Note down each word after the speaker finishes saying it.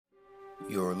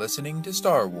You're listening to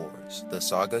Star Wars, The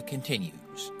Saga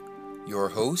Continues. Your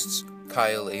hosts,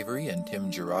 Kyle Avery and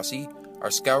Tim Gerasi,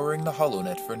 are scouring the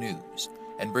HoloNet for news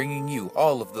and bringing you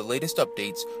all of the latest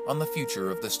updates on the future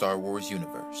of the Star Wars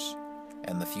universe.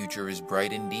 And the future is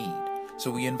bright indeed,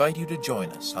 so we invite you to join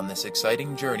us on this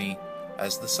exciting journey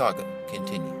as the saga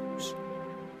continues.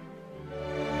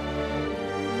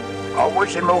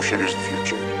 Always in motion is the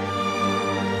future.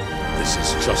 This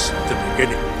is just the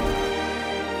beginning.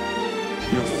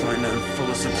 You'll find I'm full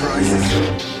of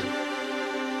surprises.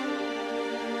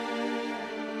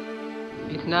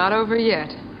 It's not over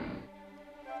yet.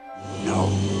 No,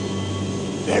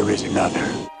 there is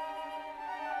another.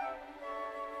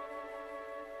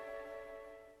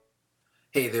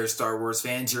 Hey there, Star Wars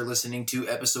fans. You're listening to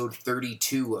episode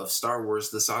 32 of Star Wars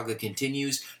The Saga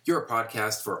Continues, your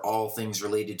podcast for all things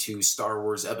related to Star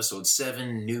Wars Episode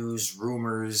 7, news,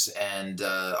 rumors, and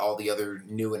all the other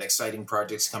new and exciting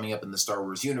projects coming up in the Star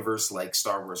Wars universe, like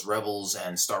Star Wars Rebels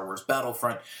and Star Wars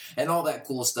Battlefront, and all that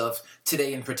cool stuff.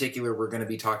 Today in particular, we're going to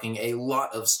be talking a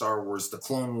lot of Star Wars The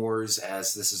Clone Wars,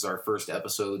 as this is our first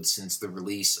episode since the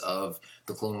release of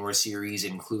the Clone Wars series,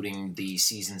 including the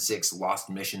Season 6 Lost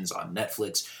Missions on Netflix,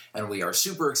 and we are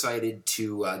super excited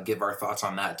to give our thoughts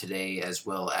on that today, as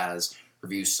well as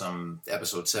review some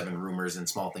Episode 7 rumors and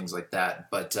small things like that.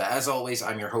 But as always,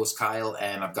 I'm your host, Kyle,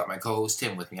 and I've got my co-host,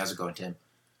 Tim, with me. How's it going, Tim?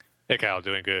 Hey, Kyle,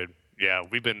 doing good. Yeah,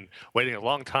 we've been waiting a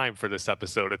long time for this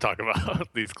episode to talk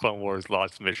about these Clone Wars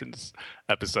Lost Missions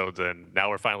episodes, and now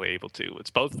we're finally able to.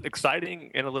 It's both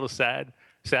exciting and a little sad.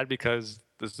 Sad because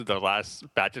this is the last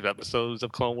batch of episodes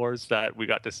of Clone Wars that we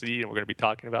got to see and we're going to be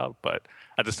talking about, but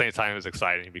at the same time, it was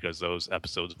exciting because those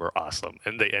episodes were awesome,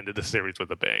 and they ended the series with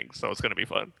a bang, so it's going to be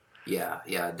fun. Yeah,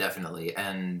 definitely.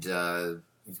 And we're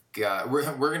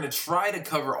going to try to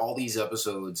cover all these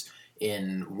episodes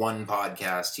in one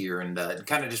podcast here and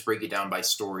kind of just break it down by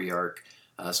story arc.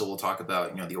 So we'll talk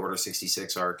about, the Order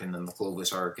 66 arc, and then the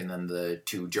Clovis arc, and then the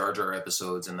 2 Jar Jar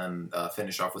episodes, and then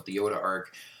finish off with the Yoda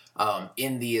arc.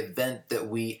 In the event that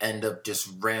we end up just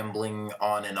rambling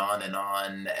on and on and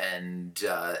on and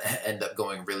end up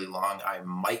going really long, I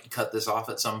might cut this off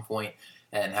at some point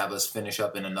and have us finish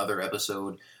up in another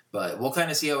episode. But we'll kind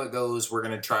of see how it goes. We're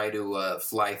going to try to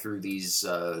fly through these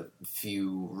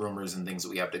few rumors and things that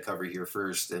we have to cover here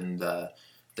first, and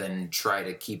then try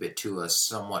to keep it to a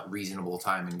somewhat reasonable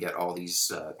time and get all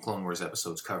these Clone Wars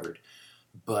episodes covered.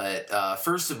 But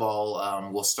first of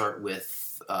all, we'll start with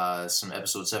some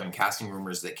Episode 7 casting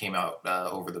rumors that came out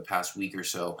over the past week or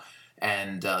so.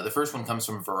 And the first one comes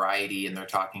from Variety, and they're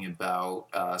talking about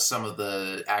some of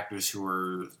the actors who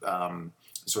were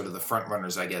sort of the front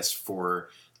runners, I guess, for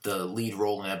the lead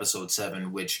role in Episode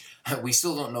 7, which we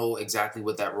still don't know exactly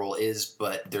what that role is,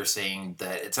 but they're saying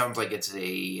that it sounds like it's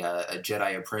a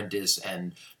Jedi apprentice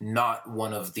and not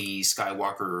one of the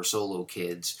Skywalker or Solo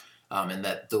kids. And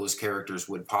that those characters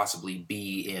would possibly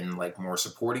be in like more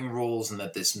supporting roles, and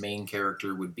that this main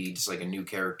character would be just like a new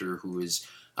character who is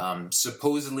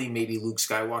supposedly maybe Luke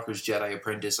Skywalker's Jedi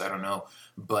apprentice. I don't know.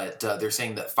 But they're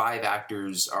saying that 5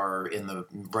 actors are in the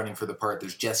running for the part.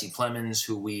 There's Jesse Plemons,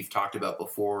 who we've talked about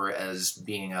before as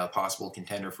being a possible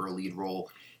contender for a lead role,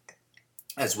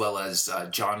 as well as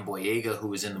John Boyega, who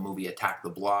was in the movie Attack the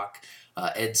Block,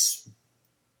 Ed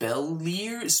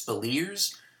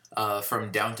Speleers,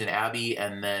 from Downton Abbey,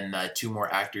 and then 2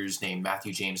 more actors named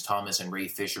Matthew James Thomas and Ray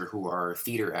Fisher, who are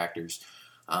theater actors.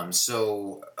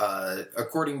 So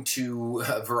according to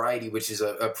Variety, which is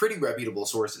a pretty reputable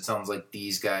source, it sounds like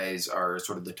these guys are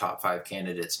sort of the top 5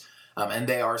 candidates. And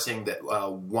they are saying that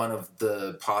one of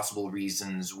the possible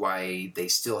reasons why they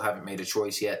still haven't made a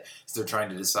choice yet is they're trying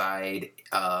to decide,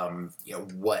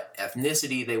 what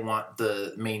ethnicity they want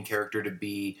the main character to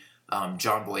be.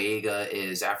 John Boyega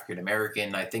is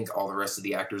African-American. I think all the rest of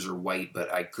the actors are white,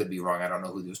 but I could be wrong. I don't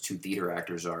know who those 2 theater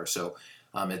actors are. So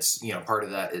it's, part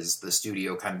of that is the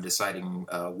studio kind of deciding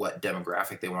what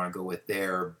demographic they want to go with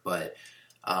there. But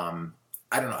I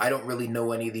don't know. I don't really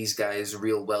know any of these guys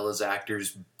real well as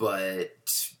actors, but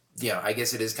I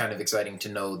guess it is kind of exciting to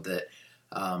know that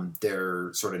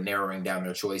they're sort of narrowing down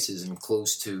their choices and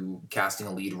close to casting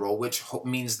a lead role, which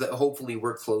means that hopefully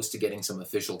we're close to getting some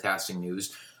official casting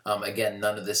news. Again,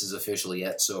 none of this is official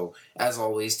yet, so as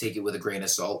always, take it with a grain of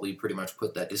salt. We pretty much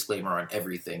put that disclaimer on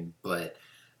everything, but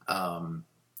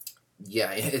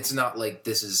it's not like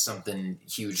this is something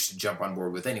huge to jump on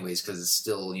board with anyways, because it's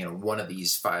still, one of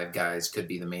these 5 guys could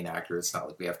be the main actor. It's not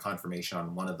like we have confirmation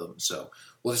on one of them, so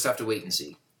we'll just have to wait and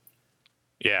see.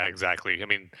 Yeah, exactly. I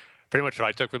mean, pretty much what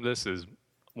I took from this is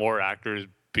more actors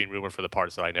being rumored for the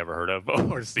parts that I never heard of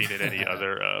or seen in any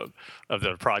other of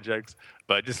their projects.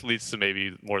 But it just leads to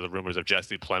maybe more of the rumors of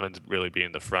Jesse Plemons really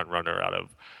being the front runner out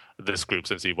of this group,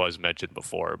 since he was mentioned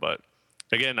before. But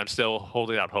again, I'm still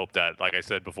holding out hope that, like I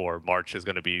said before, March is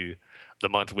going to be the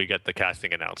month we get the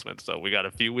casting announcement. So we got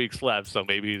a few weeks left. So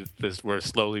maybe we're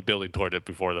slowly building toward it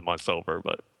before the month's over,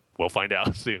 but we'll find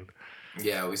out soon.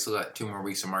 Yeah, we still got 2 more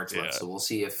weeks of March left, so we'll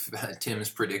see if Tim's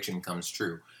prediction comes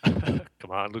true.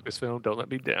 Come on, Lucasfilm, don't let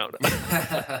me down.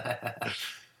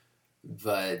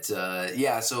 But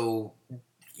yeah, so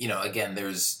again,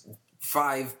 there's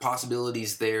 5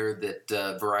 possibilities there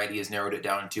that Variety has narrowed it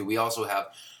down to. We also have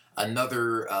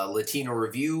another Latino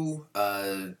Review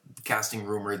casting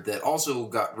rumor that also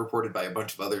got reported by a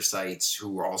bunch of other sites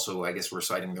who were also, I guess, were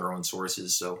citing their own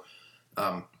sources. So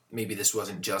maybe this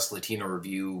wasn't just Latino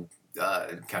Review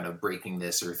kind of breaking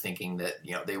this or thinking that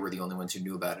they were the only ones who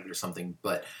knew about it or something.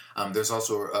 But there's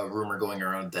also a rumor going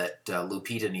around that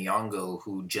Lupita Nyong'o,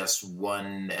 who just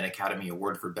won an Academy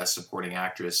Award for Best Supporting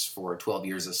Actress for 12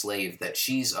 Years a Slave, that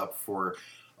she's up for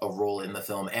a role in the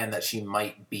film, and that she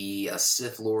might be a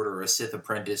Sith Lord or a Sith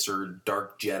apprentice or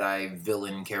Dark Jedi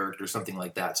villain character, something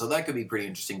like that. So that could be pretty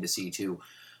interesting to see too.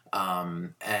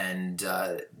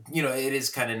 It is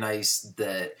kind of nice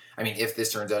that, if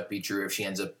this turns out to be true, if she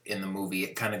ends up in the movie,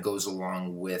 it kind of goes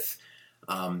along with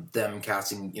them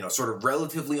casting, sort of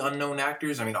relatively unknown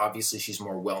actors. Obviously she's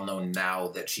more well-known now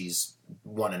that she's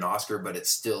won an Oscar, but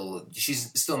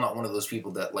she's still not one of those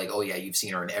people that like, oh yeah, you've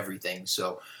seen her in everything.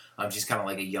 So she's kind of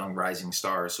like a young rising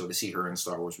star. So to see her in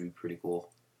Star Wars would be pretty cool.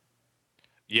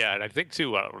 Yeah, and I think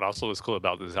too, what also is cool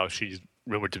about this is how she's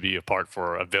rumored to be a part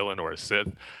for a villain or a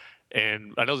Sith.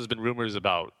 And I know there's been rumors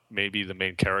about maybe the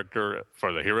main character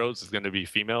for the heroes is going to be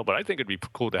female, but I think it'd be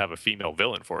cool to have a female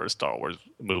villain for a Star Wars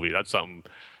movie. That's something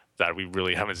that we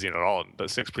really haven't seen at all in the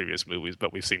 6 previous movies,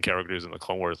 but we've seen characters in the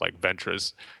Clone Wars like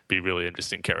Ventress be really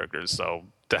interesting characters. So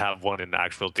to have one in an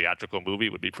actual theatrical movie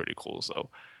would be pretty cool. So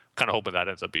kind of hoping that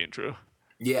ends up being true.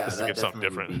 Yeah, that definitely something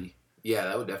different. Yeah,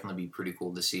 that would definitely be pretty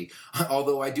cool to see.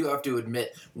 Although I do have to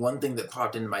admit, one thing that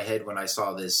popped into my head when I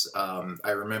saw this,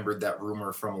 I remembered that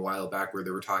rumor from a while back where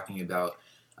they were talking about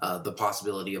the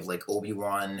possibility of like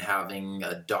Obi-Wan having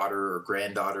a daughter or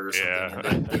granddaughter or something. Yeah. And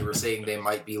then they were saying they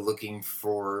might be looking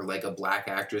for like a black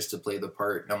actress to play the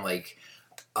part. And I'm like,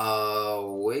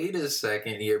 wait a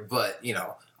second here. But,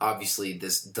 obviously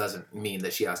this doesn't mean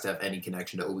that she has to have any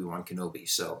connection to Obi-Wan Kenobi.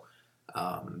 So...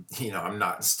 I'm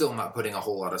still not putting a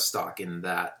whole lot of stock in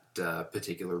that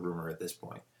particular rumor at this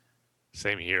point.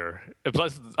 Same here. And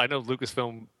plus, I know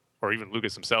Lucasfilm or even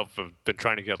Lucas himself have been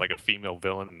trying to get like a female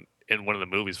villain in one of the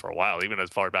movies for a while, even as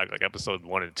far back like episode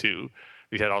 1 and 2.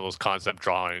 We had all those concept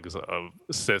drawings of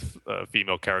Sith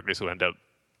female characters who end up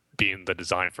being the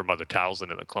design for Mother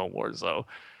Talzin in the Clone Wars. So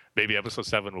maybe episode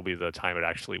 7 will be the time it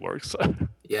actually works.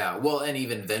 Yeah, well, and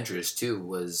even Ventress, too,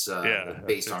 was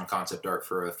based on concept art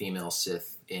for a female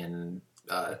Sith in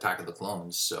Attack of the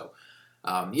Clones. So,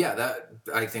 that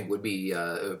I think would be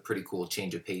a pretty cool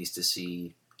change of pace to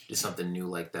see something new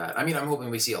like that. I'm hoping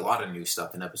we see a lot of new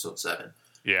stuff in episode 7.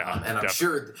 Yeah, and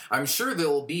I'm sure there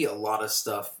will be a lot of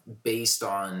stuff based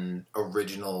on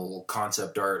original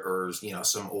concept art or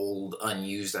some old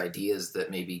unused ideas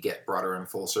that maybe get brought around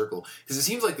full circle, because it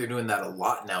seems like they're doing that a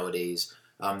lot nowadays.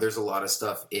 There's a lot of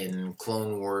stuff in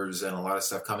Clone Wars and a lot of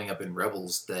stuff coming up in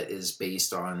Rebels that is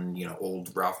based on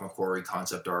old Ralph McQuarrie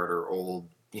concept art or old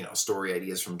story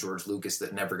ideas from George Lucas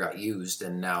that never got used,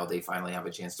 and now they finally have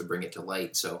a chance to bring it to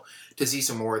light. So to see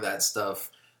some more of that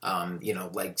stuff.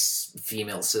 Like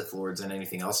female Sith Lords and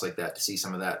anything else like that, to see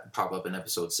some of that pop up in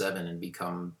episode 7 and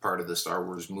become part of the Star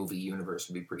Wars movie universe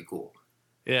would be pretty cool.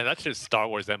 Yeah, that's just Star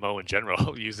Wars MO in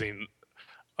general, using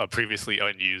previously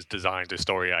unused designs or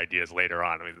story ideas later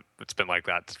on. It's been like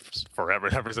that forever,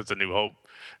 ever since A New Hope.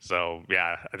 So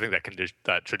yeah, I think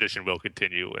that tradition will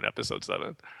continue in episode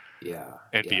 7. Yeah,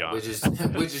 and beyond, which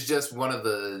is just one of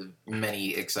the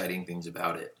many exciting things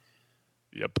about it.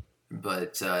 Yep.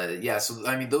 But, so,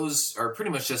 those are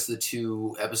pretty much just the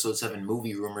 2 episode 7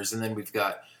 movie rumors. And then we've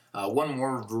got one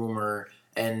more rumor.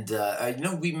 And,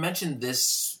 we mentioned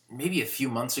this maybe a few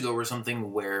months ago or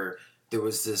something, where there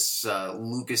was this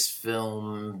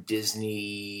Lucasfilm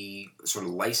Disney sort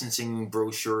of licensing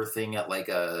brochure thing at like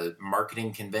a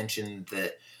marketing convention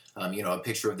that, a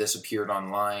picture of this appeared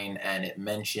online, and it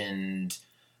mentioned,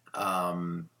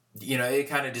 it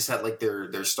kind of just had like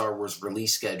their Star Wars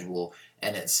release schedule.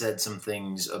 And it said some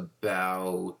things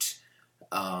about,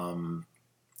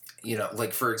 you know,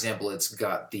 like for example, it's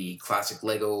got the classic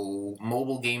Lego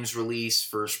mobile games release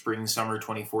for spring summer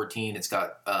 2014. It's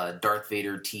got Darth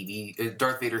Vader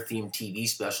themed TV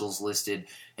specials listed,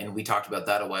 and we talked about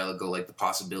that a while ago, like the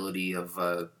possibility of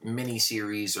a mini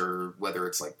series, or whether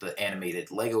it's like the animated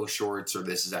Lego shorts, or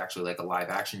this is actually like a live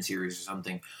action series or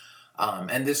something.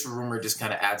 And this rumor just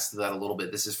kind of adds to that a little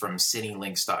bit. This is from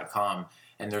cinelinks.com,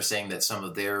 and they're saying that some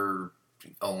of their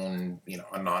own, you know,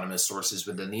 anonymous sources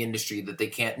within the industry that they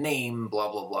can't name,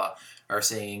 blah, blah, blah, are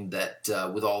saying that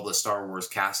with all the Star Wars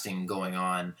casting going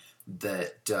on,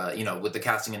 that, you know, with the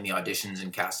casting and the auditions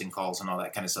and casting calls and all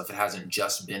that kind of stuff, it hasn't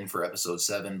just been for Episode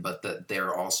 7, but that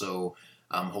they're also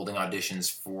holding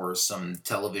auditions for some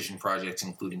television projects,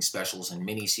 including specials and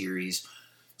miniseries.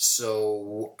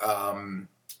 So,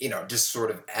 you know, just sort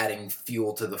of adding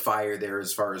fuel to the fire there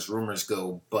as far as rumors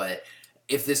go. But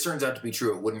if this turns out to be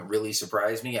true, it wouldn't really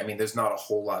surprise me. I mean, there's not a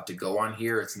whole lot to go on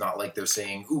here. It's not like they're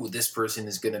saying, ooh, this person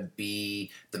is going to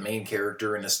be the main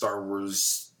character in a Star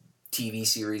Wars TV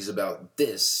series about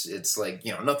this. It's like,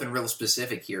 you know, nothing real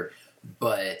specific here.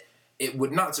 But it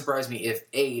would not surprise me if,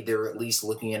 A, they're at least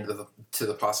looking into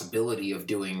the possibility of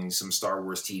doing some Star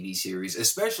Wars TV series,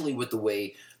 especially with the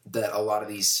way that a lot of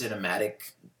these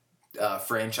cinematic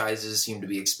franchises seem to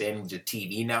be expanding to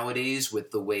TV nowadays,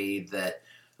 with the way that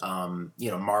you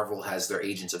know, Marvel has their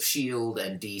Agents of S.H.I.E.L.D.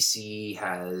 and DC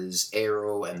has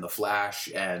Arrow and The Flash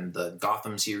and the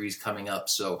Gotham series coming up.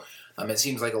 So it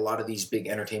seems like a lot of these big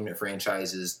entertainment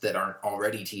franchises that aren't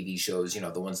already TV shows, you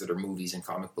know, the ones that are movies and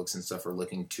comic books and stuff, are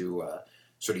looking to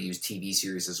sort of use TV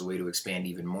series as a way to expand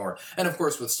even more. And of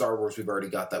course, with Star Wars, we've already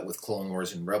got that with Clone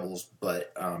Wars and Rebels.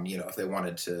 But, you know, if they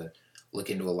wanted to look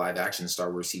into a live-action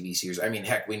Star Wars TV series. I mean,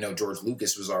 heck, we know George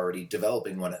Lucas was already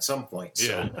developing one at some point.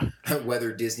 So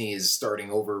whether Disney is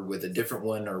starting over with a different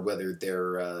one, or whether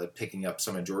they're picking up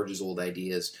some of George's old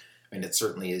ideas, I mean, it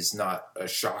certainly is not a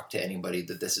shock to anybody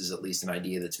that this is at least an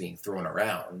idea that's being thrown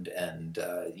around. And,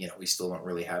 you know, we still don't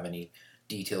really have any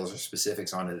details or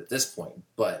specifics on it at this point.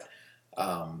 But,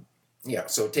 yeah,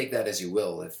 so take that as you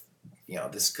will. If, you know,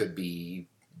 this could be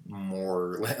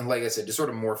more, like I said, just sort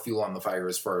of more fuel on the fire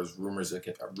as far as rumors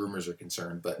are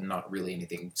concerned, but not really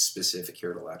anything specific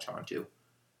here to latch onto.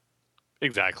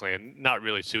 Exactly, and not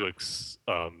really too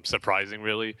surprising,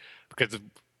 really, because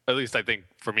at least I think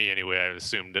for me anyway, I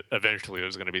assumed that eventually there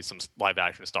was going to be some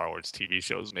live-action Star Wars TV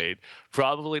shows made.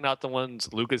 Probably not the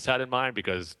ones Lucas had in mind,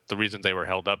 because the reason they were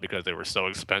held up because they were so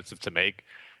expensive to make,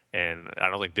 and I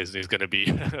don't think Disney's going to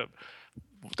be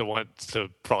the one to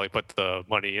probably put the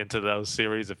money into those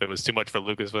series. If it was too much for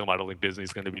Lucasfilm, I don't think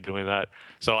Disney's going to be doing that.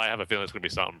 So I have a feeling it's going to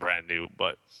be something brand new.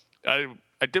 But I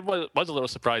was a little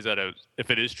surprised that if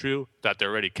it is true that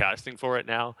they're already casting for it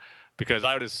now, because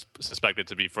I would have suspected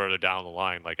to be further down the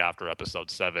line, like after Episode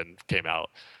 7 came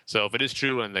out. So if it is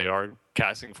true and they are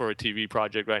casting for a TV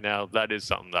project right now, that is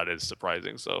something that is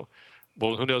surprising. So,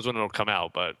 well, who knows when it'll come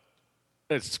out, but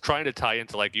it's trying to tie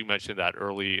into, like you mentioned, that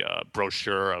early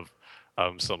brochure of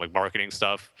some like marketing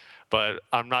stuff, but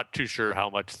I'm not too sure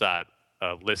how much that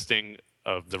listing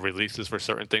of the releases for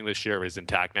certain things this year is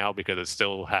intact now, because it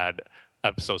still had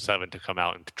Episode 7 to come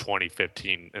out in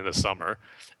 2015 in the summer,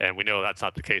 and we know that's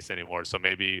not the case anymore. So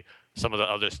maybe some of the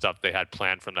other stuff they had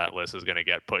planned from that list is going to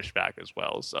get pushed back as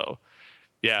well. So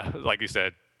yeah, like you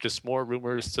said, just more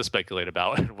rumors to speculate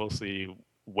about, and we'll see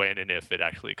when and if it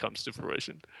actually comes to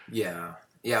fruition.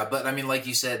 Yeah, but I mean, like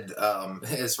you said,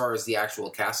 as far as the actual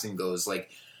casting goes,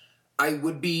 like, I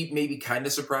would be maybe kind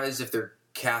of surprised if they're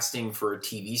casting for a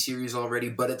TV series already,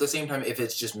 but at the same time, if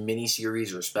it's just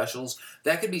miniseries or specials,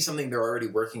 that could be something they're already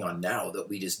working on now that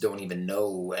we just don't even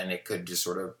know, and it could just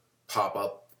sort of pop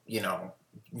up, you know,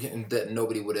 that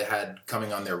nobody would have had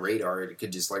coming on their radar. It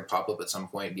could just, like, pop up at some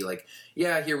point and be like,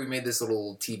 yeah, here, we made this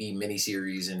little TV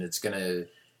miniseries, and it's going to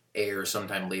air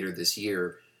sometime later this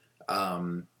year.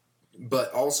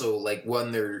 But also, like,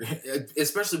 when they're,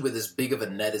 especially with as big of a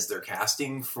net as they're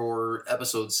casting for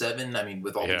Episode 7, I mean,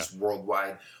 with all these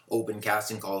worldwide open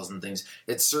casting calls and things,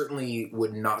 it certainly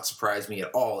would not surprise me at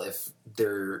all if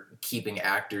they're keeping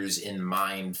actors in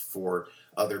mind for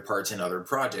other parts and other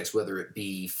projects, whether it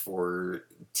be for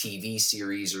TV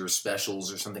series or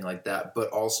specials or something like that, but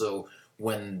also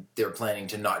when they're planning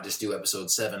to not just do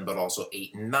Episode 7, but also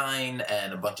 8 and 9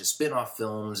 and a bunch of spin-off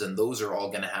films, and those are all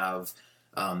going to have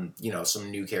you know, some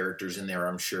new characters in there,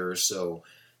 I'm sure. So,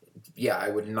 yeah, I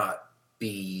would not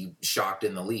be shocked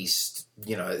in the least.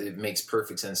 You know, it makes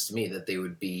perfect sense to me that they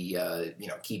would be, you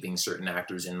know, keeping certain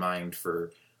actors in mind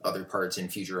for other parts in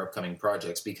future upcoming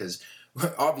projects, because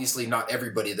obviously not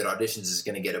everybody that auditions is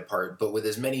going to get a part, but with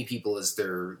as many people as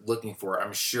they're looking for,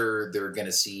 I'm sure they're going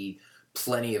to see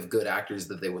plenty of good actors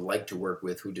that they would like to work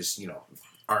with who just,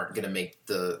 aren't going to make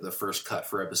the first cut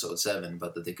for episode 7,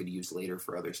 but that they could use later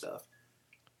for other stuff.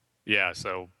 Yeah,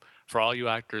 so for all you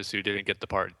actors who didn't get the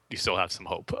part, you still have some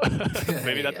hope.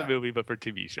 Maybe not the movie, but for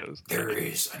TV shows. There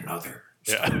is another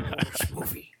Star Wars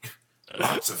movie.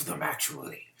 Lots of them,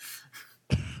 actually.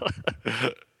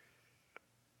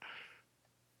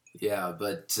 Yeah,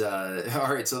 but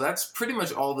all right, so that's pretty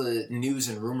much all the news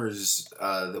and rumors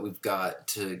that we've got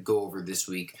to go over this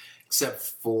week, except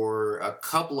for a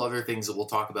couple other things that we'll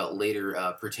talk about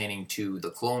later pertaining to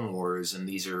the Clone Wars, and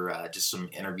these are just some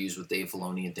interviews with Dave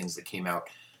Filoni and things that came out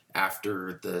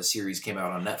after the series came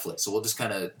out on Netflix. So we'll just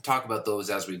kind of talk about those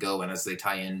as we go and as they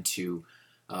tie into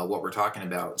what we're talking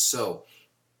about. So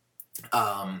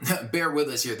bear with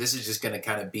us here. This is just going to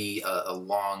kind of be a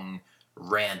long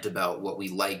rant about what we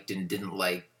liked and didn't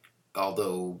like,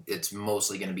 although it's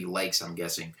mostly going to be likes, I'm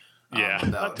guessing,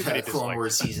 about Clone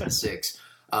Wars Season 6.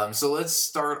 So let's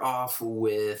start off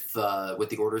with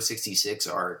the Order 66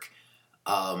 arc.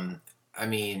 I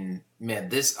mean, man,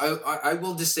 this I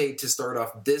will just say to start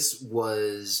off, this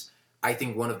was, I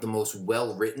think, one of the most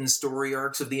well-written story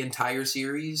arcs of the entire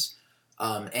series,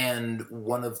 and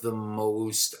one of the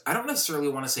most, I don't necessarily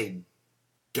want to say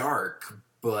dark,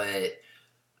 but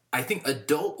I think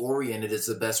adult-oriented is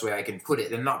the best way I can put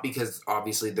it, and not because,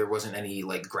 obviously, there wasn't any,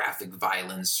 like, graphic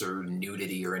violence or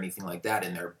nudity or anything like that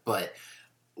in there, but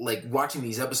like watching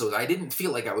these episodes, I didn't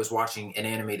feel like I was watching an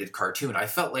animated cartoon. I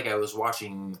felt like I was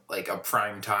watching like a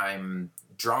primetime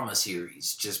drama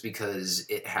series, just because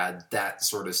it had that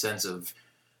sort of sense of,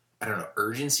 I don't know,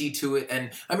 urgency to it.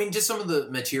 And I mean, just some of the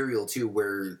material too,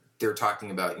 where they're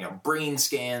talking about, brain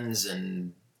scans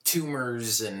and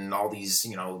tumors and all these,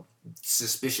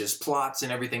 suspicious plots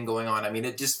and everything going on. I mean,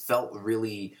 it just felt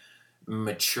really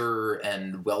mature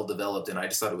and well developed, and I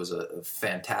just thought it was a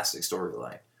fantastic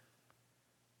storyline.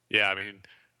 Yeah, I mean,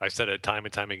 I said it time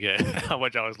and time again how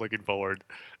much I was looking forward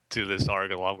to this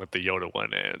arc along with the Yoda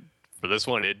one. And for this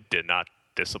one, it did not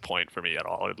disappoint for me at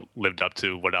all. It lived up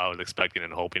to what I was expecting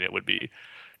and hoping it would be.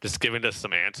 Just giving us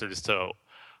some answers to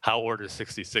how Order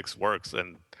 66 works.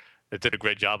 And it did a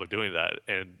great job of doing that.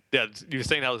 And yeah, you were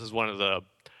saying how this is one of the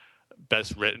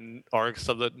best written arcs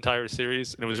of the entire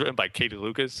series. And it was written by Katie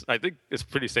Lucas. I think it's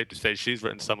pretty safe to say she's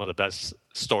written some of the best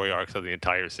story arcs of the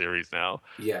entire series now.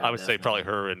 Yeah, I would say probably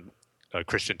her and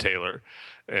Christian Taylor.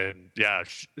 And yeah,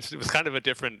 it was kind of a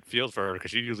different field for her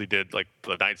because she usually did like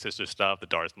the Night Sister stuff, the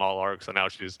Darth Maul arc. So now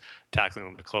she's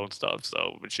tackling the clone stuff.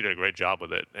 So she did a great job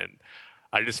with it. And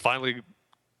I just finally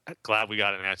glad we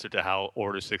got an answer to how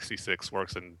Order 66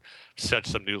 works and shed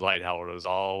some new light how it was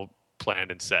all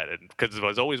planned and set. And because I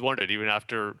was always wondered, even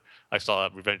after I saw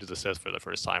Revenge of the Sith for the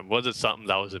first time, was it something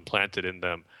that was implanted in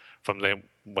them from them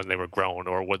when they were grown,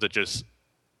 or was it just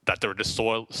that they were just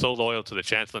so loyal to the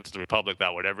Chancellor and to the Republic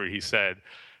that whatever he said,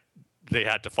 they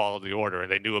had to follow the order,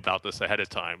 and they knew about this ahead of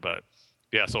time? But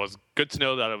yeah, so it's good to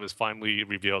know that it was finally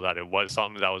revealed that it was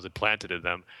something that was implanted in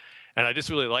them. And I just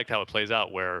really liked how it plays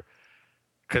out, where,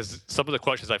 because some of the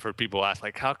questions I've heard people ask,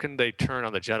 like, how can they turn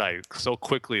on the Jedi so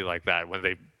quickly like that when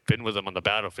they've been with them on the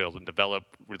battlefield and develop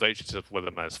relationships with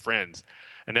them as friends?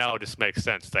 And now it just makes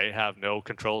sense. They have no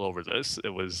control over this. It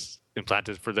was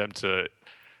implanted for them to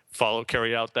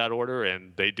carry out that order,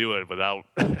 and they do it without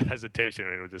hesitation.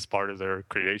 And it was just part of their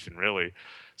creation, really.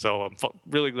 So I'm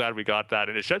really glad we got that.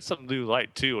 And it shed some new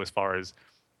light, too, as far as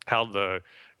how the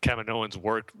Kaminoans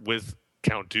worked with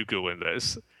Count Dooku in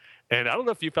this. And I don't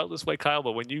know if you felt this way, Kyle,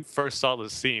 but when you first saw the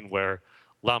scene where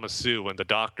Lama Su and the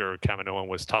Doctor Kaminoan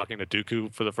was talking to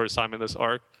Dooku for the first time in this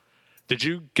arc, did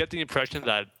you get the impression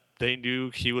that they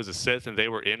knew he was a Sith and they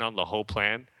were in on the whole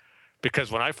plan?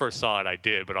 Because when I first saw it, I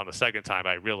did, but on the second time,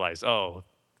 I realized, oh,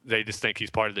 they just think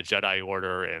he's part of the Jedi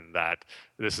Order and that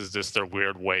this is just their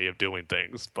weird way of doing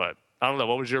things. But I don't know,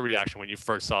 what was your reaction when you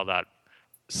first saw that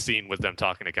scene with them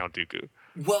talking to Count Dooku?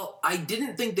 Well, I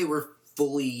didn't think they were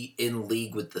fully in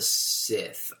league with the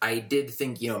Sith. I did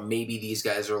think, maybe these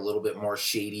guys are a little bit more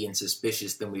shady and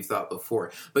suspicious than we thought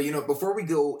before. But, before we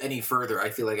go any further,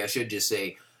 I feel like I should just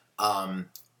say,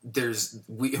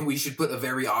 we should put a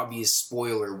very obvious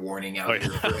spoiler warning out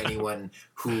here for anyone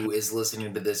who is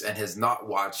listening to this and has not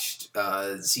watched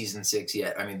season 6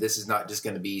 yet. I mean, this is not just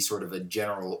going to be sort of a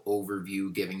general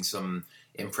overview, giving some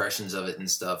impressions of it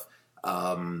and stuff.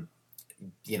 We're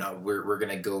going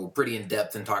to go pretty in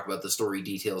depth and talk about the story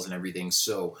details and everything.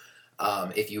 So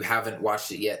if you haven't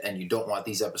watched it yet and you don't want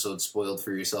these episodes spoiled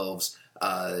for yourselves,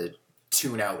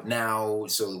 tune out now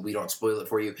so we don't spoil it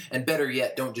for you. And better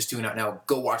yet, don't just tune out now.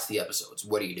 Go watch the episodes.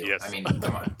 What are you doing? Yes. I mean,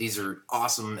 come on. These are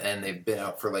awesome, and they've been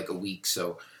out for like a week.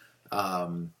 So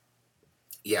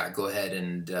yeah, go ahead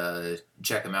and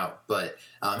check them out. But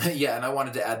yeah, and I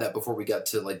wanted to add that before we got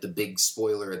to like the big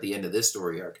spoiler at the end of this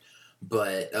story arc.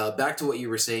 But back to what you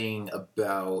were saying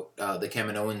about the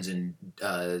Kaminoans and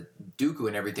Dooku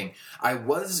and everything, I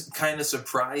was kind of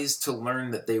surprised to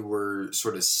learn that they were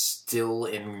sort of still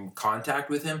in contact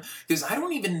with him, because I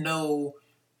don't even know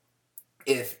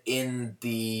if in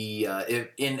the if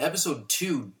in episode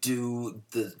 2 do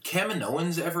the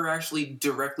Kaminoans ever actually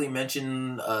directly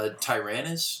mention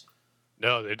Tyrannus?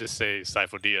 No, they just say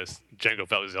Sifo Dyas. Jango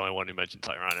Fett was the only one who mentioned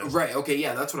Tyrannus. Right. Okay.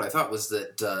 Yeah, that's what I thought, was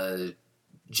that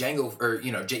Jango, or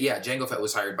Jango Fett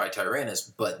was hired by Tyrannus,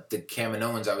 but the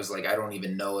Kaminoans, I was like, I don't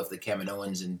even know if the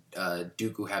Kaminoans and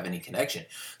Dooku have any connection.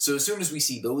 So as soon as we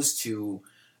see those two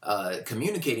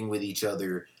communicating with each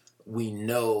other, we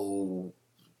know,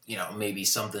 maybe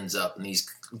something's up, and these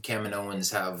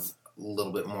Kaminoans have a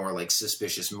little bit more like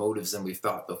suspicious motives than we've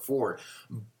thought before.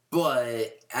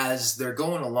 But as they're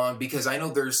going along, because I know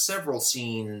there's several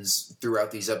scenes throughout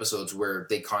these episodes where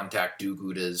they contact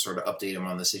Dooku to sort of update him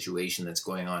on the situation that's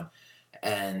going on.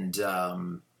 And,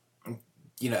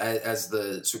 as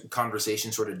the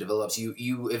conversation sort of develops,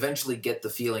 you eventually get the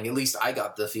feeling, at least I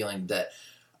got the feeling, that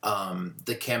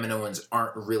the Kaminoans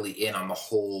aren't really in on the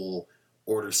whole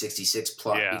Order 66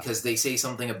 plot, because they say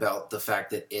something about the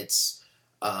fact that it's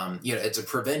a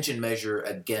prevention measure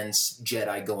against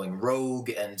Jedi going rogue,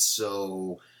 and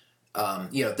so,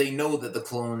 they know that the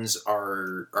clones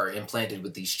are implanted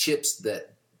with these chips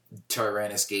that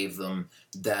Tyrannus gave them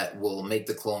that will make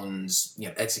the clones,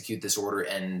 execute this order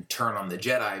and turn on the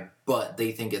Jedi, but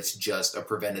they think it's just a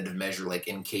preventative measure, like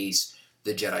in case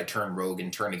the Jedi turn rogue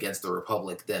and turn against the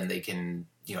Republic, then they can,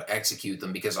 execute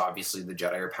them, because obviously the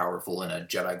Jedi are powerful and a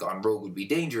Jedi gone rogue would be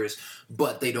dangerous,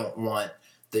 but they don't want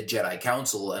the Jedi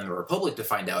Council and the Republic to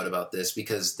find out about this,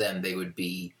 because then they would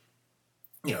be,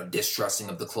 distrusting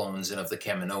of the clones and of the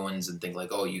Kaminoans and think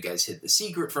like, oh, you guys hid the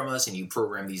secret from us and you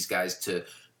program these guys to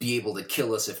be able to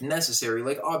kill us if necessary.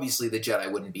 Like, obviously the Jedi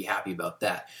wouldn't be happy about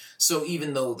that. So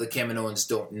even though the Kaminoans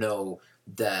don't know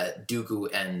that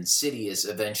Dooku and Sidious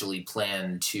eventually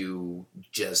plan to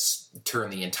just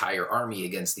turn the entire army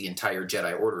against the entire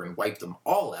Jedi Order and wipe them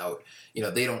all out,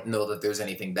 they don't know that there's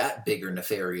anything that big or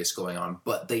nefarious going on,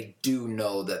 but they do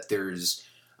know that there's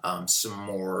some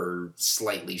more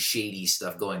slightly shady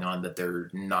stuff going on that they're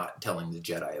not telling the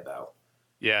Jedi about.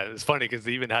 Yeah, it's funny because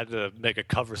they even had to make a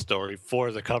cover story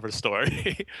for the cover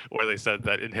story where they said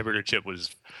that inhibitor chip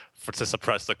was to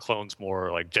suppress the clones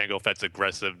more, like Jango Fett's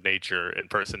aggressive nature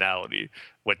and personality,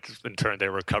 which in turn they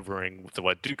were covering to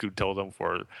what Dooku told them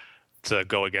to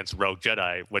go against Rogue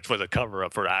Jedi, which was a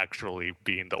cover-up for actually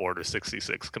being the Order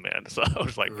 66 command. So I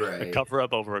was like, a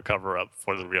cover-up over a cover-up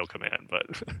for the real command.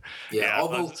 But yeah,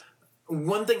 although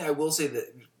one thing I will say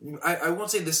that I won't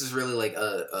say this is really like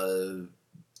a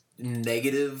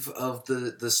negative of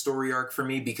the story arc for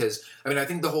me, because I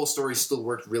think the whole story still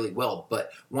worked really well,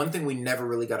 but one thing we never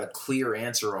really got a clear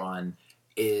answer on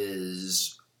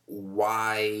is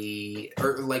why,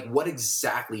 or like what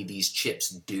exactly these chips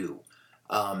do.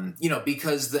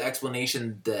 Because the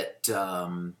explanation that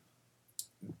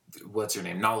what's her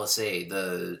name, Nala Se,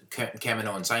 the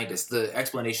Kaminoan scientist, the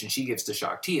explanation she gives to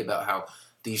Shaak Ti about how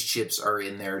these chips are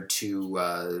in there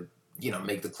to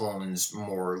make the clones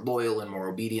more loyal and more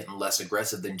obedient and less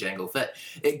aggressive than Jango Fett.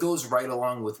 It goes right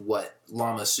along with what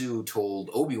Lama Su told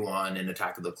Obi-Wan in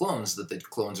Attack of the Clones, that the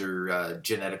clones are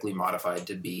genetically modified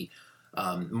to be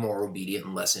more obedient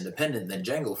and less independent than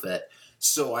Jango Fett.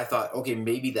 So I thought, okay,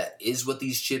 maybe that is what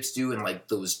these chips do, and like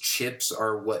those chips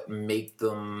are what make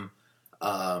them,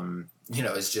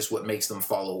 it's just what makes them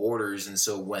follow orders. And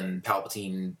so when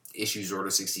Palpatine issues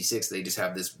Order 66, they just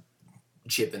have this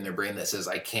chip in their brain that says,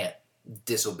 I can't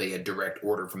disobey a direct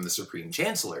order from the Supreme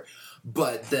Chancellor.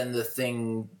 But then the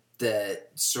thing that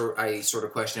I sort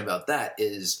of question about that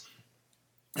is,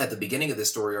 at the beginning of this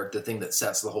story arc, the thing that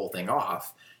sets the whole thing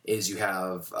off is you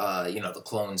have, the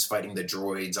clones fighting the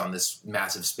droids on this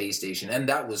massive space station. And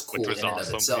that was cool in and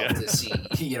of itself to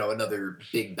see, another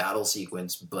big battle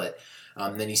sequence. But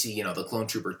then you see, the clone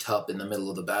trooper Tup in the middle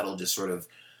of the battle just sort of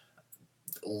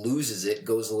loses it,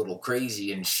 goes a little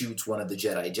crazy, and shoots one of the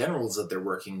Jedi generals that they're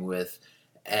working with.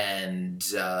 And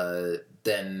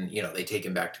then, they take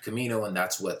him back to Kamino, and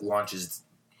that's what launches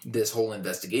this whole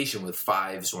investigation with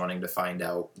Fives wanting to find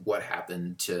out what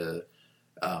happened to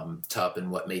Tup and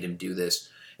what made him do this.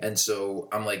 And so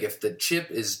I'm like, if the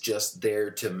chip is just there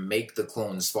to make the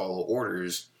clones follow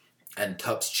orders and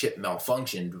Tup's chip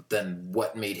malfunctioned, then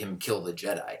what made him kill the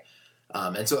Jedi?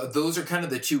 And so those are kind of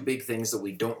the two big things that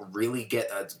we don't really get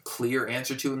a clear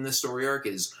answer to in this story arc,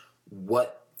 is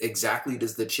what exactly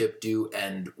does the chip do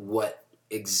and what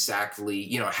exactly,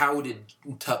 you know, how did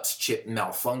Tup's chip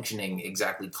malfunctioning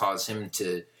exactly cause him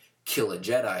to kill a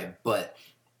Jedi? But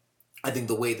I think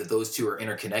the way that those two are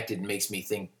interconnected makes me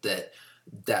think that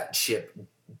that chip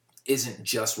isn't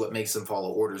just what makes them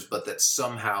follow orders, but that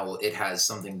somehow it has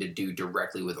something to do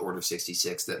directly with Order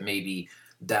 66, that maybe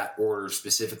that order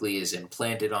specifically is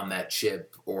implanted on that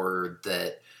chip, or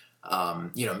that,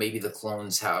 you know, maybe the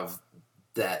clones have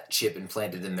that chip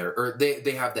implanted in their, or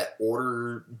they have that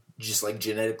order just like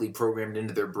genetically programmed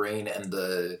into their brain, and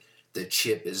the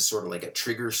chip is sort of like a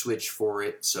trigger switch for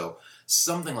it. So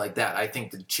something like that. I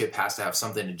think the chip has to have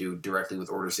something to do directly with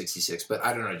Order 66, but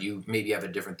I don't know. Do you maybe have a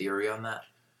different theory on that?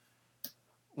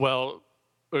 Well,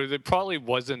 it probably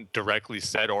wasn't directly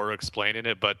said or explained in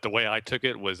it, but the way I took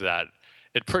it was that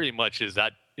it pretty much is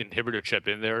that inhibitor chip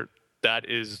in there. That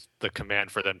is the command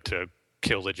for them to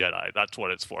kill the Jedi. That's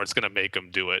what it's for. It's going to make them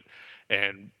do it.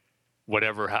 And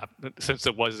whatever happened, since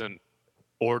it wasn't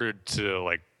ordered to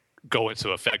like go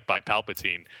into effect by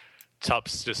Palpatine,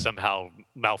 Tups just somehow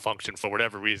malfunctioned for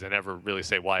whatever reason. Never really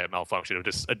say why it malfunctioned. It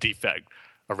was just a defect,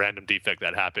 a random defect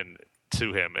that happened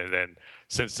to him. And then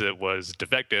since it was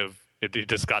defective, it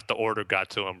just got the order got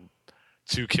to him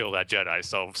to kill that Jedi.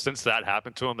 So since that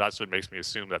happened to him, that's what makes me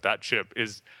assume that that chip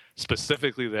is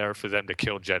specifically there for them to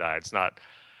kill Jedi. It's not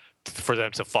for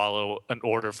them to follow an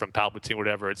order from Palpatine,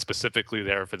 whatever. It's specifically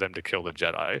there for them to kill the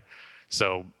Jedi.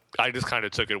 So I just kind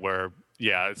of took it where,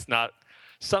 yeah, it's not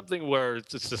something where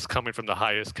it's just coming from the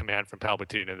highest command from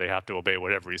Palpatine and they have to obey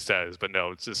whatever he says. But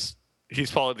no, it's just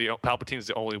Palpatine's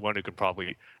the only one who can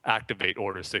probably activate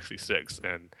Order 66,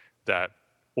 and that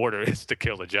order is to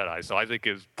kill the Jedi. So I think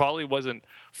it probably wasn't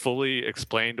fully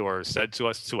explained or said to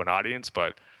us to an audience,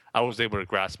 but I was able to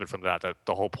grasp it from that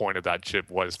the whole point of that chip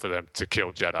was for them to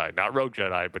kill Jedi, not rogue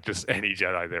Jedi, but just any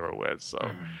Jedi they were with. So,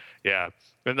 yeah.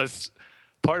 And that's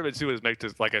part of it too, is make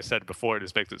this, like I said before, it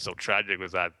just makes it so tragic,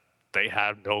 was that they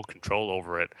have no control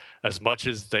over it. As much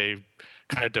as they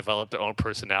kind of develop their own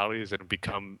personalities and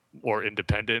become more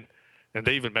independent. And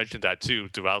they even mentioned that too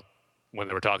throughout when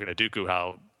they were talking to Dooku,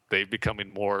 how they're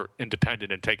becoming more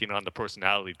independent and taking on the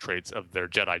personality traits of their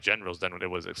Jedi generals than it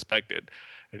was expected.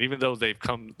 And even though they've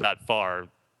come that far,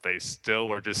 they still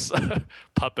were just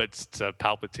puppets to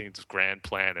Palpatine's grand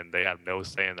plan, and they have no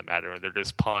say in the matter, and they're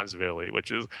just pawns, really,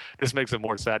 which is just makes it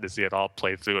more sad to see it all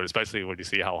play through, and especially when you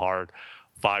see how hard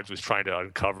Fives was trying to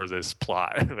uncover this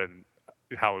plot and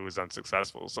how it was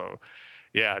unsuccessful. So,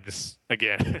 yeah, just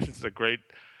again, it's a great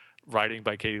writing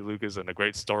by Katie Lucas and a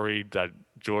great story that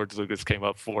George Lucas came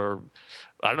up for.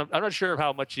 I'm not sure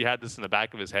how much he had this in the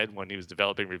back of his head when he was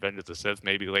developing Revenge of the Sith.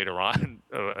 Maybe later on,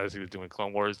 as he was doing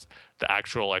Clone Wars, the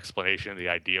actual explanation, the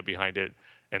idea behind it,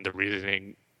 and the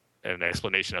reasoning and the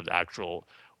explanation of the actual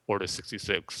Order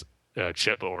 66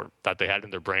 chip or that they had in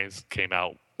their brains came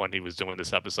out when he was doing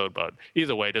this episode. But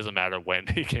either way, it doesn't matter when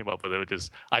he came up with it. It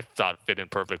just, I thought, fit in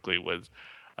perfectly with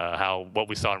what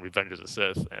we saw in Revenge of the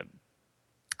Sith. And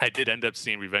I did end up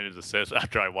seeing Revenge of the Sith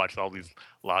after I watched all these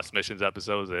Lost Missions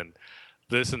episodes, and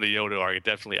this and the Yoda arc, it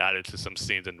definitely added to some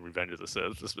scenes in Revenge of the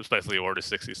Sith, especially Order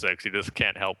 66. You just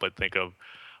can't help but think of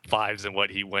Fives and what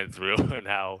he went through and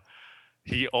how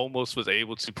he almost was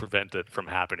able to prevent it from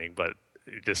happening, but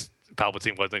just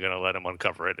Palpatine wasn't going to let him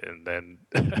uncover it, and then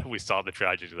we saw the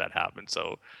tragedy that happened.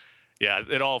 So, yeah,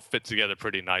 it all fit together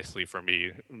pretty nicely for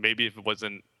me. Maybe if it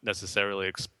wasn't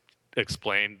necessarily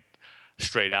explained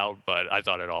straight out, but I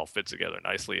thought it all fit together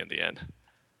nicely in the end.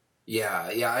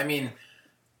 Yeah. I mean,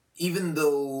 even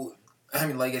though,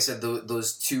 like I said,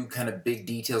 those two kind of big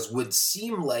details would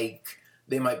seem like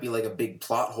they might be like a big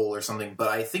plot hole or something, but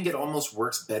I think it almost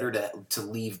works better to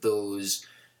leave those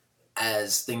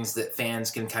as things that fans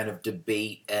can kind of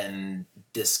debate and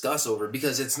discuss over,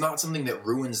 because it's not something that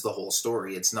ruins the whole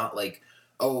story. It's not like,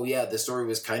 oh yeah, the story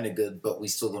was kind of good, but we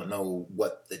still don't know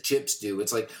what the chips do.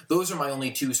 It's like, those are my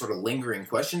only two sort of lingering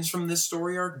questions from this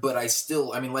story arc, but I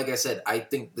still, like I said, I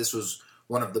think this was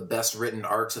one of the best written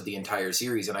arcs of the entire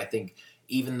series, and I think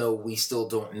even though we still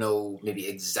don't know maybe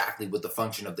exactly what the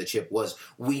function of the chip was,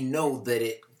 we know that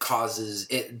it causes,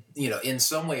 it, in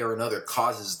some way or another,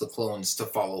 causes the clones to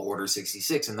follow Order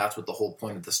 66, and that's what the whole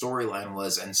point of the storyline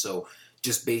was. And so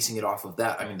just basing it off of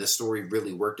that, the story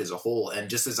really worked as a whole. And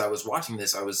just as I was watching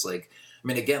this, I was like,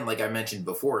 again, like I mentioned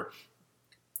before,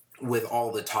 with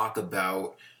all the talk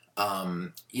about,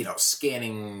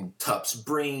 scanning Tup's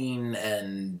brain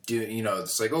and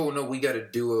it's like, oh no, we got to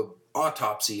do a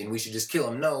autopsy and we should just kill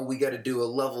him. No, we got to do a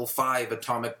level 5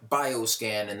 atomic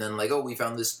bioscan, and then like, oh, we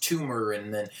found this tumor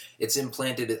and then it's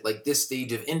implanted at like this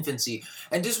stage of infancy.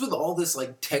 And just with all this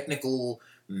like technical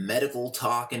medical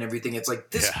talk and everything, it's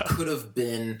like this could have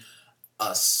been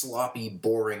a sloppy,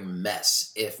 boring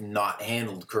mess if not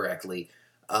handled correctly.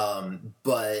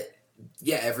 But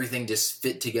yeah, everything just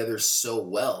fit together so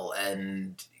well.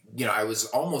 And, you know, I was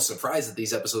almost surprised that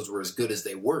these episodes were as good as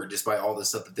they were, despite all the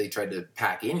stuff that they tried to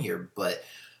pack in here. But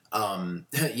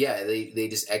yeah, they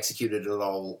just executed it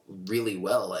all really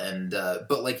well. And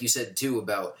but like you said too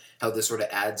about how this sort of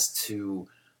adds to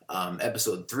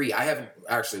episode 3. I haven't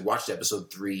actually watched episode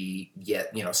 3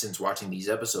 yet, you know, since watching these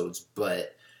episodes,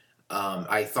 but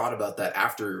I thought about that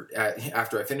after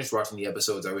I finished watching the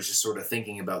episodes. I was just sort of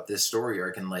thinking about this story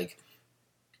arc, and like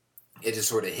it just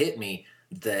sort of hit me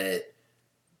that,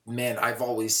 man, I've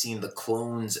always seen the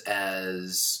clones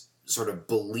as sort of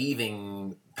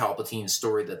believing Palpatine's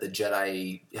story that the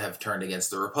Jedi have turned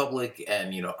against the Republic,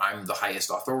 and, you know, I'm the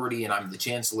highest authority and I'm the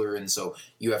Chancellor, and so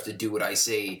you have to do what I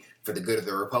say for the good of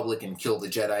the Republic and kill the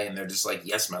Jedi. And they're just like,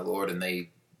 yes, my lord, and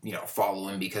they, you know, follow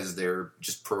him because they're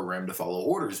just programmed to follow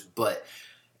orders. But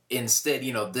instead,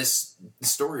 you know, this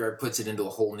story arc puts it into a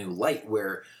whole new light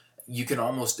where you can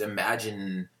almost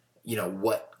imagine, you know,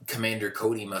 what Commander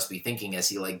Cody must be thinking as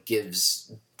he like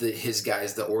gives his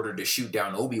guys the order to shoot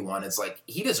down Obi-Wan. It's like,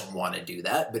 he doesn't want to do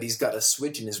that, but he's got a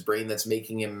switch in his brain that's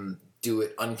making him do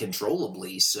it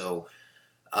uncontrollably. So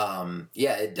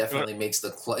yeah, it definitely makes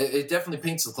it definitely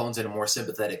paints the clones in a more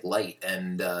sympathetic light,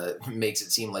 and makes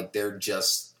it seem like they're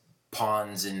just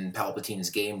pawns in Palpatine's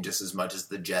game just as much as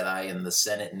the Jedi and the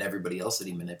Senate and everybody else that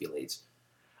he manipulates.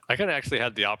 I kind of actually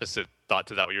had the opposite thought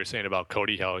to that, what you were saying about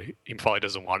Cody, how he probably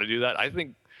doesn't want to do that. I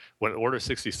think when Order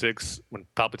 66, when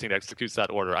Palpatine executes that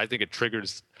order, I think it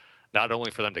triggers not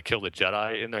only for them to kill the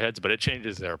Jedi in their heads, but it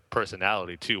changes their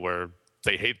personality too, where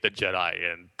they hate the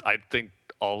Jedi. And I think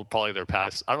probably their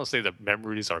past, I don't say the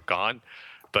memories are gone,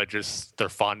 but just their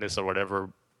fondness or whatever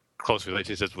close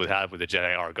relationships would have with the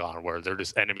Jedi are gone, where they're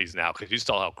just enemies now. Because you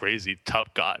saw how crazy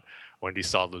Tup got when he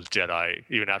saw those Jedi,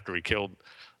 even after he killed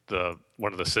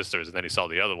one of the sisters, and then he saw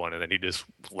the other one, and then he just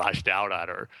lashed out at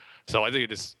her. So I think it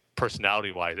just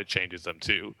personality-wise, it changes them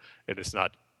too. And it's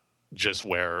not just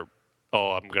where,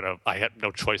 I have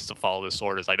no choice to follow this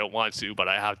orders. I don't want to, but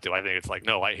I have to. I think it's like,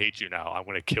 no, I hate you now. I'm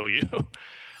going to kill you.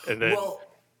 And then, well,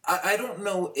 I don't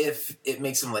know if it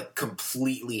makes him like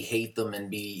completely hate them and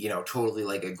be, you know, totally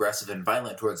like aggressive and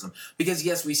violent towards them. Because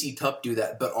yes, we see Tup do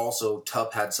that, but also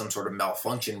Tup had some sort of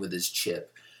malfunction with his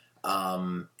chip.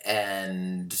 And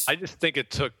I just think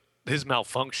his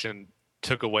malfunction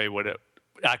took away what it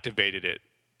activated it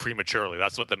prematurely.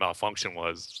 That's what the malfunction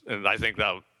was. And I think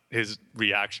that his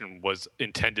reaction was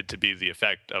intended to be the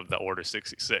effect of the Order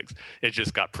 66. It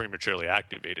just got prematurely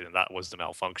activated, and that was the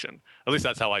malfunction. At least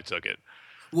that's how I took it.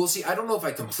 Well, see, I don't know if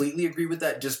I completely agree with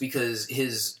that, just because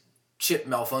his chip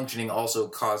malfunctioning also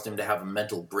caused him to have a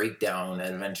mental breakdown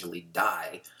and eventually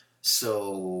die.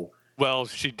 So, well,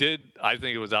 she did. I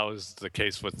think that was the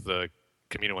case with the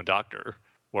Kamino and Doctor,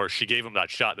 where she gave him that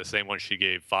shot, the same one she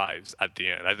gave Fives at the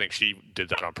end. I think she did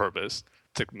that on purpose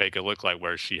to make it look like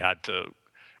where she had to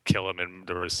kill him and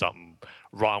there was something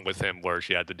wrong with him where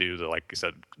she had to do like you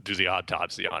said, do the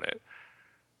autopsy on it.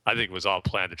 I think it was all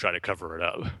planned to try to cover it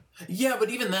up. Yeah,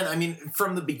 but even then, I mean,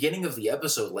 from the beginning of the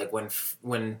episode, like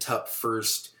when Tup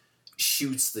first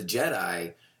shoots the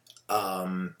Jedi,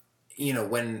 you know,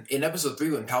 when in episode 3,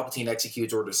 when Palpatine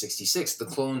executes Order 66, the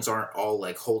clones aren't all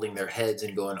like holding their heads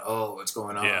and going, "Oh, what's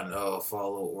going on? Yeah. Oh,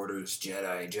 follow orders,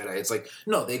 Jedi." It's like,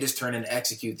 no, they just turn and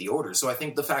execute the orders. So I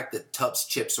think the fact that Tup's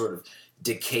chip sort of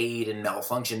decayed and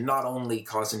malfunctioned not only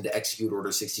caused him to execute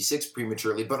Order 66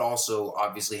 prematurely, but also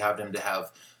obviously caused him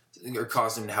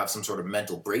to have some sort of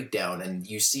mental breakdown. And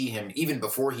you see him even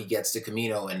before he gets to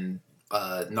Kamino, and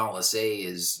Nala Se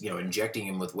is, you know, injecting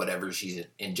him with whatever she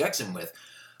injects him with.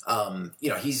 You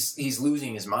know, he's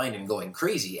losing his mind and going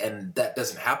crazy, and that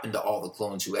doesn't happen to all the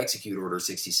clones who execute Order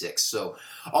 66. So,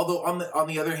 although on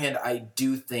the other hand, I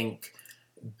do think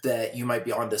that you might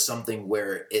be onto something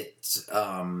where it's,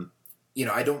 you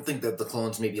know, I don't think that the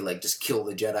clones maybe like just kill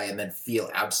the Jedi and then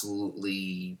feel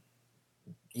absolutely,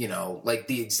 you know, like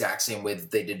the exact same way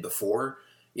that they did before.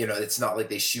 You know, it's not like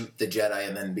they shoot the Jedi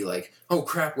and then be like, "Oh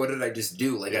crap, what did I just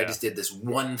do?" Like, yeah. I just did this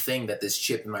one thing that this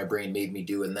chip in my brain made me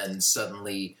do, and then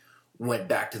suddenly went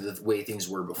back to the way things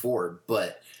were before.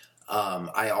 But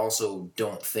I also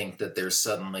don't think that there's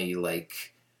suddenly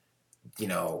like, you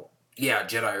know, yeah,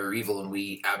 Jedi are evil and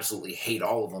we absolutely hate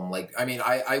all of them. Like, I mean,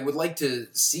 I would like to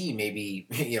see maybe,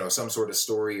 you know, some sort of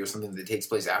story or something that takes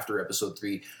place after episode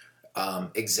 3,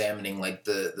 examining like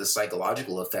the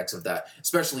psychological effects of that,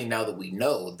 especially now that we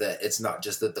know that it's not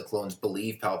just that the clones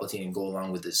believe Palpatine and go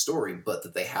along with this story, but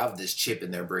that they have this chip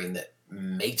in their brain that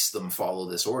makes them follow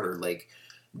this order. Like,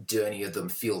 Do any of them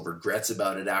feel regrets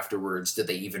about it afterwards? Do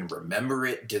they even remember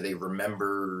it? Do they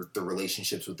remember the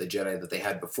relationships with the Jedi that they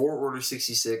had before Order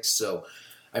 66? So,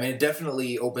 I mean, it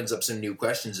definitely opens up some new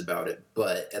questions about it,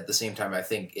 but at the same time, I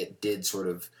think it did sort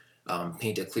of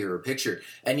paint a clearer picture.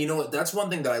 And you know what? That's one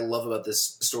thing that I love about this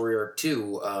story arc,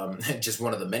 too. Just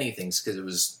one of the many things, because it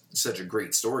was such a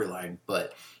great storyline,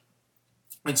 but...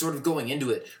 And sort of going into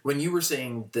it, when you were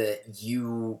saying that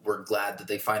you were glad that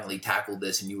they finally tackled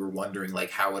this and you were wondering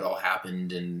like how it all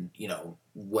happened and, you know,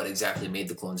 what exactly made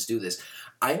the clones do this,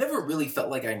 I never really felt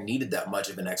like I needed that much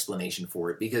of an explanation for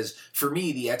it, because for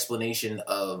me, the explanation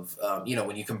of, you know,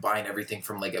 when you combine everything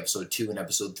from like episode 2 and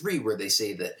episode 3, where they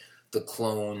say that the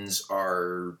clones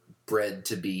are bred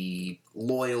to be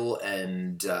loyal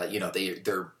and, you know,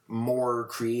 they're more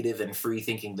creative and free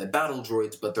thinking than battle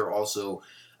droids, but they're also...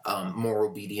 more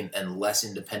obedient and less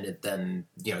independent than,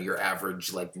 you know, your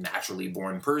average, like, naturally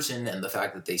born person, and the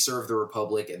fact that they serve the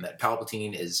Republic and that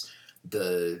Palpatine is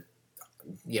the,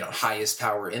 you know, highest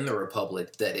power in the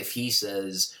Republic, that if he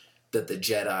says that the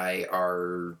Jedi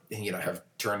are, you know, have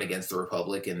turned against the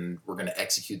Republic and we're going to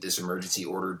execute this emergency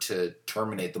order to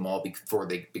terminate them all before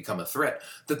they become a threat,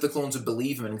 that the clones would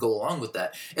believe him and go along with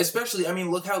that. Especially, I mean,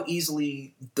 look how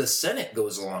easily the Senate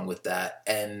goes along with that,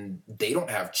 and they don't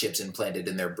have chips implanted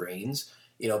in their brains,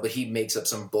 you know, but he makes up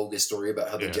some bogus story about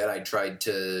how the Jedi tried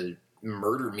to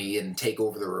murder me and take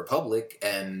over the Republic,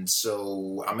 and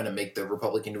so I'm going to make the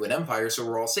Republic into an empire so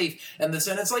we're all safe. And the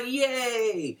Senate's like,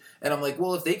 yay! And I'm like,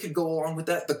 well, if they could go along with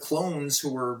that, the clones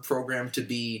who were programmed to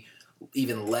be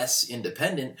even less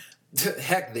independent,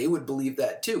 heck, they would believe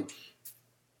that too.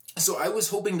 So I was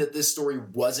hoping that this story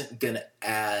wasn't going to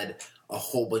add a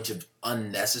whole bunch of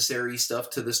unnecessary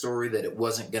stuff to the story, that it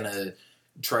wasn't going to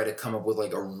try to come up with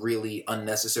like a really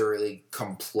unnecessarily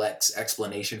complex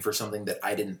explanation for something that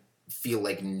I didn't feel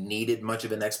like needed much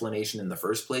of an explanation in the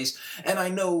first place. And I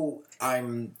know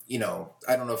I'm, you know,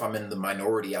 I don't know if I'm in the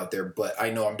minority out there, but I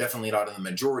know I'm definitely not in the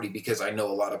majority, because I know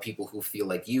a lot of people who feel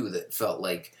like you, that felt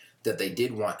like that they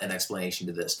did want an explanation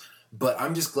to this. But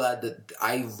I'm just glad that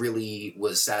I really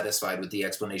was satisfied with the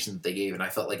explanation that they gave, and I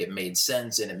felt like it made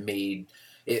sense, and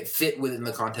it fit within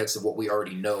the context of what we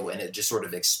already know, and it just sort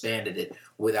of expanded it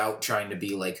without trying to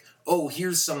be like, oh,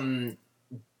 here's some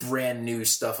brand new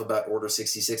stuff about Order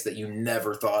 66 that you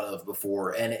never thought of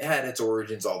before, and it had its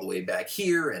origins all the way back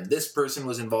here, and this person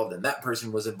was involved and that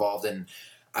person was involved, and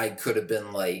I could have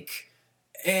been like,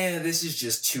 this is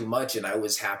just too much, and I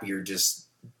was happier just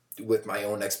with my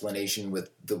own explanation with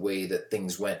the way that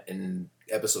things went in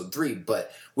episode 3.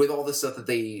 But with all the stuff that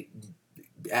they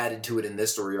added to it in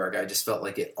this story arc, I just felt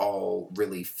like it all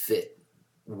really fit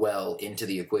well into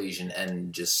the equation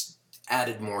and just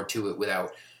added more to it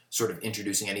without sort of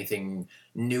introducing anything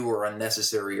new or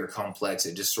unnecessary or complex.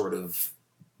 It just sort of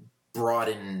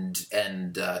broadened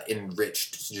and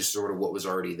enriched just sort of what was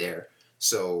already there.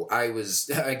 So I was,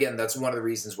 again, that's one of the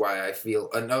reasons why I feel,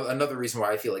 another reason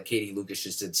why I feel like Katie Lucas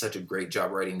just did such a great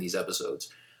job writing these episodes.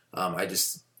 I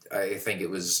think it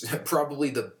was probably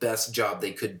the best job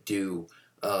they could do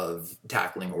of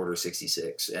tackling Order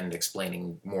 66 and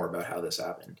explaining more about how this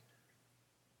happened.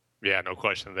 Yeah, no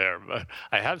question there. But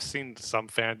I have seen some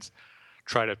fans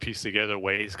try to piece together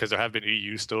ways, because there have been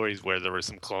EU stories where there were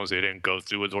some clones they didn't go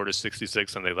through with Order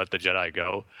 66 and they let the Jedi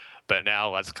go. But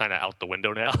now that's kind of out the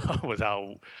window now with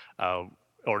how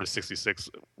Order 66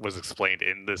 was explained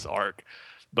in this arc.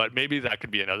 But maybe that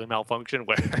could be another malfunction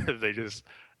where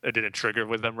it didn't trigger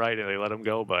with them right and they let them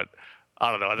go. But I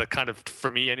don't know. That kind of,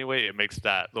 for me anyway, it makes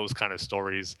those kind of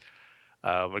stories.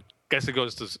 I guess it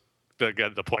goes to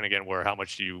the point again where how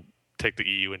much you take the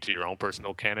EU into your own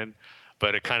personal canon,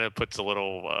 but it kind of puts a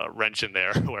little wrench in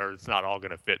there where it's not all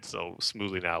going to fit so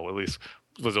smoothly now, at least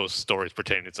with those stories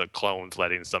pertaining to clones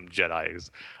letting some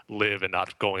Jedis live and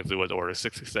not going through with Order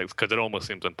 66, because it almost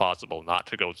seems impossible not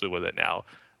to go through with it now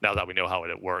that we know how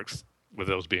it works, with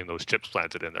those being those chips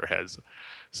planted in their heads.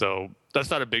 So that's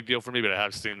not a big deal for me, but I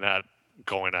have seen that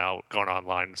going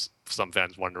online, some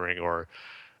fans wondering, or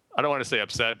I don't want to say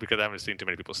upset because I haven't seen too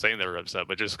many people saying they were upset,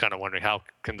 but just kind of wondering how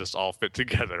can this all fit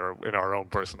together in our own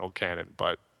personal canon.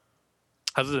 But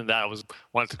other than that, I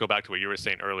wanted to go back to what you were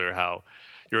saying earlier, how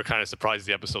you were kind of surprised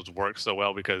the episodes worked so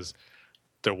well because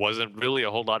there wasn't really a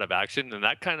whole lot of action, and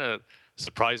that kind of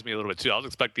surprised me a little bit too. I was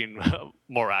expecting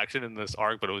more action in this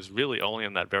arc, but it was really only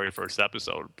in that very first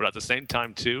episode. But at the same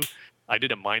time too, I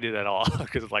didn't mind it at all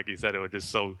because, like you said, it was just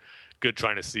so good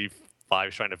trying to see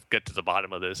Five trying to get to the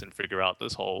bottom of this and figure out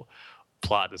this whole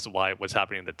plot. This is what's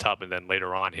happening in the tub, and then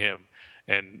later on him.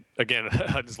 And again,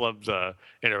 I just loved the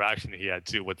interaction he had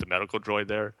too with the medical droid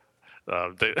there.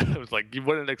 It was like you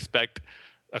wouldn't expect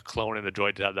a clone and the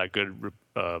droid to have that good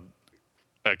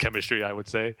chemistry, I would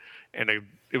say. And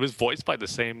it was voiced by the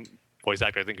same voice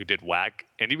actor, I think, who did Whack.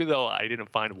 And even though I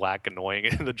didn't find Whack annoying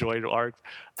in the Droid arc,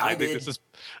 I think this is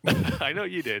I know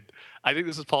you did. I think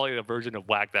this is probably a version of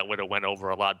Whack that would have went over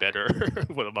a lot better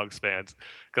with amongst fans,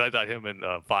 because I thought him and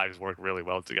Fives worked really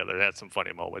well together. They had some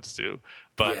funny moments too.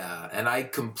 But yeah, and I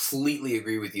completely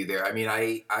agree with you there. I mean,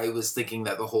 I was thinking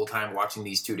that the whole time watching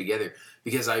these two together,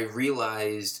 because I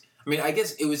realized, I mean, I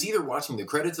guess it was either watching the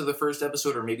credits of the first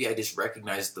episode or maybe I just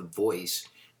recognized the voice,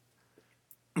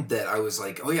 that I was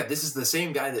like, oh yeah, this is the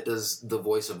same guy that does the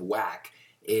voice of Whack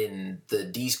in the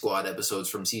D Squad episodes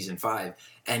from season 5,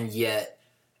 and yet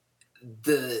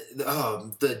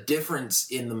the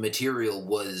difference in the material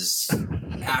was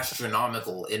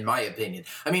astronomical, in my opinion.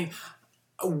 I mean,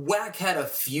 Whack had a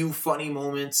few funny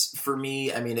moments for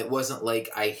me. I mean, it wasn't like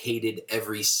I hated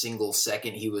every single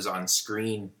second he was on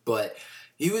screen, but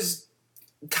he was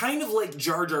kind of like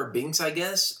Jar Jar Binks, I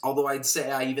guess, although I'd say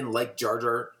I even like Jar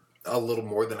Jar a little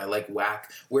more than I like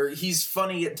Whack, where he's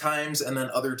funny at times, and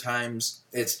then other times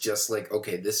it's just like,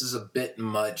 okay, this is a bit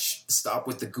much. Stop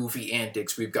with the goofy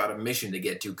antics. We've got a mission to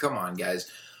get to. Come on, guys.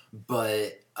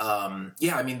 But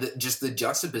yeah, I mean, just the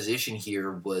juxtaposition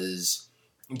here was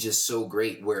just so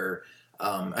great, where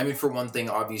I mean, for one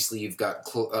thing, obviously you've got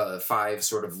Five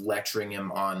sort of lecturing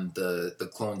him on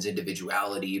the clone's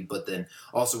individuality, but then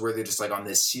also where they're just like on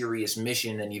this serious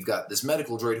mission, and you've got this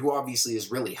medical droid who obviously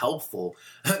is really helpful.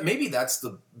 maybe that's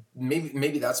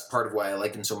part of why I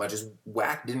liked him so much, is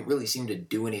Whack didn't really seem to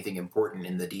do anything important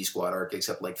in the D Squad arc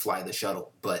except like fly the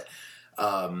shuttle, but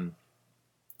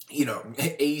you know,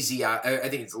 AZI, I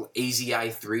think it's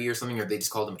AZI-3 or something, or they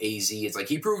just called him AZ. It's like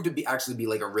he proved to actually be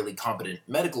like a really competent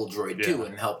medical droid too,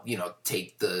 and help, you know,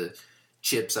 take the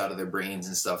chips out of their brains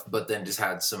and stuff, but then just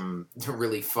had some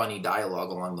really funny dialogue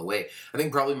along the way. I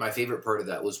think probably my favorite part of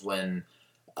that was when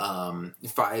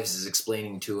Fives is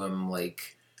explaining to him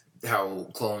like how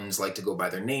clones like to go by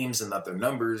their names and not their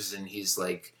numbers, and he's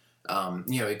like,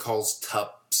 you know, he calls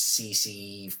Tup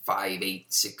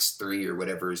CC5863 or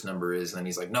whatever his number is, and then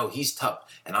he's like, no, he's Tup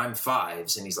and I'm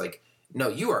Fives, and he's like, no,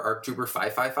 you are ARC Trooper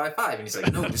 5555, and he's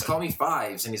like, no, just call me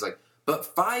Fives, and he's like, but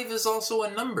 5 is also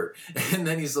a number, and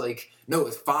then he's like, no,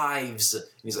 it's Fives, and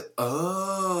he's like,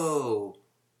 oh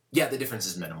yeah, the difference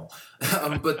is minimal.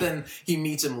 But then he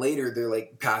meets him later, they're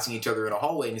like passing each other in a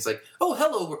hallway, and he's like, oh,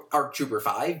 hello, ARC Trooper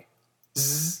 5.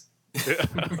 Zzz.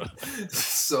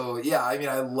 So yeah, I mean,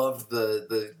 I loved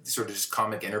the sort of just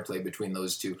comic interplay between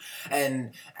those two,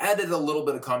 and added a little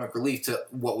bit of comic relief to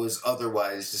what was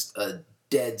otherwise just a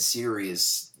dead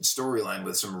serious storyline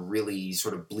with some really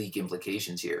sort of bleak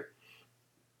implications here.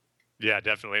 Yeah,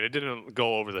 definitely. And it didn't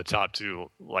go over the top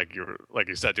too, like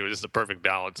you said. It was just a perfect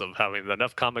balance of having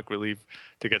enough comic relief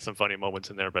to get some funny moments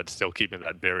in there, but still keeping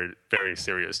that very, very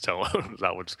serious tone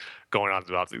that was going on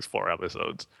throughout these 4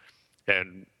 episodes.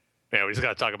 And yeah, we just got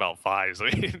to talk about Fives. I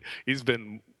mean, he's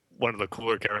been one of the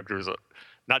cooler characters,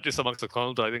 not just amongst the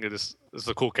clones, but I think it's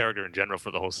a cool character in general for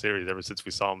the whole series ever since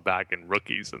we saw him back in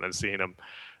Rookies, and then seeing him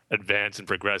advance and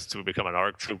progress to become an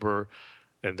ARC Trooper,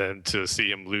 and then to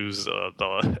see him lose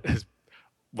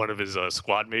one of his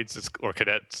squad mates or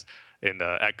cadets in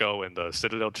Echo and the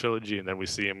Citadel trilogy, and then we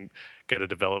see him get to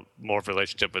develop more of a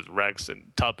relationship with Rex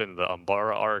and Tup in the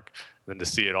Umbara arc, and then to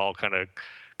see it all kind of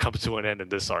comes to an end in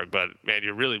this arc. But man,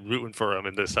 you're really rooting for him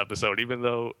in this episode, even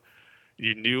though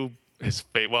you knew his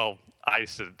fate. Well, I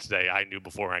should say I knew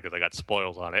beforehand because I got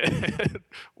spoiled on it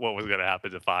what was going to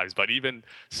happen to Fives. But even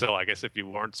so, I guess if you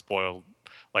weren't spoiled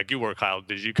like you were, Kyle,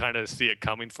 did you kind of see it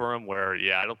coming for him where,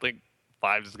 yeah, I don't think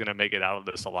Fives is going to make it out of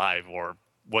this alive, or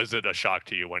was it a shock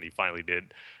to you when he finally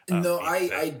did? No,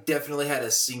 I definitely had a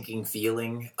sinking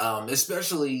feeling,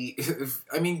 especially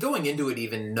I mean, going into it,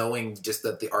 even knowing just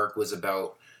that the arc was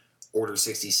about Order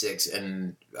 66,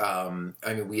 and I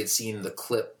mean, we had seen the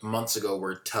clip months ago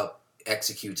where Tup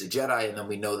executes a Jedi, and then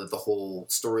we know that the whole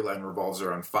storyline revolves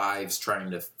around Fives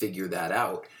trying to figure that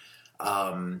out.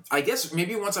 I guess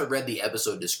maybe once I read the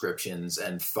episode descriptions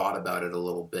and thought about it a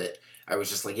little bit, I was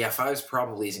just like, yeah, Fives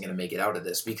probably isn't going to make it out of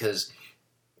this, because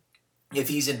if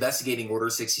he's investigating Order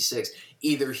 66,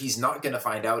 either he's not going to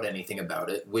find out anything about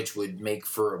it, which would make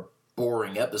for a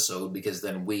boring episode because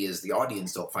then we as the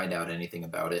audience don't find out anything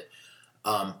about it,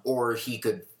 or he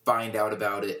could find out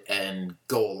about it and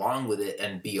go along with it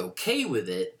and be okay with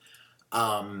it,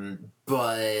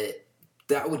 but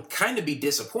that would kind of be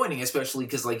disappointing, especially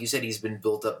because, like you said, he's been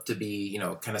built up to be,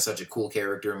 kind of such a cool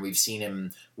character, and we've seen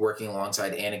him working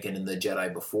alongside Anakin in the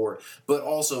Jedi before. But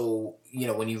also,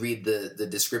 when you read the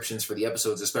descriptions for the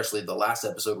episodes, especially the last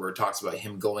episode where it talks about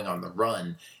him going on the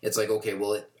run, it's like, okay,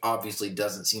 well, it obviously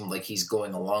doesn't seem like he's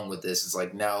going along with this. It's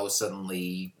like now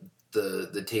suddenly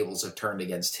the tables have turned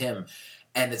against him.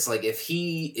 And it's like, if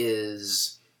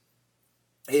he's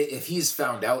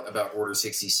found out about Order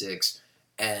 66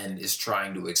 and is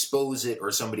trying to expose it,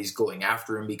 or somebody's going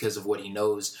after him because of what he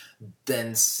knows,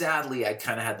 then sadly I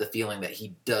kind of had the feeling that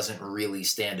he doesn't really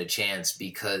stand a chance,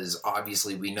 because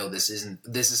obviously we know this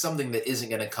is something that isn't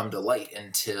going to come to light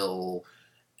until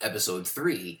episode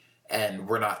 3, and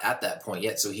we're not at that point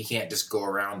yet, so he can't just go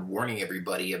around warning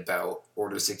everybody about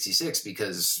Order 66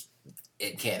 because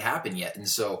it can't happen yet. And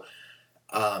so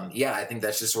I think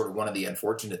that's just sort of one of the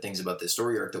unfortunate things about this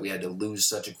story arc, that we had to lose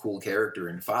such a cool character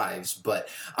in Fives. But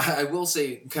I will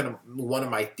say, kind of one of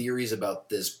my theories about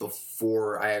this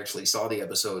before I actually saw the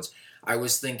episodes, I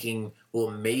was thinking,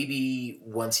 well, maybe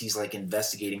once he's like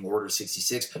investigating Order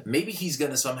 66, maybe he's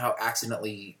going to somehow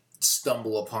accidentally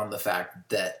stumble upon the fact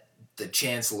that the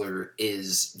Chancellor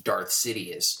is Darth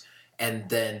Sidious. And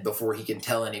then before he can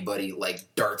tell anybody,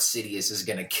 like, Darth Sidious is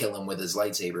going to kill him with his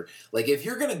lightsaber. Like, if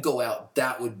you're going to go out,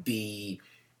 that would be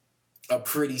a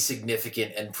pretty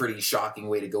significant and pretty shocking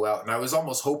way to go out. And I was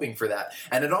almost hoping for that.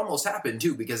 And it almost happened,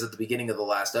 too, because at the beginning of the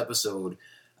last episode,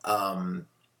 Fives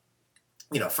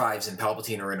and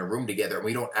Palpatine are in a room together, and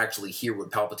we don't actually hear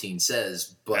what Palpatine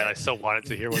says. But and I still wanted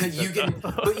to hear what he said.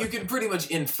 But you can pretty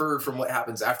much infer from what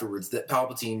happens afterwards that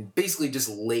Palpatine basically just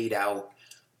laid out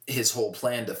his whole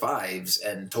plan to Fives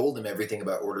and told him everything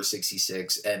about Order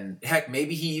 66. And heck,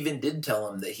 maybe he even did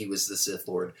tell him that he was the Sith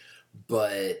Lord.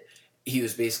 But he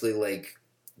was basically like,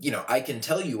 I can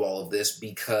tell you all of this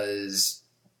because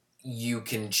you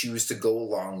can choose to go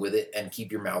along with it and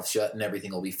keep your mouth shut and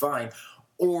everything will be fine.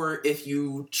 Or if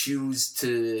you choose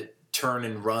to turn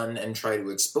and run and try to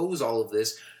expose all of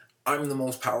this, I'm the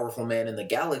most powerful man in the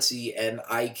galaxy, and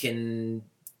I can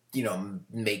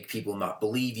make people not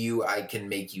believe you. I can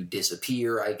make you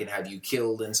disappear. I can have you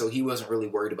killed. And so he wasn't really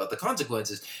worried about the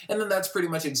consequences. And then that's pretty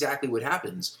much exactly what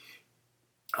happens.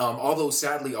 Although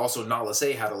sadly, also Nala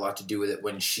Se had a lot to do with it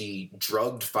when she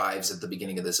drugged Fives at the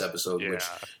beginning of this episode, which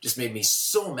just made me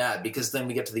so mad, because then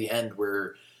we get to the end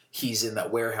where he's in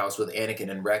that warehouse with Anakin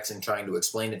and Rex and trying to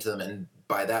explain it to them. And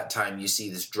by that time, you see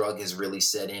this drug has really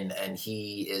set in, and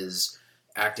he is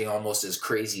acting almost as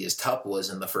crazy as Tup was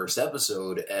in the first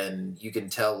episode. And you can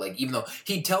tell, like, even though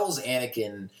he tells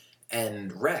Anakin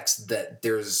and Rex that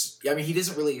he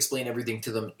doesn't really explain everything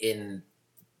to them in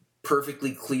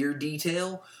perfectly clear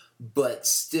detail, but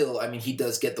still, he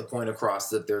does get the point across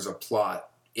that there's a plot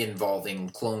involving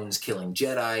clones killing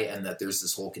Jedi, and that there's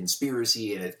this whole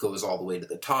conspiracy, and it goes all the way to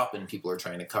the top, and people are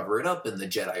trying to cover it up, and the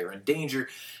Jedi are in danger.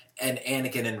 And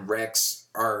Anakin and Rex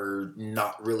are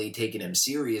not really taking him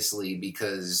seriously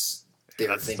because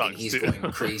they're thinking he's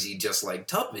going crazy just like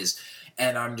Tup is.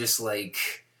 And I'm just like,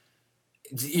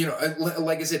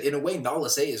 like I said, in a way, Nala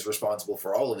Se is responsible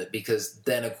for all of it, because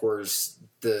then, of course,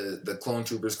 the clone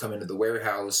troopers come into the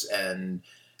warehouse, and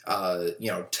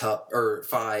Tup, or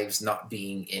Fives, not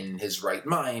being in his right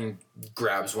mind,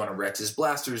 grabs one of Rex's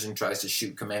blasters and tries to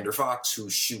shoot Commander Fox, who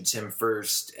shoots him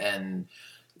first, and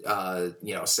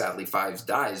sadly Fives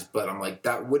dies. But I'm like,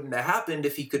 that wouldn't have happened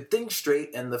if he could think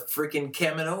straight, and the freaking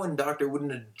Kaminoan doctor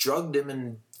wouldn't have drugged him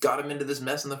and got him into this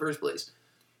mess in the first place.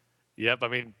 Yep,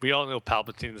 we all know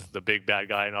Palpatine's the big bad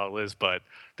guy and all this, but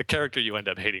the character you end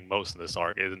up hating most in this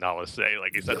arc is Nala Se.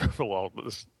 Like you said, for all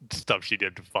the stuff she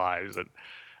did to Fives, and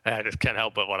I just can't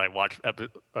help but when I watched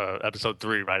episode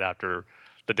 3 right after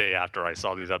the day after I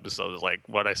saw these episodes, like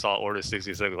when I saw Order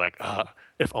 66, like,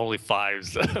 if only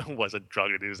Fives wasn't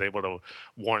drugged and he was able to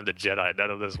warn the Jedi, none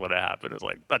of this would have happened. It's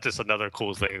like, that's just another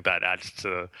cool thing that adds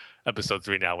to episode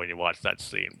 3 now when you watch that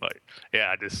scene. But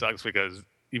yeah, it just sucks because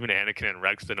even Anakin and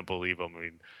Rex didn't believe him.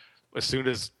 As soon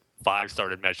as Fives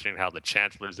started mentioning how the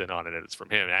Chancellor's in on it and it's from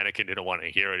him, Anakin didn't want to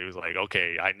hear it. He was like,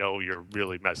 okay, I know you're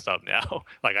really messed up now.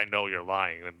 Like, I know you're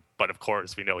lying. But of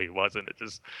course, we know he wasn't. It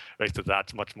just makes it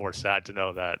that much more sad to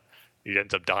know that he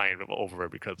ends up dying over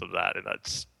it because of that, and that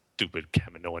stupid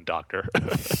Kaminoan doctor.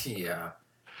 Yeah.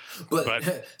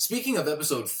 But speaking of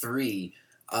episode 3,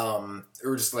 there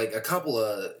were just like a couple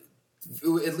of,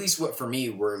 at least what for me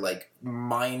were like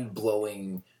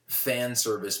mind-blowing fan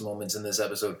service moments in this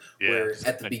episode, where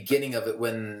at the beginning of it,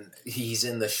 when he's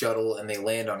in the shuttle and they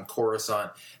land on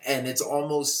Coruscant, and it's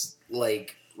almost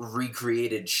like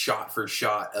recreated shot for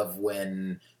shot of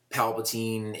when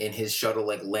Palpatine in his shuttle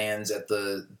like lands at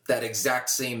that exact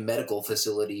same medical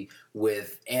facility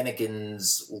with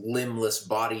Anakin's limbless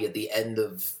body at the end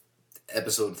of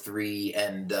episode 3,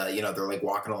 and they're like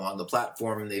walking along the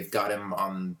platform, and they've got him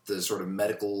on the sort of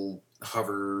medical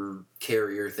hover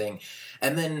carrier thing,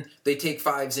 and then they take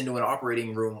Fives into an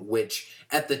operating room, which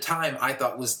at the time I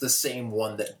thought was the same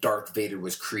one that Darth Vader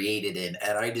was created in,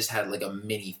 and I just had like a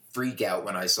mini freak out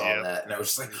when I saw that, and I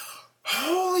was just like,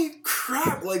 holy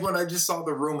crap. Like when I just saw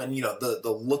the room, and the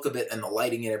look of it and the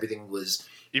lighting and everything was,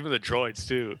 even the droids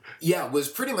too, was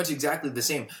pretty much exactly the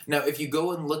same. Now if you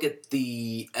go and look at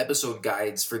the episode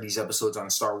guides for these episodes on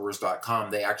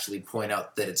StarWars.com, they actually point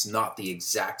out that it's not the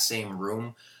exact same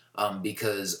room,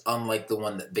 because unlike the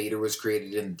one that Vader was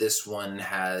created in, this one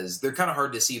they're kind of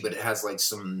hard to see, but it has like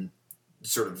some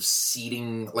sort of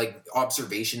seating, like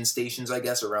observation stations, I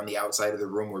guess, around the outside of the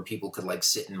room where people could like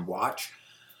sit and watch.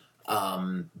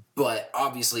 But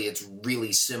obviously it's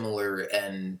really similar,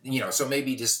 and so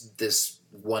maybe just this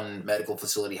one medical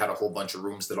facility had a whole bunch of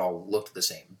rooms that all looked the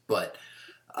same, but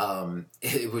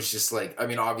it was just like, I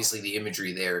mean, obviously the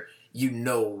imagery there,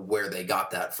 where they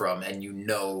got that from,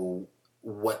 and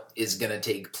what is going to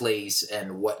take place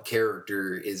and what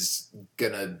character is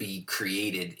going to be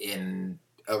created in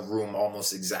a room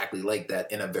almost exactly like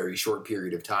that in a very short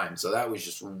period of time. So that was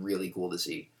just really cool to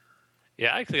see.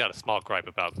 Yeah, I actually got a small gripe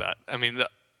about that. I mean,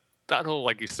 that whole,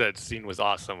 like you said, scene was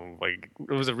awesome. Like,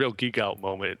 it was a real geek out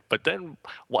moment. But then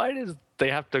why does they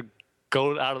have to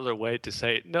go out of their way to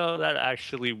say, no, that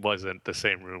actually wasn't the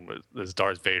same room as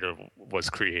Darth Vader was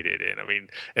created in? I mean,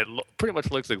 it pretty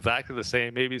much looks exactly the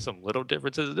same, maybe some little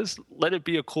differences. Just let it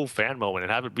be a cool fan moment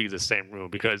and have it be the same room.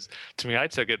 Because to me, I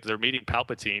took it, they're meeting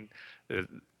Palpatine.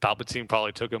 Palpatine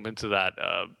probably took him into that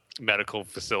medical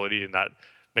facility, and that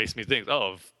makes me think,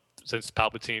 since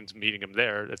Palpatine's meeting him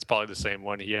there, it's probably the same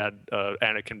one he had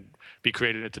Anakin be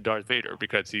created into Darth Vader,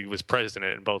 because he was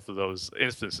president in both of those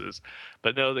instances.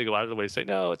 But no, they go out of the way to say,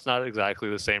 no, it's not exactly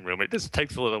the same room. It just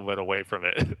takes a little bit away from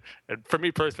it. And for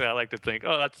me personally, I like to think,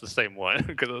 that's the same one,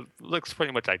 because it looks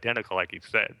pretty much identical, like you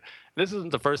said. This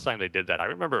isn't the first time they did that. I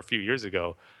remember a few years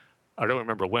ago, I don't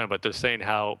remember when, but they're saying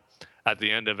how at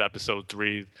the end of episode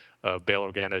 3, Bail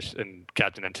Organa and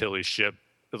Captain Antilles' ship,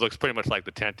 it looks pretty much like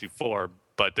the Tantu 4,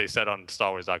 but they said on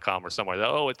StarWars.com or somewhere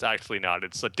that, it's actually not.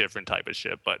 It's a different type of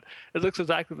ship, but it looks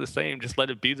exactly the same. Just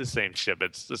let it be the same ship.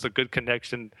 It's just a good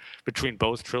connection between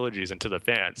both trilogies and to the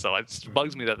fans. So it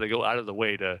bugs me that they go out of the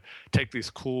way to take these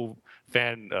cool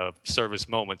fan service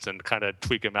moments and kind of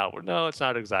tweak them out. Where, no, it's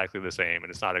not exactly the same,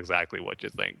 and it's not exactly what you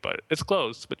think, but it's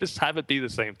close. But just have it be the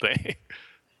same thing.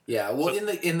 Yeah, well,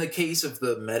 in the case of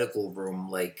the medical room,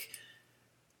 like,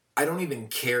 I don't even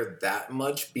care that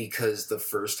much, because the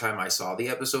first time I saw the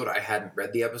episode, I hadn't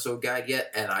read the episode guide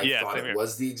yet, and I thought it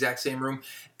was the exact same room.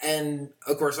 And,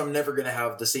 of course, I'm never going to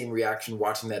have the same reaction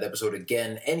watching that episode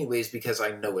again anyways, because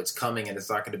I know it's coming and it's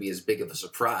not going to be as big of a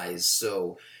surprise.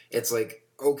 So it's like,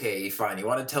 okay, fine. You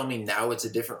want to tell me now it's a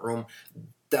different room?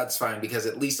 That's fine, because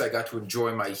at least I got to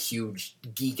enjoy my huge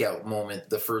geek out moment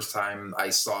the first time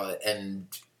I saw it, and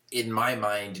in my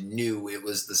mind, knew it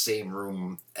was the same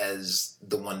room as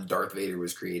the one Darth Vader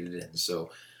was created in.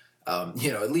 So,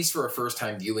 at least for a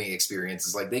first-time viewing experience,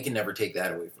 it's like they can never take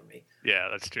that away from me. Yeah,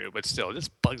 that's true. But still, it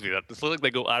just bugs me that it's like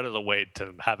they go out of the way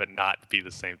to have it not be the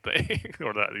same thing,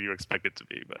 or that you expect it to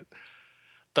be. But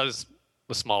that was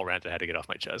a small rant I had to get off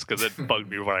my chest, because it bugged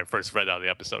me when I first read out the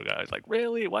episode. I was like,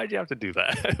 really? Why'd you have to do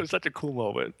that? It was such a cool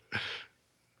moment.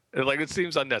 And, it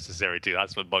seems unnecessary, too.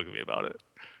 That's what bugged me about it.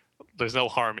 There's no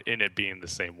harm in it being the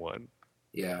same one.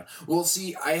 Yeah. Well,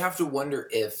 see, I have to wonder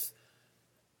if,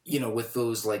 with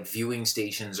those viewing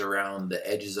stations around the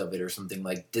edges of it or something,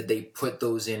 did they put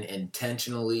those in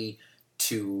intentionally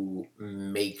to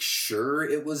make sure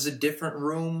it was a different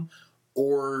room?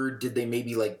 Or did they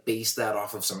maybe base that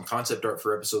off of some concept art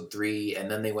for episode 3, and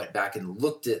then they went back and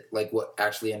looked at what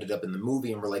actually ended up in the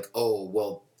movie and were like, oh,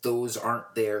 well, those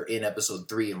aren't there in episode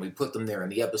 3, and we put them there in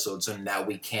the episode, so now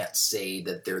we can't say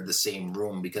that they're the same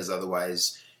room, because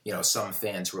otherwise, some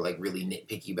fans who are really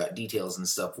nitpicky about details and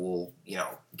stuff will,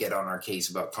 get on our case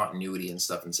about continuity and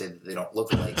stuff and say that they don't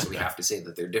look alike, so we have to say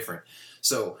that they're different.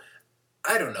 So,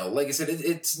 I don't know. Like I said,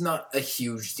 it's not a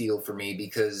huge deal for me,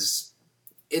 because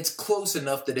it's close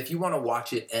enough that if you want to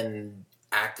watch it and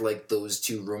act like those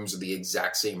two rooms are the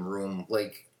exact same room,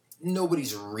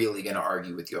 nobody's really going to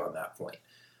argue with you on that point.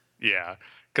 Yeah,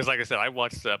 because like I said, I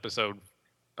watched the episode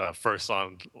first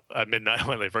on at midnight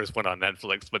when they first went on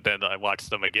Netflix, but then I watched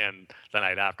them again the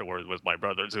night afterwards with my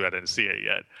brothers who hadn't seen it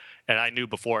yet. And I knew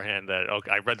beforehand that,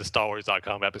 okay, I read the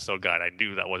StarWars.com episode guide. I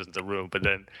knew that wasn't the room. But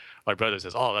then my brother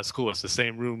says, oh, that's cool. It's the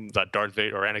same room that Darth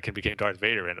Vader or Anakin became Darth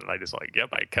Vader in. And I just like, yep,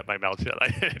 I kept my mouth shut. I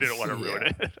didn't want to ruin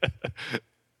it.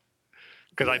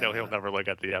 Because I know he'll never look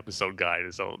at the episode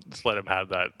guide. So just let him have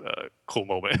that cool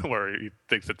moment where he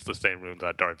thinks it's the same room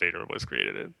that Darth Vader was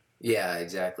created in. Yeah,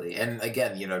 exactly. And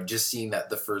again, just seeing that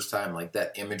the first time, like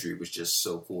that imagery was just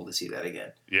so cool to see that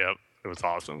again. Yep, it was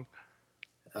awesome.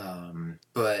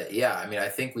 But yeah, I mean, I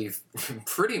think we've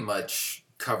pretty much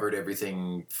covered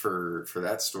everything for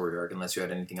that story arc, unless you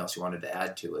had anything else you wanted to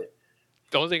add to it.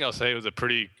 The only thing I'll say was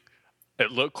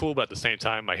it looked cool, but at the same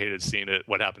time, I hated seeing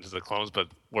what happened to the clones. But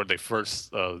where they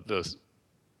first, the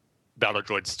battle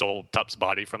droid stole Tup's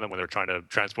body from them when they were trying to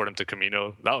transport him to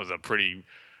Kamino, that was a pretty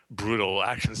brutal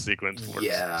action sequence where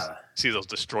you see those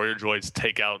destroyer droids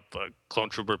take out the clone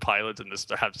trooper pilots and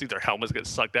see their helmets get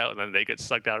sucked out, and then they get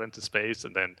sucked out into space,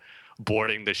 and then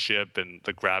boarding the ship and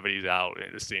the gravity's out,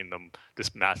 and just seeing them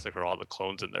just massacre all the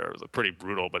clones in there was pretty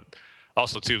brutal. But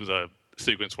also too, the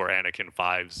sequence where Anakin,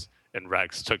 Fives, and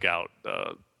Rex took out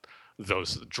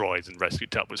those droids and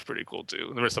rescued Tup was pretty cool too.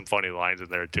 And there were some funny lines in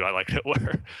there too. I liked it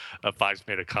where Fives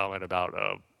made a comment about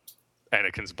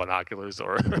Anakin's binoculars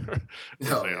or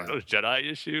those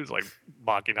Jedi issues, like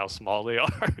mocking how small they are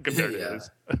compared to his.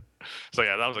 So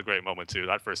yeah, that was a great moment too.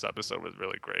 That first episode was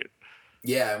really great.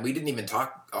 Yeah, and we didn't even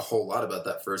talk a whole lot about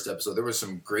that first episode. There was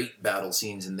some great battle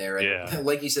scenes in there. And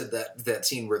like you said, that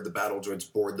scene where the battle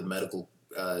droids board the medical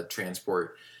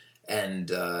transport and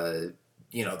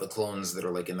the clones that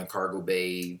are like in the cargo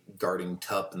bay guarding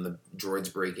Tup and the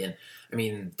droids break in. I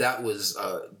mean, that was,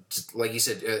 just, like you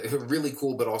said, really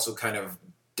cool, but also kind of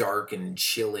dark and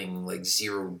chilling, like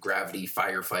zero gravity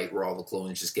firefight where all the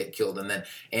clones just get killed. And then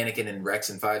Anakin and Rex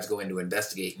and Fives go in to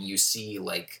investigate, and you see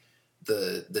like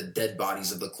the dead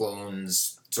bodies of the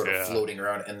clones sort of floating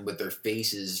around, and with their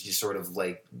faces just sort of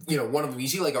like, one of them, you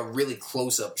see like a really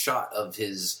close-up shot of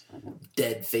his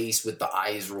dead face with the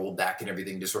eyes rolled back and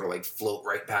everything just sort of like float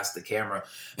right past the camera.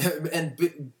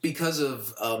 And because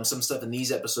of some stuff in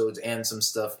these episodes and some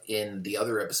stuff in the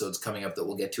other episodes coming up that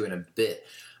we'll get to in a bit,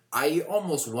 I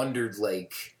almost wondered,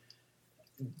 like,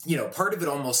 part of it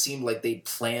almost seemed like they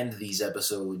planned these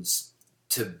episodes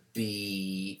to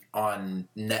be on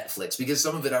Netflix, because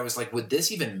some of it I was like, would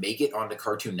this even make it onto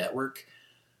Cartoon Network?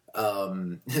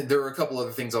 There are a couple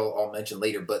other things I'll mention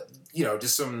later, but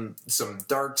just some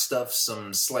dark stuff,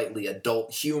 some slightly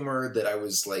adult humor that I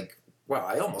was like, wow,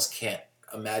 I almost can't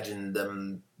imagine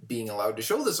them being allowed to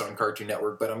show this on Cartoon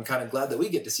Network, but I'm kind of glad that we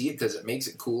get to see it because it makes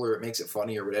it cooler, it makes it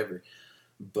funny or whatever.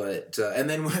 But and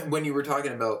then when you were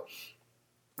talking about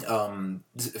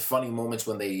funny moments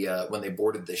when they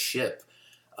boarded the ship,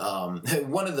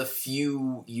 one of the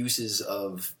few uses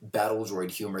of battle droid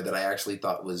humor that I actually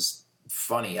thought was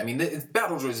funny. I mean,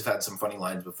 battle droids have had some funny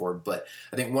lines before, but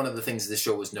I think one of the things this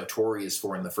show was notorious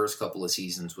for in the first couple of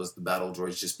seasons was the battle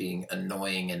droids just being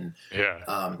annoying and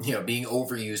being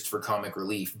overused for comic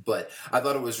relief. But I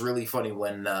thought it was really funny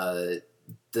when the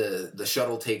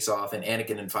shuttle takes off and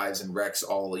Anakin and Fives and Rex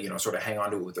all sort of hang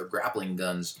onto it with their grappling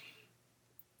guns,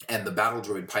 and the battle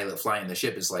droid pilot flying the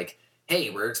ship is like, hey,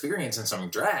 we're experiencing some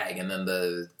drag. And then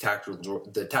the tactical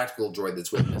droid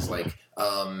that's with him is like,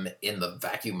 in the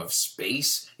vacuum of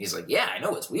space? And he's like, yeah, I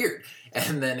know, it's weird.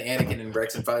 And then Anakin and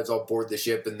Rex and Fives all board the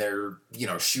ship, and they're,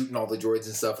 shooting all the droids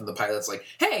and stuff, and the pilot's like,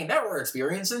 hey, now we're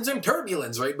experiencing some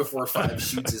turbulence, right before Fives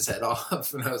shoots his head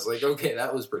off. And I was like, okay,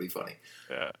 that was pretty funny.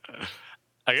 Yeah.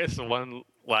 I guess the one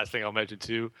last thing I'll mention,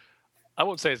 too, I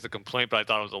won't say it's a complaint, but I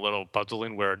thought it was a little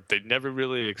puzzling where they never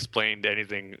really explained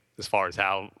anything as far as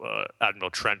how Admiral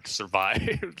Trent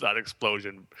survived that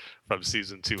explosion from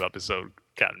season 2 episode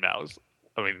Cat and Mouse.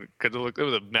 I mean, because it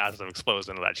was a massive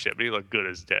explosion of that ship. He looked good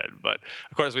as dead. But,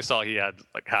 of course, we saw he had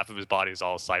like half of his body is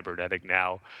all cybernetic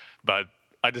now. But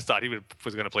I just thought he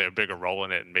was going to play a bigger role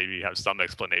in it and maybe have some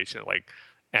explanation. Like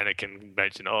Anakin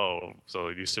mentioned, oh, so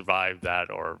you survived that,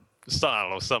 or I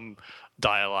don't know, some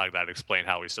dialogue that explained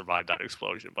how he survived that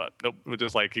explosion. But nope, it was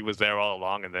just like he was there all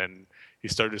along, and then he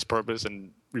started his purpose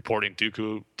and reporting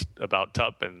Dooku about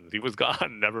Tup, and he was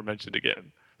gone, never mentioned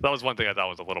again. That was one thing I thought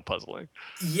was a little puzzling.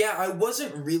 Yeah, I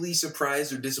wasn't really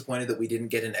surprised or disappointed that we didn't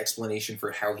get an explanation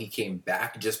for how he came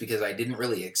back, just because I didn't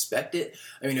really expect it.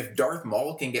 I mean, if Darth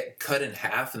Maul can get cut in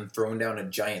half and thrown down a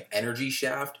giant energy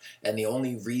shaft, and the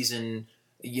only reason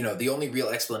the only real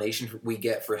explanation we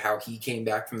get for how he came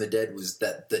back from the dead was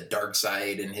that the dark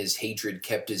side and his hatred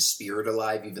kept his spirit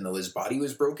alive even though his body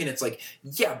was broken. It's like,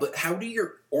 yeah, but how do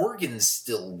your organs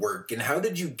still work? And how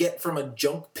did you get from a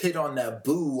junk pit on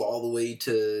Naboo all the way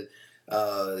to,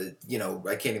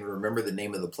 I can't even remember the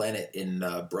name of the planet in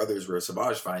Brothers where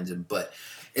Savage finds him. But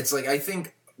it's like, I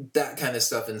think that kind of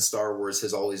stuff in Star Wars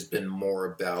has always been more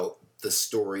about the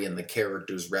story and the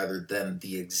characters rather than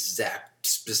the exact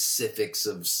specifics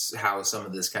of how some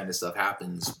of this kind of stuff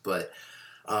happens. But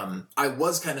I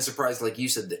was kind of surprised, like you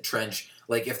said, that Trench,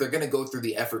 like if they're going to go through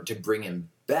the effort to bring him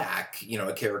back,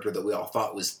 a character that we all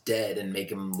thought was dead and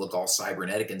make him look all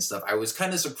cybernetic and stuff, I was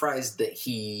kind of surprised that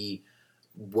he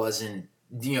wasn't,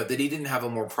 that he didn't have a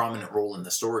more prominent role in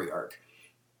the story arc.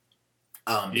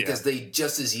 Because they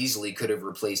just as easily could have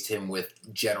replaced him with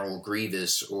General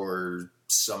Grievous or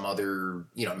some other,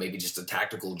 maybe just a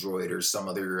tactical droid or some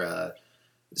other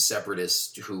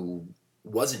separatist who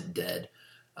wasn't dead.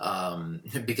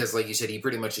 Because like you said, he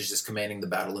pretty much is just commanding the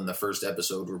battle in the first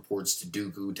episode, reports to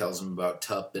Dooku, tells him about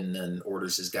Tup, and then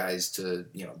orders his guys to,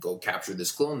 go capture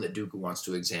this clone that Dooku wants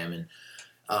to examine.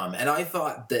 And I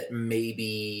thought that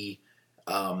maybe...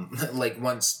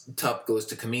 once Tup goes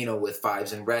to Kamino with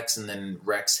Fives and Rex, and then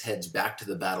Rex heads back to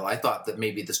the battle, I thought that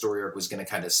maybe the story arc was going to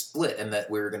kind of split, and that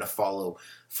we were going to follow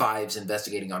Fives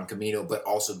investigating on Kamino, but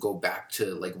also go back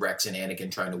to like Rex and Anakin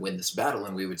trying to win this battle,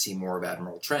 and we would see more of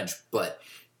Admiral Trench. But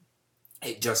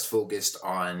it just focused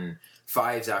on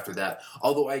Fives after that.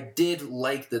 Although I did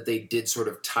like that they did sort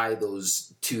of tie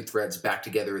those two threads back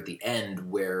together at the end,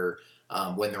 where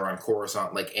when they're on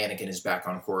Coruscant, like Anakin is back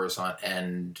on Coruscant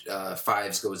and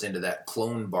Fives goes into that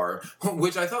clone bar,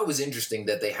 which I thought was interesting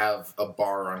that they have a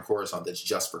bar on Coruscant that's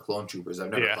just for clone troopers.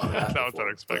 I've never thought of that that before,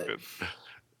 was unexpected.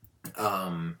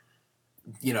 But,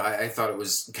 I thought it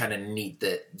was kind of neat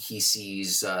that he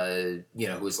sees, who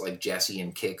is like Jesse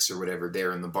and Kix or whatever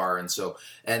there in the bar.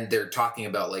 And they're talking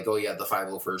about like, oh yeah, the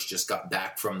 501st just got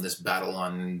back from this battle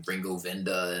on Ringo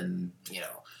Vinda, and,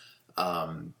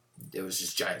 it was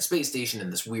this giant space station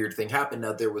and this weird thing happened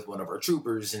out there with one of our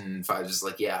troopers, and Fives is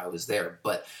like, yeah, I was there.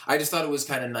 But I just thought it was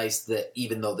kind of nice that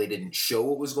even though they didn't show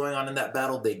what was going on in that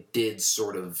battle, they did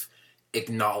sort of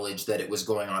acknowledge that it was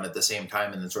going on at the same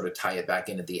time and then sort of tie it back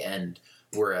in at the end.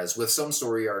 Whereas with some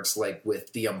story arcs, like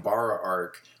with the Umbara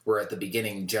arc, where at the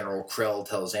beginning General Krell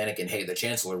tells Anakin, hey, the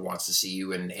Chancellor wants to see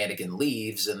you, and Anakin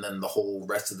leaves, and then the whole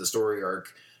rest of the story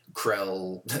arc,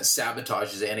 Krell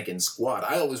sabotages Anakin's squad.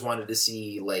 I always wanted to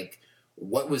see, like,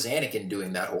 what was Anakin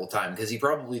doing that whole time? Because he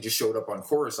probably just showed up on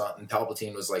Coruscant and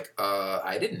Palpatine was like,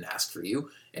 I didn't ask for you.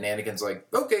 And Anakin's like,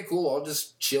 okay, cool, I'll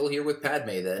just chill here with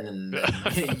Padme then. And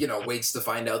then, waits to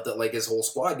find out that, like, his whole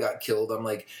squad got killed. I'm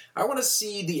like, I want to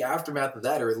see the aftermath of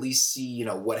that, or at least see,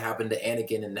 what happened to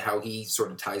Anakin and how he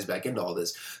sort of ties back into all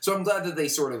this. So I'm glad that they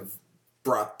sort of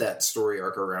brought that story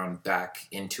arc around back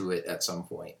into it at some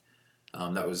point.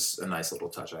 That was a nice little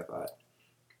touch, I thought.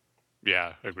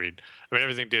 Yeah, agreed. I mean,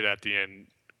 everything did at the end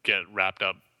get wrapped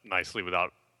up nicely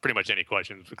without pretty much any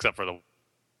questions, except for the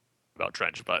about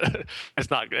Trench. But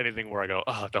it's not anything where I go,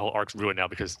 oh, the whole arc's ruined now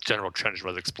because General Trench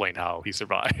was explained how he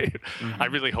survived. Mm-hmm. I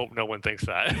really hope no one thinks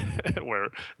that, where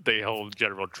they hold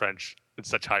General Trench in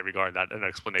such high regard that an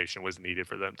explanation was needed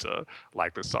for them to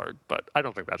like this arc. But I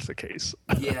don't think that's the case.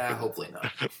 Yeah, hopefully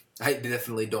not. I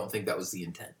definitely don't think that was the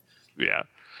intent. Yeah.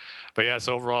 But yeah,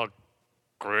 so overall,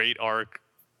 great arc.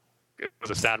 It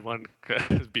was a sad one,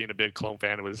 because being a big clone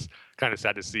fan, it was kind of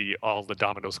sad to see all the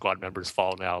Domino Squad members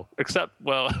fall now. Except,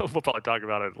 well, we'll probably talk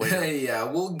about it later. Yeah,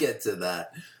 we'll get to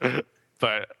that.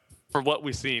 But for what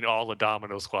we've seen, all the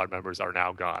Domino Squad members are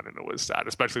now gone, and it was sad,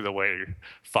 especially the way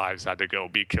Fives had to go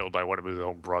be killed by one of his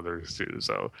own brothers, too.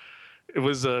 So it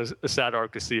was a sad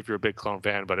arc to see if you're a big clone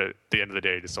fan, but at the end of the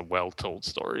day, it's a well-told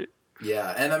story.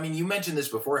 Yeah, and I mean, you mentioned this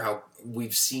before, how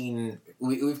we've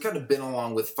kind of been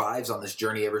along with Fives on this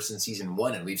journey ever since season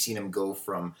 1, and we've seen him go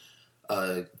from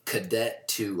a cadet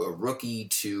to a rookie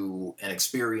to an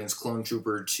experienced clone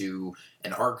trooper to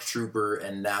an ARC trooper,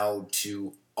 and now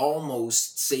to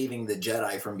almost saving the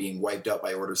Jedi from being wiped out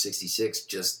by Order 66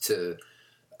 just to,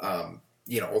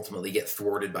 ultimately get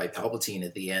thwarted by Palpatine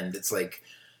at the end. It's like,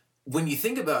 when you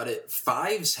think about it,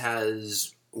 Fives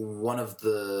has one of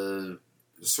the...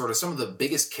 sort of some of the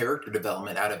biggest character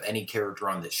development out of any character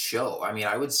on this show. I mean,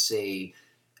 I would say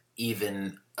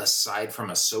even aside from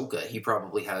Ahsoka, he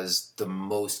probably has the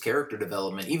most character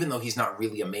development, even though he's not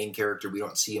really a main character. We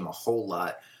don't see him a whole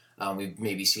lot. We've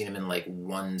maybe seen him in like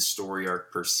one story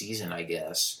arc per season, I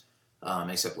guess,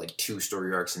 except like 2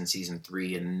 story arcs in season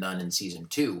 3 and none in season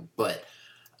 2. But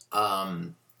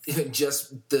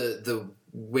just the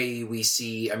way we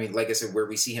see, I mean, like I said, where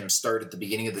we see him start at the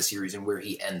beginning of the series and where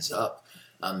he ends up,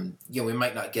 we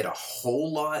might not get a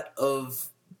whole lot of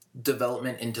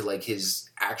development into like his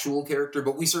actual character,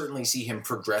 but we certainly see him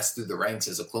progress through the ranks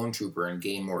as a clone trooper and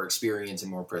gain more experience and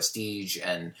more prestige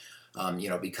and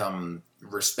become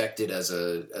respected as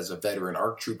a veteran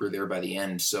ARC trooper there by the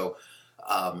end. So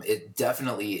it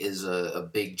definitely is a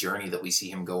big journey that we see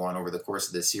him go on over the course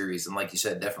of this series. And like you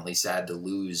said, definitely sad to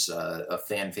lose a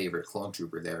fan favorite clone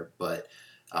trooper there, but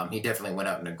he definitely went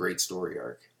out in a great story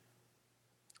arc.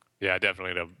 Yeah,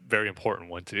 definitely a very important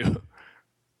one too.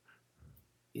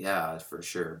 Yeah, for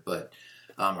sure. But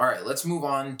all right, let's move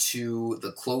on to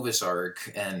the Clovis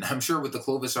arc. And I'm sure with the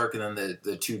Clovis arc and then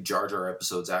the 2 Jar Jar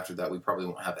episodes after that, we probably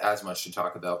won't have as much to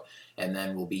talk about. And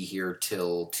then we'll be here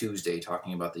till Tuesday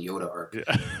talking about the Yoda arc.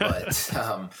 Yeah.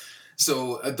 But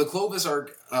so the Clovis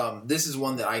arc, this is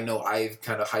one that I know I've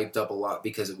kind of hyped up a lot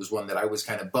because it was one that I was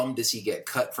kind of bummed to see get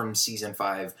cut from season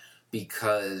 5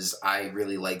 because I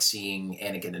really like seeing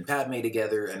Anakin and Padme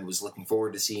together and was looking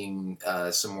forward to seeing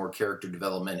some more character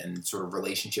development and sort of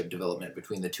relationship development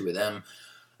between the two of them.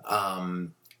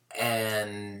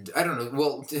 And I don't know.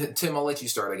 Well, Tim, I'll let you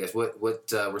start, I guess. What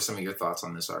were some of your thoughts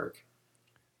on this arc?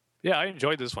 Yeah, I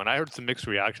enjoyed this one. I heard some mixed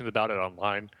reactions about it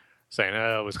online, saying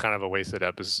it was kind of a wasted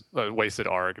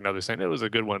arc, and others saying it was a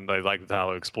good one. I liked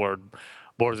how it explored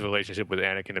more of the relationship with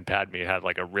Anakin and Padme. It had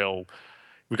like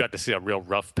we got to see a real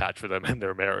rough patch for them in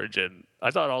their marriage, and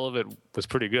I thought all of it was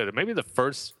pretty good. And maybe the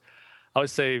first, I would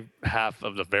say half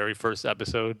of the very first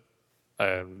episode,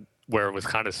 where it was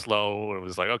kind of slow, and it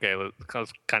was like, okay,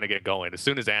 let's kind of get going. As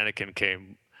soon as Anakin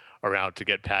came around to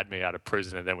get Padme out of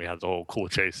prison, and then we had the whole cool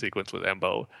chase sequence with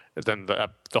Embo, and then the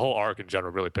whole arc in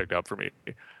general really picked up for me.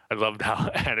 I loved how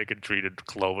Anakin treated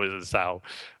Clovis, and how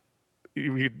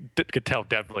you could tell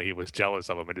definitely he was jealous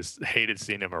of him and just hated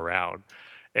seeing him around.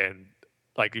 And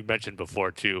like you mentioned before,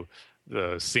 too,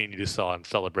 the scene you just saw in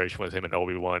Celebration with him and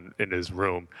Obi-Wan in his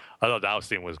room, I thought that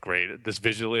scene was great. Just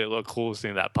visually, it looked cool,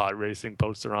 seeing that pod racing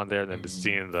poster on there, and then just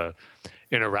seeing the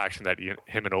interaction that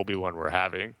him and Obi-Wan were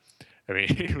having. I mean,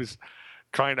 he was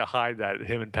trying to hide that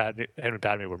him and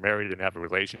Padme were married and have a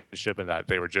relationship and that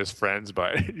they were just friends,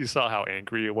 but you saw how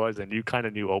angry it was, and you kind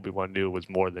of knew Obi-Wan knew it was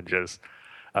more than just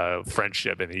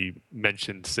friendship, and he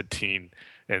mentioned Satine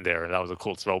in there, and that was a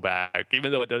cool throwback,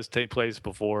 even though it does take place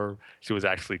before she was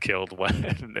actually killed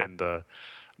in the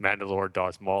Mandalore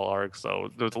Darth Maul arc. So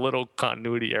there was a little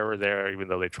continuity error there, even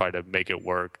though they tried to make it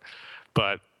work.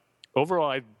 But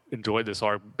overall, I enjoyed this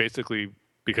arc basically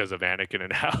because of Anakin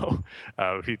and how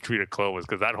he treated Clovis,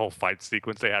 because that whole fight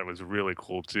sequence they had was really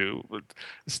cool too. With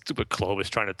stupid Clovis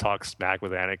trying to talk smack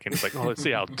with Anakin. It's like, oh, let's see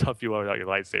how tough you are without your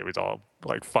lightsabers. All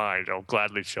like, fine, I'll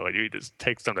gladly show it. You just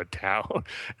takes them to town.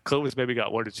 Clovis maybe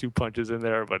got 1 or 2 punches in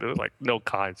there, but it was like no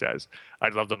contest. I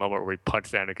love the moment where he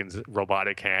punched Anakin's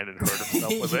robotic hand and hurt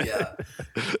himself with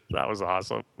it. That was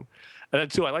awesome. And then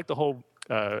too, I like the whole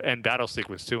end battle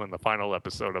sequence too in the final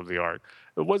episode of the arc.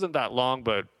 It wasn't that long,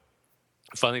 but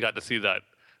finally got to see that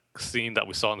scene that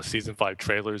we saw in the season 5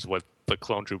 trailers with the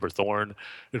clone trooper Thorn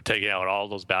taking out all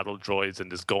those battle droids and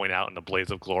just going out in a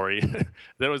blaze of glory.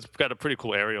 There was got a pretty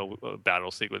cool aerial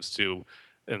battle sequence too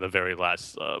in the very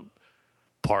last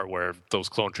part where those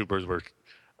clone troopers were.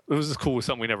 It was just cool,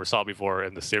 something we never saw before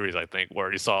in the series, I think,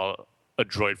 where you saw a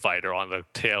droid fighter on the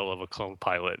tail of a clone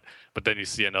pilot, but then you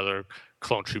see another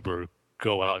clone trooper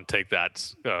go out and take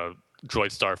that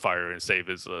droid starfighter and save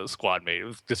his squad mate.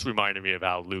 It just reminded me of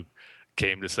how Luke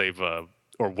came to save,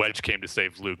 or Wedge came to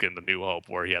save Luke in The New Hope,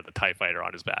 where he had the TIE fighter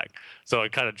on his back. So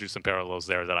it kind of drew some parallels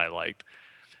there that I liked.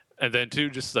 And then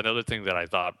too, just another thing that I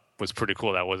thought was pretty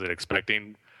cool that I wasn't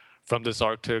expecting from this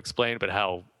arc to explain, but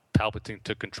how Palpatine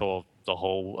took control of the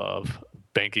whole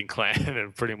banking clan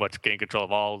and pretty much gained control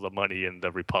of all the money in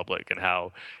the Republic, and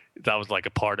how that was like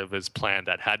a part of his plan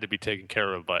that had to be taken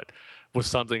care of, but was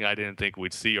something I didn't think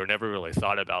we'd see or never really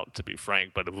thought about, to be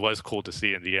frank. But it was cool to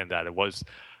see in the end that it was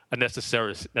a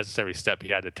necessary step he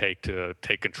had to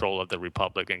take control of the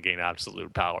Republic and gain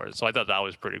absolute power. So I thought that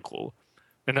was pretty cool.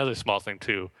 Another small thing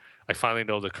too, I finally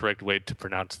know the correct way to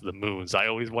pronounce the moons. I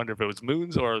always wonder if it was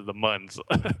moons or the muns.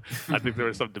 I think there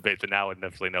was some debate, but now I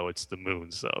definitely know it's the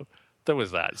moons. So there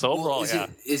was that. So overall,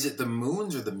 is it the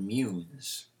moons or the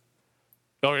munes?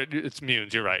 Oh, it's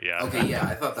Munes. You're right. Yeah. Okay. Yeah,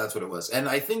 I thought that's what it was, and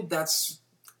I think that's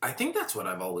what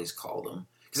I've always called them,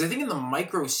 because I think in the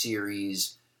Micro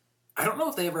series, I don't know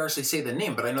if they ever actually say the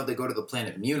name, but I know they go to the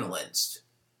planet Munilinst.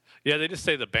 Yeah, they just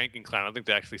say the banking clan. I don't think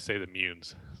they actually say the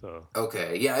Munes. So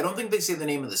okay, yeah, I don't think they say the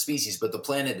name of the species, but the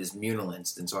planet is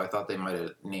Munilinst, and so I thought they might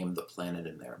have named the planet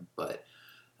in there. But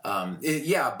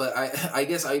but I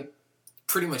guess I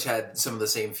pretty much had some of the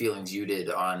same feelings you did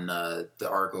on the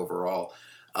arc overall.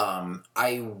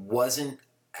 I wasn't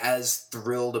as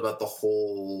thrilled about the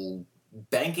whole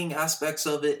banking aspects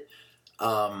of it.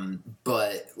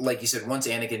 But like you said, once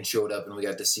Anakin showed up and we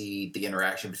got to see the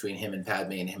interaction between him and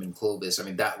Padme and him and Clovis, I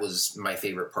mean, that was my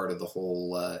favorite part of the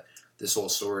whole, this whole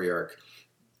story arc.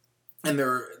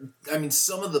 And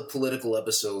some of the political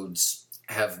episodes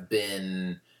have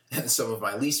been some of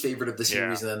my least favorite of the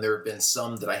series, and then there have been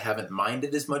some that I haven't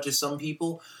minded as much as some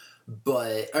people.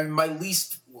 But I mean,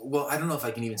 I don't know if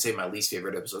I can even say my least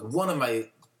favorite episode. One of my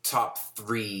top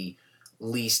 3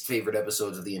 least favorite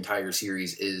episodes of the entire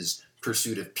series is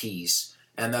Pursuit of Peace.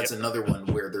 And that's another one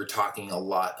where they're talking a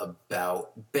lot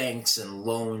about banks and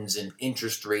loans and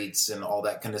interest rates and all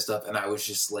that kind of stuff. And I was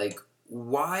just like,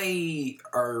 why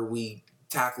are we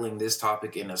tackling this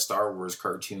topic in a Star Wars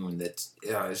cartoon that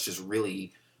is just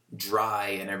really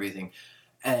dry and everything?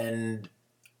 And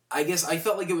I guess I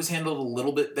felt like it was handled a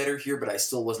little bit better here, but I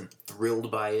still wasn't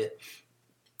thrilled by it.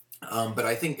 But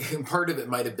I think part of it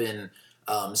might have been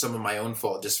some of my own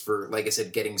fault, just for, like I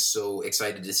said, getting so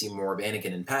excited to see more of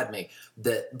Anakin and Padme,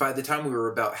 that by the time we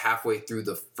were about halfway through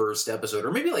the first episode,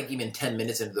 or maybe like even 10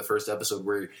 minutes into the first episode,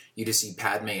 where you just see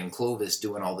Padme and Clovis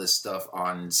doing all this stuff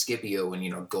on Scipio and,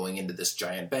 you know, going into this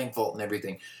giant bank vault and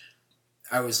everything,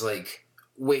 I was like,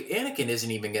 wait, Anakin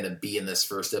isn't even going to be in this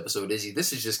first episode, is he?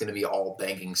 This is just going to be all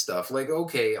banking stuff. Like,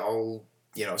 okay, I'll,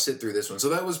 sit through this one. So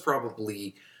that was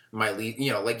probably my least,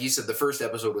 like you said, the first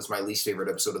episode was my least favorite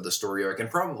episode of the story arc,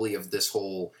 and probably of this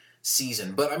whole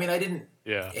season. But I mean, I didn't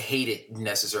hate it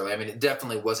necessarily. I mean, it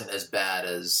definitely wasn't as bad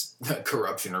as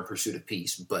Corruption or Pursuit of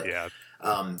Peace, but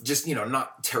just,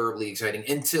 not terribly exciting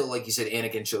until, like you said,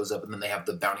 Anakin shows up and then they have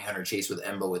the bounty hunter chase with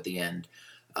Embo at the end,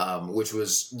 which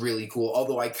was really cool.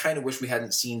 Although I kind of wish we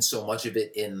hadn't seen so much of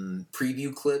it in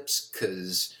preview clips,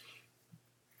 because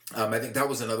I think that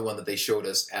was another one that they showed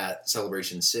us at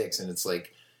Celebration 6, and it's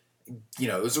like,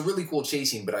 it was a really cool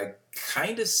chase scene, but I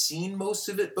kind of seen most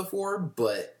of it before,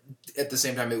 but at the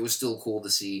same time, it was still cool to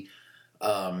see,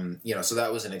 so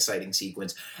that was an exciting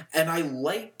sequence. And I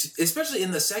liked, especially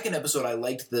in the second episode, I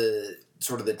liked the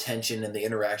sort of the tension and the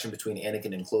interaction between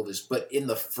Anakin and Clovis. But in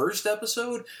the first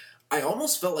episode, I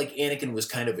almost felt like Anakin was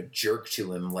kind of a jerk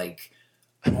to him, like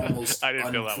almost I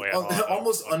didn't feel that way at all.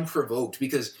 Almost unprovoked,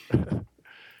 because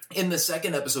in the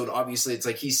second episode, obviously, it's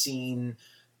like he's seen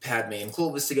Padme and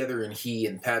Clovis together, and he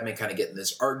and Padme kind of get in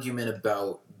this argument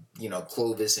about,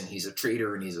 Clovis, and he's a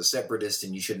traitor and he's a separatist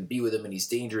and you shouldn't be with him and he's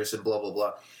dangerous and blah, blah,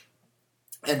 blah.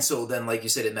 And so then, like you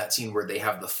said, in that scene where they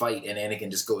have the fight and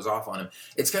Anakin just goes off on him,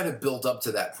 it's kind of built up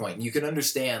to that point. And you can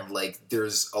understand, like,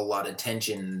 there's a lot of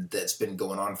tension that's been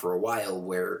going on for a while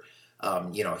where,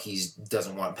 he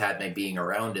doesn't want Padme being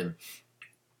around him.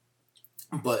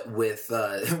 But with,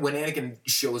 when Anakin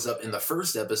shows up in the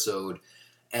first episode,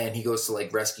 and he goes to,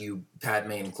 like, rescue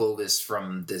Padme and Clovis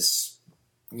from this,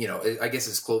 I guess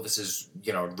it's Clovis's,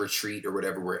 retreat or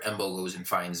whatever, where Embo goes and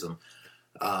finds them.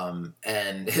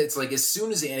 And it's like, as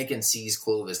soon as Anakin sees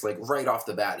Clovis, like, right off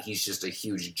the bat, he's just a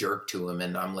huge jerk to him.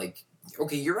 And I'm like,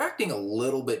 okay, you're acting a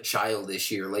little bit childish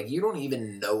here. Like, you don't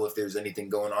even know if there's anything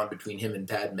going on between him and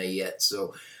Padme yet.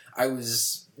 So I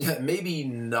was maybe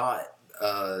not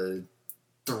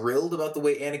thrilled about the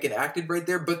way Anakin acted right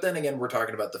there, but then again, we're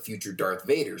talking about the future Darth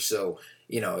Vader, so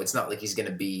it's not like he's going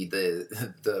to be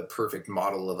the perfect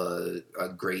model of a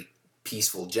great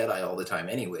peaceful Jedi all the time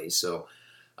anyway. So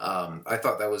I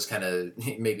thought that was kind of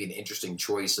maybe an interesting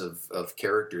choice of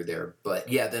character there. But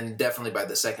yeah, then definitely by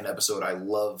the second episode, I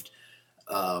loved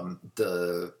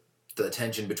the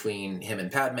tension between him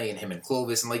and Padme and him and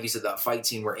Clovis. And like you said, that fight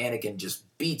scene where Anakin just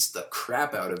beats the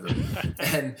crap out of him.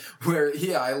 And where,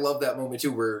 I love that moment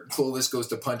too, where Clovis goes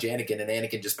to punch Anakin and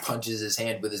Anakin just punches his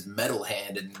hand with his metal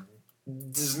hand, and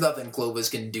there's nothing Clovis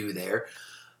can do there.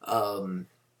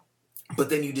 But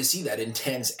then you just see that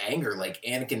intense anger, like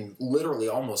Anakin literally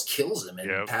almost kills him,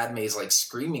 and Padme is like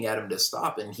screaming at him to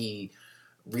stop, and he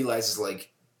realizes,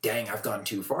 like, dang, I've gone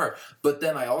too far. But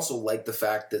then I also like the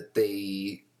fact that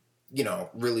they,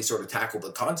 really sort of tackle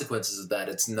the consequences of that.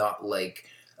 It's not like,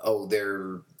 oh,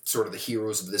 they're sort of the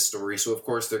heroes of this story, so of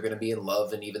course they're going to be in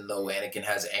love, and even though Anakin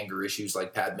has anger issues,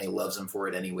 like, Padme loves him for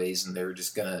it anyways, and they're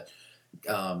just going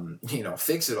to,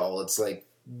 fix it all. It's like,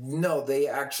 no, they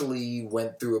actually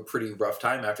went through a pretty rough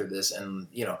time after this. And,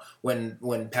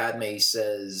 when Padme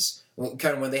says,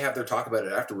 kind of when they have their talk about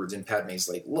it afterwards, and Padme's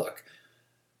like, look,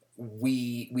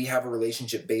 we have a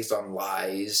relationship based on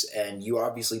lies, and you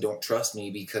obviously don't trust me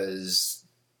because,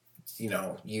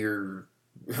 you're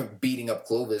beating up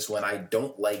Clovis when I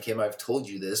don't like him. I've told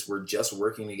you this. We're just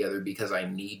working together because I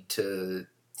need to,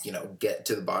 get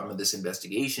to the bottom of this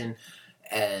investigation.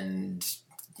 and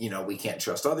we can't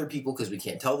trust other people because we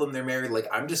can't tell them they're married. Like,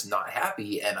 I'm just not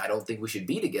happy, and I don't think we should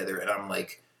be together. And I'm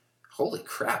like, holy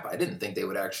crap, I didn't think they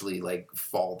would actually like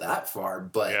fall that far.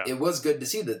 But it was good to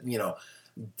see that,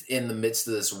 in the midst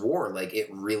of this war, like, it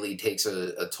really takes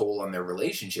a toll on their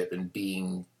relationship, and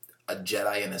being a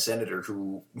Jedi and a senator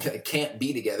who can't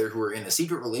be together, who are in a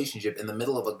secret relationship in the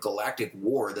middle of a galactic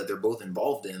war that they're both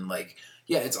involved in, like,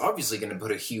 yeah, it's obviously going to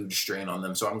put a huge strain on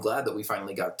them. So I'm glad that we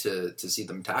finally got to see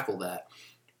them tackle that.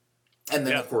 And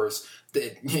then, of course,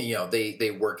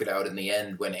 they work it out in the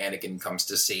end when Anakin comes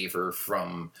to save her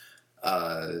from,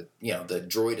 the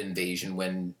droid invasion,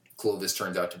 when Clovis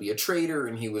turns out to be a traitor,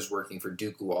 and he was working for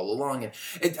Dooku all along. And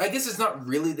I guess it's not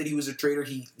really that he was a traitor.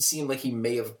 He seemed like he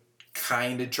may have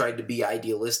kind of tried to be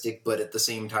idealistic, but at the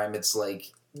same time, it's like,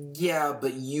 yeah,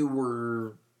 but you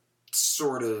were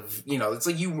sort of, it's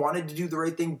like you wanted to do the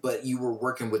right thing, but you were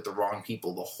working with the wrong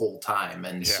people the whole time.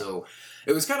 And so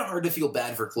it was kind of hard to feel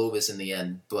bad for Clovis in the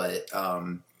end. But,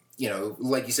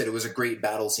 like you said, it was a great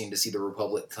battle scene to see the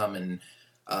Republic come and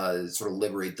sort of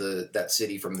liberate that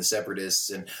city from the Separatists.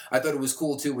 And I thought it was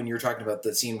cool too when you were talking about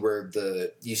the scene where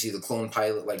you see the clone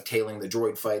pilot like tailing the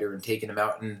droid fighter and taking him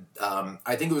out. And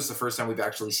I think it was the first time we've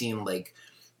actually seen like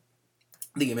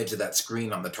the image of that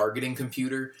screen on the targeting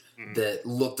computer that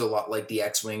looked a lot like the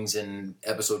X-Wings in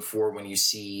Episode 4 when you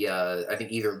see, I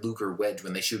think either Luke or Wedge,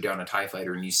 when they shoot down a TIE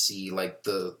fighter and you see like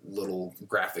the little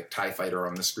graphic TIE fighter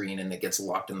on the screen and it gets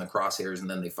locked in the crosshairs and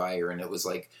then they fire, and it was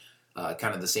like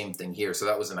kind of the same thing here. So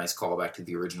that was a nice callback to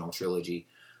the original trilogy.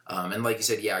 And like you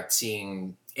said,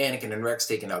 seeing Anakin and Rex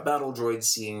taking out battle droids,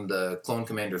 seeing the clone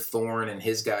commander Thorn and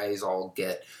his guys all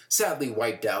get sadly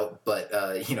wiped out, but,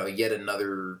 yet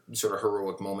another sort of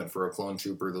heroic moment for a clone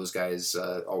trooper. Those guys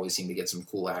always seem to get some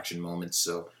cool action moments,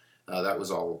 so that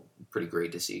was all pretty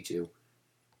great to see, too.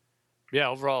 Yeah,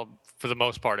 overall, for the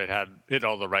most part, it hit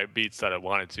all the right beats that it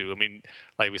wanted to. I mean,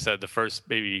 like we said, the first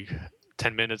maybe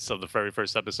 10 minutes of the very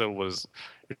first episode was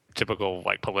typical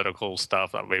like political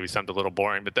stuff that maybe sounded a little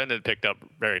boring, but then it picked up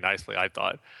very nicely, I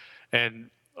thought. And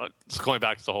going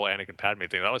back to the whole Anakin Padme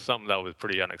thing, that was something that was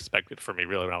pretty unexpected for me,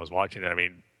 really, when I was watching it. I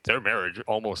mean, their marriage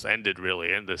almost ended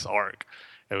really in this arc.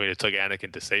 I mean, it took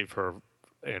Anakin to save her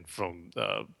and from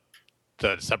the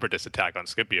Separatist attack on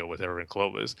Scipio with her and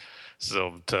Clovis,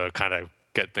 so to kind of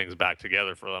get things back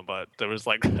together for them. But there was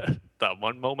like that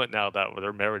one moment now that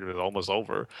their marriage was almost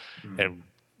over, and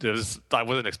I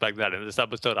wasn't expecting that in this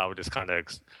episode. I would just kind of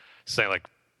say like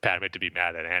Padme to be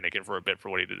mad at Anakin for a bit for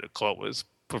what he did to Clovis.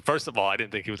 But first of all, I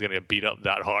didn't think he was going to get beat up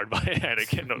that hard by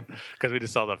Anakin, because we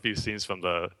just saw a few scenes from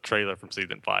the trailer from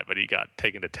season 5, but he got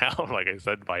taken to town, like I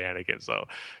said, by Anakin. So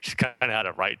she kind of had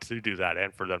a right to do that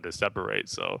and for them to separate.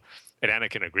 So, and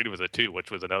Anakin agreed with it too, which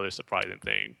was another surprising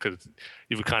thing, because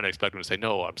you would kind of expect him to say,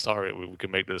 "No, I'm sorry, we can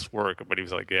make this work." But he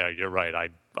was like, "Yeah, you're right. I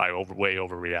way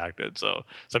overreacted." So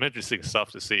some interesting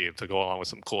stuff to see, to go along with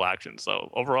some cool action.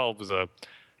 So overall, it was a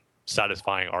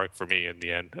satisfying arc for me in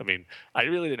the end. I mean, I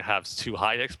really didn't have too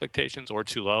high expectations or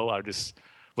too low. I just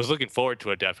was looking forward to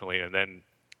it, definitely. And then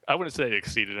I wouldn't say it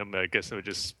exceeded them. I guess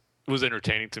it was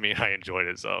entertaining to me, and I enjoyed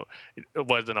it. So it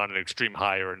wasn't on an extreme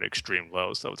high or an extreme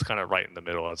low. So it's kind of right in the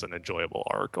middle as an enjoyable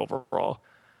arc overall.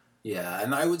 Yeah,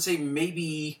 and I would say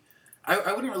maybe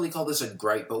I wouldn't really call this a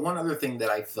gripe, but one other thing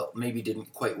that I felt maybe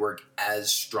didn't quite work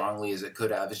as strongly as it could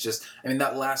have is just, I mean,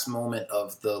 that last moment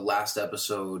of the last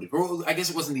episode, or I guess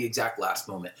it wasn't the exact last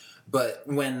moment, but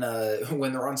when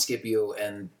they're on Scipio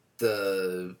and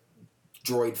the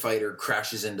droid fighter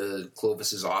crashes into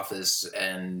Clovis's office,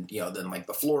 and then like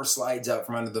the floor slides out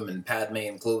from under them, and Padme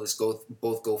and Clovis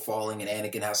both go falling, and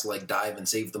Anakin has to like dive and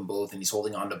save them both, and he's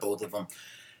holding on to both of them.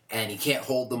 And he can't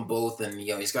hold them both, and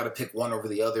he's got to pick one over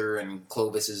the other. And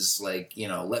Clovis is like,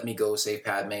 let me go save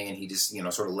Padme, and he just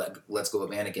sort of lets go of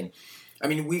Anakin. I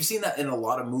mean, we've seen that in a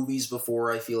lot of movies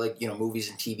before. I feel like movies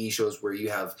and TV shows where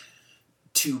you have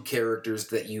two characters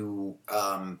that you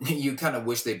you kind of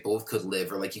wish they both could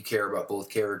live, or like you care about both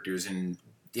characters, and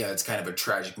it's kind of a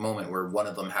tragic moment where one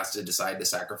of them has to decide to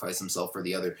sacrifice himself for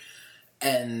the other.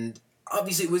 And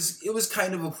obviously, it was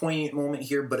kind of a poignant moment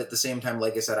here, but at the same time,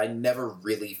 like I said, I never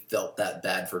really felt that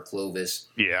bad for Clovis.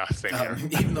 Yeah, same here.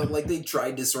 Even though, like, they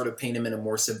tried to sort of paint him in a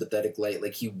more sympathetic light,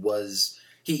 like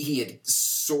he had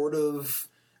sort of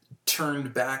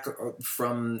turned back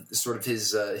from sort of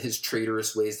his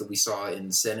traitorous ways that we saw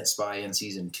in Senate Spy in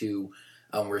season 2,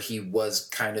 where he was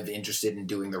kind of interested in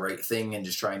doing the right thing and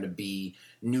just trying to be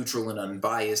neutral and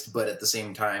unbiased, but at the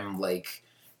same time, like,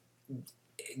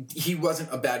 he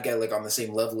wasn't a bad guy, like, on the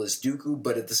same level as Dooku,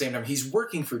 but at the same time, he's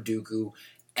working for Dooku,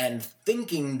 and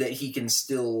thinking that he can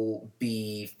still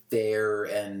be fair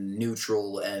and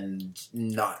neutral and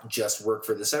not just work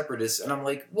for the Separatists. And I'm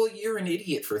like, well, you're an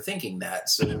idiot for thinking that,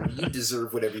 so you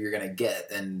deserve whatever you're going to get.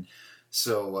 And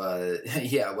so,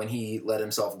 yeah, when he let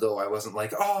himself go, I wasn't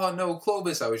like, oh, no,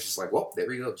 Clovis. I was just like, well, there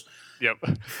he goes. Yep.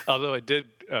 Although it did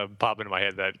pop into my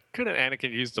head that couldn't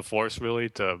Anakin use the Force really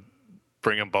to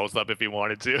bring them both up if he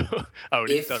wanted to?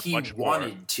 If he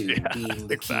wanted to, being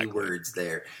the key words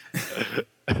there.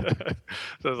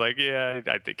 So I was like, yeah,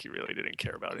 I think he really didn't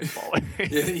care about it falling.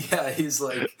 Yeah, he's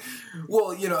like,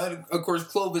 well, you know, and of course,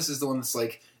 Clovis is the one that's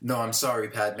like, no, I'm sorry,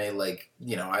 Padme. Like,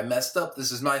 you know, I messed up.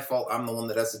 This is my fault. I'm the one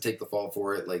that has to take the fall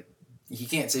for it. Like, he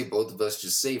can't save both of us.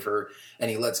 Just save her. And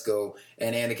he lets go.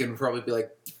 And Anakin would probably be like,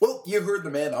 well, you heard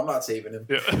the man. I'm not saving him.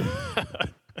 Yeah.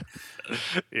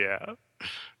 Yeah.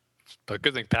 But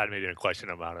good thing Padme didn't question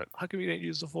about it. How come you didn't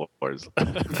use the Force?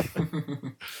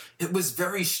 It was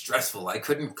very stressful. I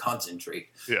couldn't concentrate.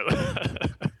 Yeah.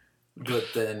 But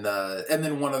then, and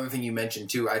then one other thing you mentioned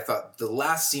too, I thought the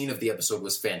last scene of the episode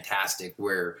was fantastic,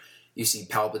 where you see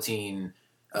Palpatine.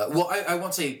 Well, I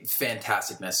won't say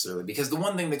fantastic necessarily, because the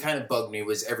one thing that kind of bugged me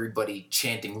was everybody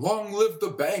chanting "Long live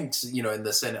the Banks," you know, in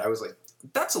the Senate. I was like,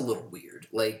 that's a little weird.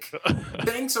 Like,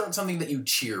 banks aren't something that you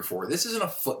cheer for. This isn't a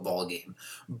football game.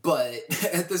 But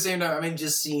at the same time, I mean,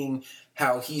 just seeing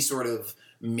how he sort of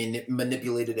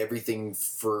manipulated everything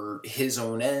for his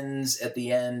own ends at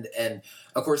the end. And,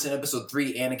 of course, in Episode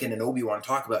 3, Anakin and Obi-Wan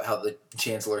talk about how the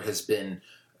Chancellor has been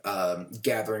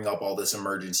gathering up all this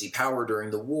emergency power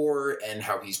during the war, and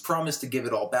how he's promised to give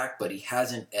it all back, but he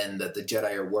hasn't, and that the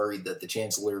Jedi are worried that the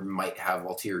Chancellor might have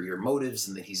ulterior motives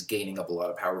and that he's gaining up a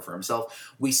lot of power for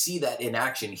himself. We see that in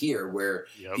action here, where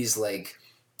he's like,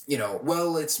 you know,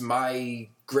 well, it's my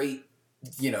great,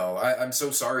 you know, I'm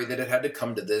so sorry that it had to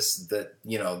come to this, that,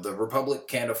 you know, the Republic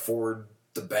can't afford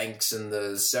the banks and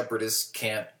the Separatists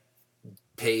can't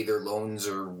pay their loans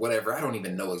or whatever. I don't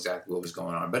even know exactly what was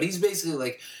going on, but he's basically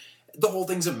like, the whole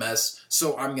thing's a mess,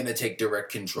 so I'm going to take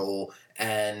direct control,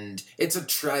 and it's a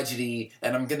tragedy,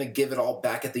 and I'm going to give it all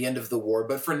back at the end of the war,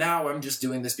 but for now, I'm just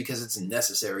doing this because it's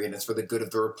necessary, and it's for the good of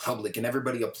the Republic, and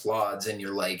everybody applauds, and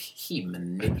you're like, he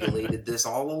manipulated this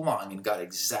all along and got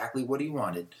exactly what he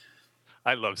wanted.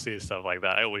 I love seeing stuff like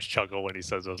that. I always chuckle when he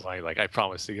says those lines, like, I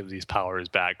promise to give these powers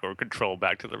back or control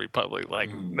back to the Republic.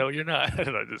 Like, no, you're not.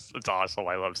 It's awesome.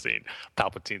 I love seeing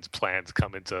Palpatine's plans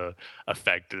come into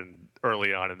effect and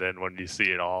early on, and then when you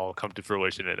see it all come to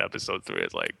fruition in Episode 3,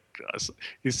 it's like,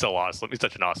 he's so awesome. He's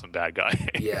such an awesome bad guy.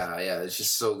 Yeah, it's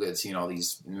just so good seeing all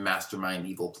these mastermind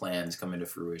evil plans come into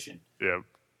fruition. Yeah.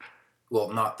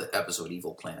 Well, not the episode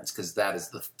evil plans, because that is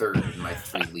the third of my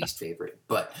 3 least favorite.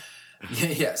 But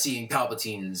yeah, seeing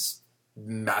Palpatine's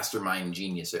mastermind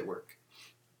genius at work.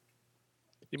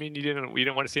 You mean you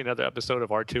didn't want to see another episode of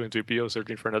R2 and 3PO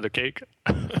searching for another cake?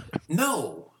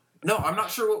 No, I'm not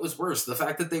sure what was worse: the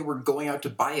fact that they were going out to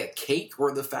buy a cake,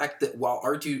 or the fact that while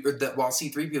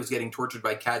C-3PO is getting tortured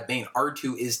by Cad Bane,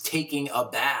 R2 is taking a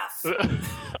bath.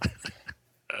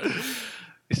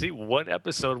 You see, one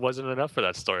episode wasn't enough for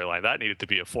that storyline. That needed to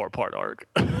be a 4-part arc.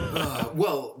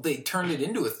 Well, they turned it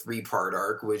into a 3-part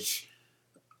arc, which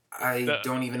I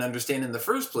don't even understand in the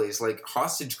first place. Like,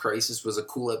 Hostage Crisis was a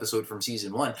cool episode from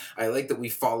Season 1. I like that we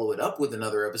follow it up with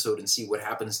another episode and see what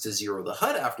happens to Zero the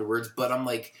Hutt afterwards, but I'm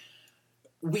like,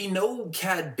 we know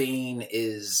Cad Bane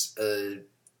is a,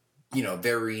 you know,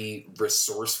 very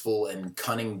resourceful and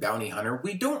cunning bounty hunter.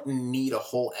 We don't need a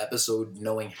whole episode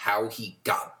knowing how he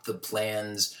got the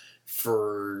plans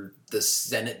for the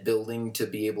Senate building to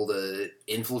be able to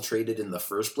infiltrate it in the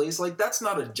first place. Like, that's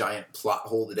not a giant plot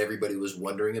hole that everybody was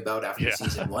wondering about after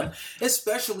Season 1,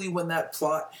 especially when that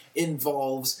plot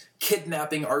involves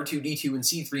kidnapping R2-D2 and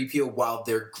C-3PO while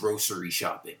they're grocery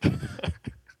shopping.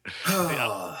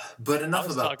 But enough about that. I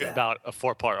was talking about a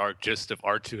 4-part arc just of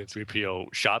R2 and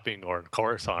 3PO shopping or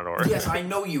Coruscant or... Yes, I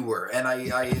know you were, and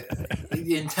I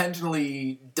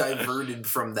intentionally diverted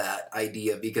from that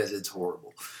idea because it's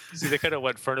horrible. See, they could have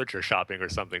went furniture shopping or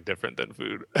something different than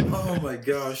food. Oh my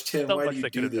gosh, Tim, why do you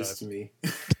do this to me?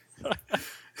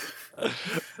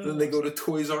 Then they go to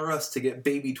Toys R Us to get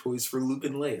baby toys for Luke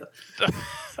and Leia.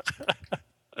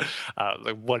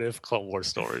 Like, what if Clone Wars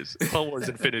stories? Clone Wars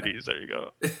Infinities, there you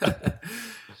go.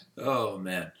 Oh,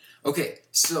 man. Okay,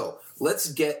 so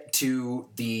let's get to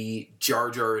the Jar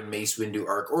Jar and Mace Windu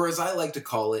arc, or as I like to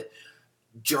call it,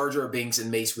 Jar Jar Binks and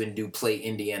Mace Windu play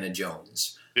Indiana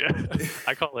Jones. Yeah,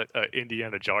 I call it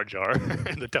Indiana Jar Jar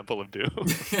in the Temple of Doom.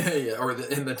 Yeah, or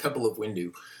in the Temple of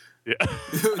Windu. Yeah.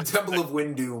 Temple of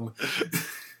Windoom.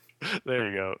 There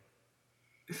you go.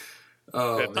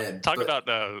 Oh, yeah, man. Talk about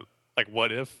like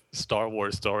what if Star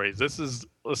Wars stories. This is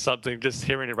something, just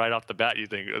hearing it right off the bat, you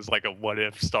think is like a what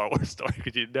if Star Wars story,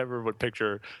 because you never would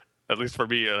picture, at least for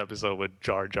me, an episode with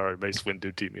Jar Jar and Mace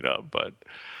Windu teaming up. But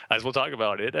as we'll talk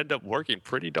about, it ended up working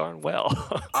pretty darn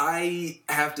well. I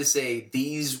have to say,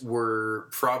 these were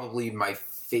probably my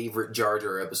favorite Jar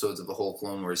Jar episodes of the whole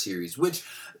Clone Wars series, which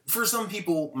for some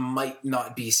people might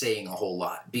not be saying a whole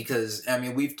lot, because, I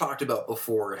mean, we've talked about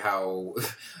before how,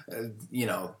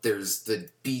 there's the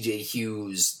BJ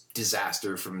Hughes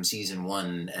disaster from season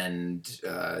 1, and,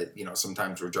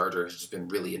 sometimes where Jar Jar has just been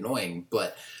really annoying,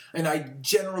 and I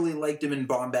generally liked him in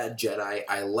Bombad Jedi.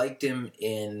 I liked him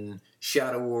in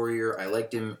Shadow Warrior. I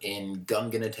liked him in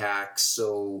Gungan Attack.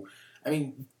 So, I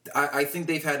mean, I think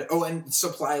they've had... Oh, and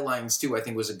Supply Lines, too, I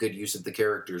think was a good use of the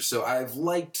characters. So I've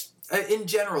liked... In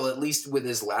general, at least with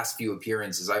his last few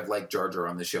appearances, I've liked Jar Jar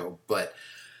on the show. But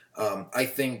I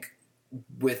think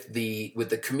with the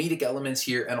comedic elements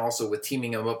here, and also with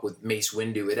teaming him up with Mace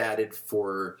Windu, it added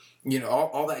for...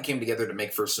 all that came together to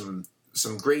make for some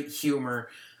great humor...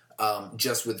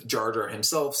 just with Jar Jar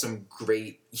himself, some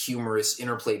great humorous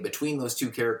interplay between those two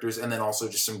characters, and then also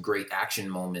just some great action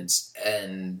moments.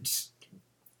 And,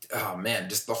 oh man,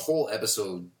 just the whole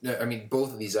episode. I mean,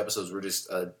 both of these episodes were just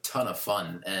a ton of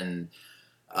fun. And,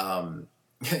 kind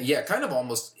of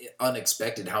almost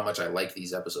unexpected how much I liked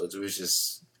these episodes. It was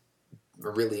just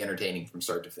really entertaining from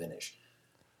start to finish.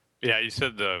 Yeah, you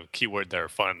said the key word there,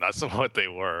 fun. That's what they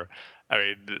were. I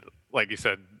mean, like you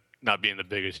said, not being the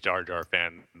biggest Jar Jar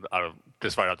fan,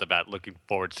 just right off the bat, looking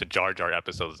forward to Jar Jar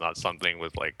episodes, not something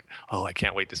with like, oh, I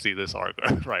can't wait to see this arc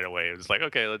right away. It's like,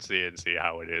 okay, let's see it and see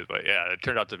how it is. But yeah, it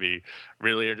turned out to be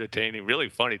really entertaining, really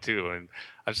funny too. And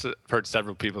I've heard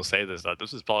several people say this, that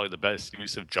this is probably the best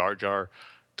use of Jar Jar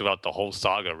throughout the whole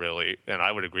saga, really. And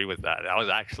I would agree with that. I was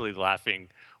actually laughing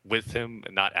with him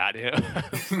and not at him.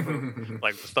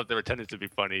 Like the stuff that pretended to be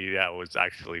funny, was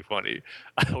actually funny.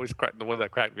 I always the one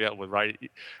that cracked me up was right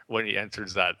when he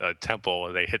enters that temple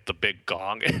and they hit the big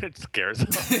gong and it scares him.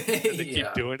 And they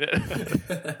keep doing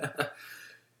it.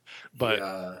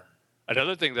 But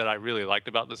another thing that I really liked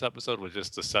about this episode was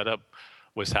just the setup,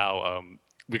 was how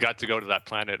we got to go to that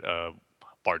planet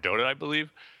Bardota, I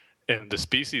believe, and the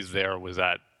species there was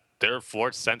that they're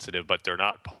force sensitive, but they're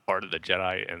not part of the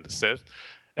Jedi and the Sith.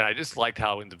 And I just liked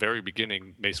how in the very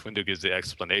beginning, Mace Windu gives the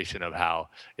explanation of how,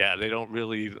 they don't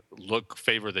really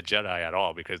favor the Jedi at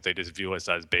all, because they just view us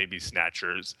as baby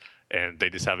snatchers, and they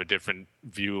just have a different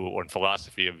view or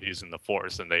philosophy of using the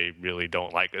Force, and they really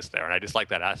don't like us there. And I just like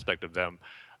that aspect of them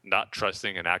not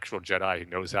trusting an actual Jedi who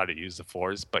knows how to use the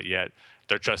Force, but yet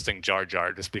they're trusting Jar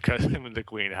Jar just because him and the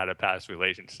Queen had a past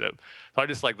relationship. So I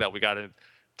just like that we got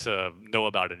to know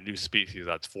about a new species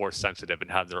that's Force sensitive and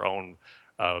have their own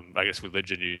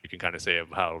religion, you can kind of say, of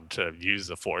how to use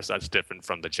the Force that's different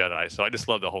from the Jedi. So I just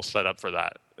love the whole setup for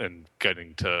that, and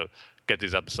getting to get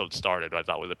these episodes started, I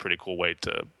thought was a pretty cool way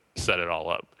to set it all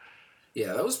up.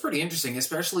 Yeah, that was pretty interesting,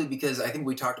 especially because I think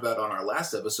we talked about on our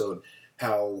last episode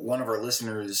how one of our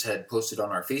listeners had posted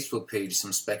on our Facebook page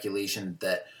some speculation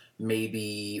that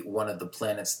maybe one of the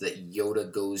planets that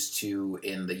Yoda goes to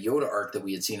in the Yoda arc that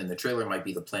we had seen in the trailer might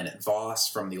be the planet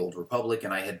Voss from the Old Republic,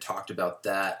 and I had talked about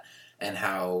that, and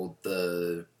how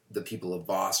the people of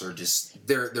Voss are just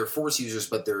they're Force users,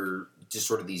 but they're just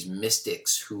sort of these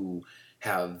mystics who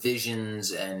have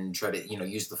visions and try to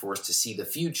use the Force to see the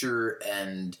future,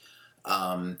 and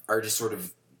are just sort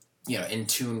of in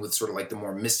tune with sort of like the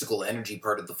more mystical energy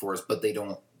part of the Force, but they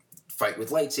don't fight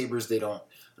with lightsabers. They don't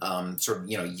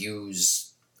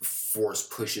use Force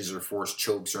pushes or Force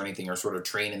chokes or anything, or sort of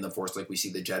train in the Force like we see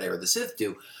the Jedi or the Sith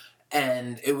do.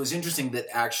 And it was interesting that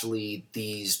actually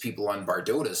these people on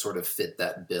Bardota sort of fit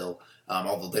that bill,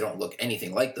 although they don't look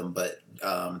anything like them, but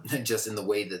just in the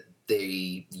way that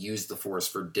they use the Force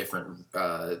for different,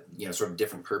 sort of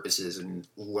different purposes, and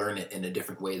learn it in a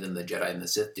different way than the Jedi and the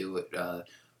Sith do. It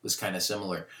was kind of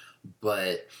similar.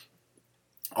 But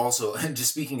also,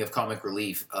 just speaking of comic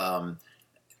relief,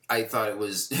 I thought it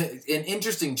was an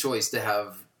interesting choice to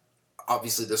have,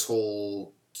 obviously, this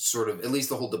whole sort of, at least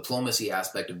the whole diplomacy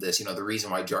aspect of this, the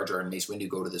reason why Jar Jar and Mace Windu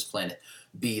go to this planet,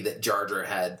 be that Jar Jar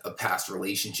had a past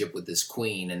relationship with this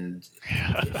queen, and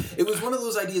it was one of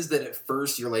those ideas that at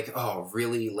first you're like, oh,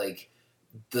 really? Like,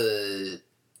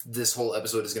 this whole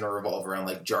episode is going to revolve around,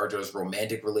 like, Jar Jar's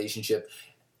romantic relationship,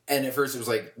 and at first it was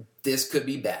like, this could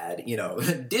be bad,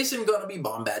 this is going to be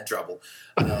Bombad trouble,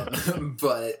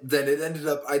 but then it ended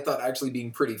up, I thought, actually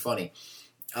being pretty funny.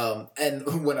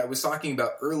 And when I was talking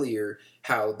about earlier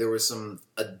how there was some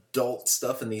adult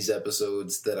stuff in these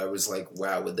episodes that I was like,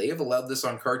 wow, would they have allowed this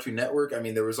on Cartoon Network? I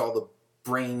mean, there was all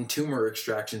brain tumor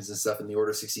extractions and stuff in the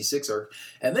Order 66 arc.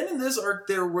 And then in this arc,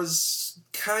 there was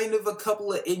kind of a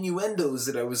couple of innuendos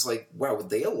that I was like, wow, would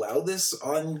they allow this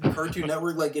on Cartoon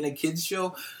Network, like in a kid's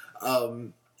show?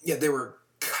 Yeah, they were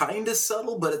kind of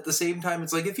subtle, but at the same time,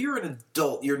 it's like, if you're an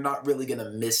adult, you're not really going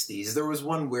to miss these. There was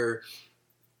one where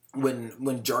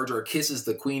when Jar Jar kisses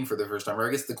the Queen for the first time, or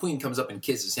I guess the Queen comes up and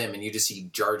kisses him, and you just see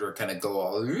Jar Jar kind of go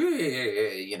all,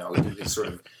 you know, do this sort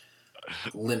of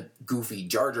limp, goofy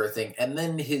Jar Jar thing, and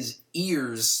then his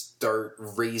ears start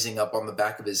raising up on the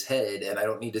back of his head, and I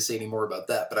don't need to say any more about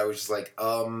that, but I was just like,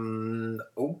 okay.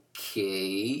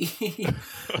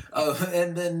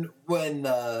 And then when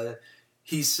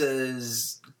he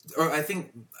says, or I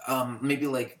think maybe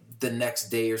like the next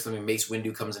day or something, Mace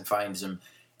Windu comes and finds him,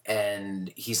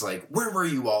 and he's like, where were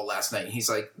you all last night? And he's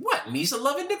like, what? Misa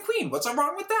loving the Queen. What's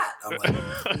wrong with that? I'm like,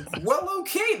 well,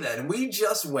 okay then. We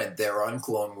just went there on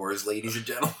Clone Wars, ladies and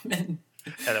gentlemen.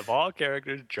 And of all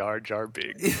characters, Jar Jar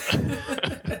Binks.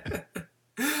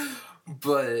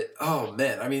 But, oh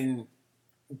man, I mean,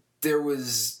 there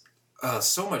was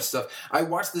so much stuff. I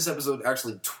watched this episode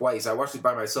actually twice. I watched it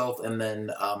by myself, and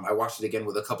then I watched it again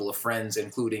with a couple of friends,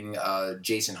 including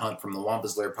Jason Hunt from the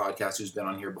Wampa's Lair podcast, who's been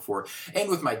on here before, and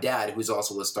with my dad, who's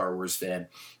also a Star Wars fan.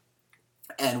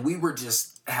 And we were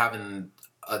just having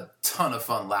a ton of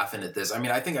fun laughing at this. I mean,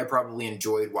 I think I probably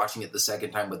enjoyed watching it the second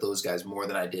time with those guys more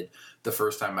than I did the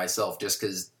first time myself, just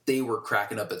because they were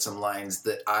cracking up at some lines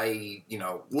that I, you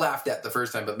know, laughed at the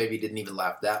first time, but maybe didn't even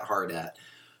laugh that hard at.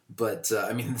 But,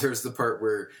 I mean, there's the part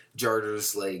where Jar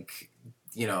Jar's like,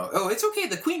 you know, oh, it's okay,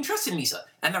 the Queen trusted Misa,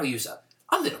 and now Yusa,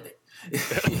 a little bit.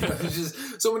 You know, there's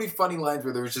just so many funny lines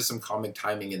where there was just some comic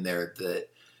timing in there that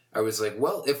I was like,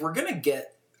 well, if we're going to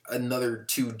get another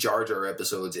 2 Jar Jar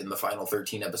episodes in the final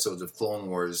 13 episodes of Clone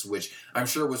Wars, which I'm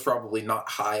sure was probably not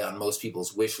high on most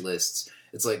people's wish lists,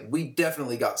 it's like, we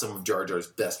definitely got some of Jar Jar's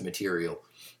best material.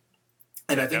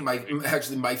 And I think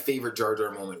my favorite Jar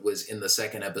Jar moment was in the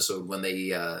second episode when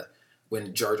they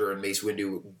when Jar Jar and Mace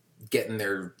Windu get in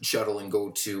their shuttle and go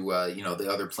to you know, the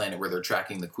other planet where they're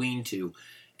tracking the Queen to,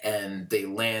 and they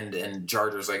land, and Jar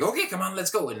Jar's like, okay, come on,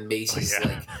 let's go, and Mace is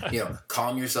like, you know,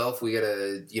 calm yourself, we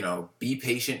gotta, you know, be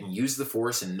patient and use the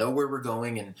Force and know where we're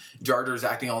going, and Jar Jar's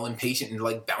acting all impatient and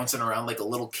like bouncing around like a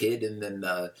little kid, and then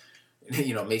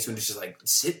you know, Mace Windu's just like,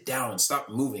 sit down, stop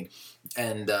moving.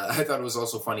 And I thought it was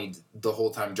also funny the whole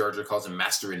time Jar Jar calls him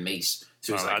Master and Mace.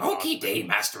 So he's like, okay, day,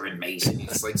 Master and Mace. And he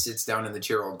just like sits down in the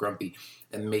chair all grumpy.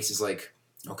 And Mace is like,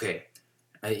 okay.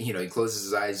 You know, he closes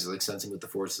his eyes, he's like sensing with the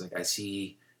Force. He's like, I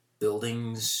see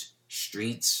buildings,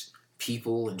 streets,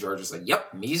 people. And Jar Jar's like,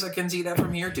 yep, Misa can see that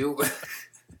from here too.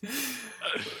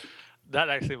 That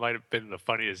actually might have been the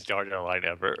funniest Jar Jar line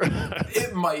ever.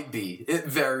 It might be. It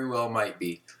very well might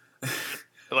be.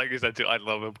 Like I said, too, I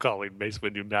love him calling Mace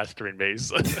Windu Master and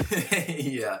Mace.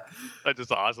 Yeah. That's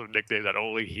just an awesome nickname that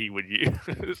only he would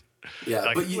use. Yeah,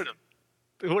 like, but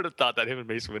who would have thought that him and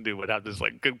Mace Windu would have this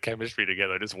like good chemistry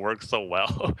together? It just works so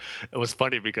well. It was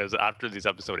funny because after this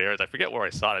episode airs, I forget where I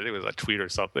saw it. I think it was a tweet or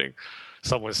something.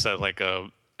 Someone said like,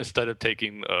 instead of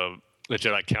taking the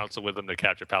Jedi Council with them to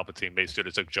capture Palpatine, Mace should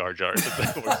have took Jar Jar.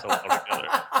 They work so well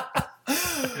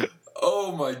together.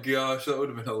 Oh my gosh, that would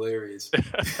have been hilarious.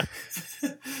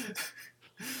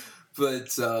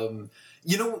 But,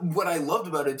 you know, what I loved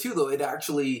about it too, though, it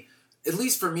actually, at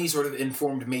least for me, sort of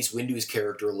informed Mace Windu's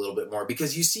character a little bit more,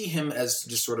 because you see him as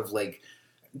just sort of like,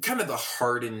 kind of the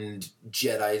hardened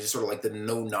Jedi, just sort of like the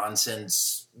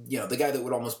no-nonsense, you know, the guy that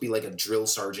would almost be like a drill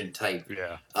sergeant type.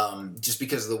 Yeah. Just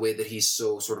because of the way that he's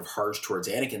so sort of harsh towards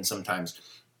Anakin sometimes.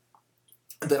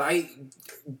 That I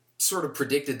sort of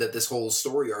predicted that this whole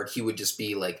story arc, he would just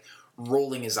be like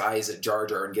rolling his eyes at Jar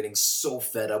Jar and getting so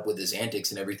fed up with his antics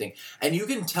and everything. And you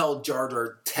can tell Jar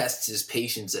Jar tests his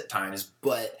patience at times,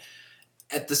 but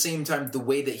at the same time, the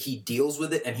way that he deals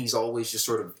with it, and he's always just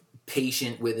sort of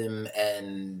patient with him,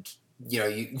 and you know,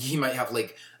 he might have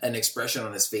like an expression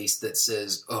on his face that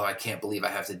says, oh, I can't believe I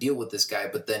have to deal with this guy,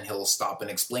 but then he'll stop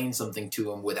and explain something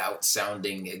to him without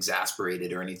sounding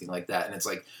exasperated or anything like that. And it's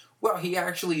like, well, he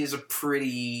actually is a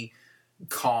pretty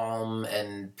calm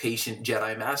and patient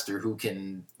Jedi Master who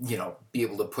can, you know, be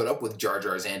able to put up with Jar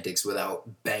Jar's antics without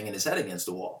banging his head against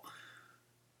a wall.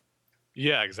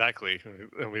 Yeah, exactly.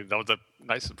 I mean, that was a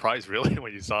nice surprise, really,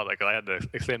 when you saw it. Like, I had the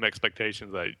same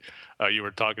expectations that you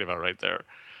were talking about right there.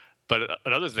 But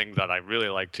another thing that I really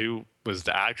liked, too, was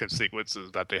the action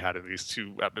sequences that they had in these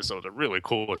 2 episodes are really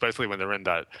cool, especially when they're in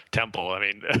that temple. I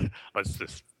mean, let's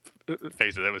just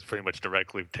face it, was pretty much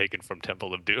directly taken from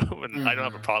Temple of Doom, and I don't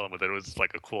have a problem with it. It was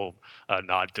like a cool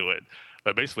nod to it.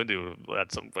 But Mace Windu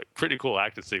had some pretty cool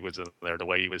action sequences in there. The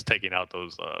way he was taking out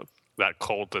those that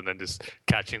cult and then just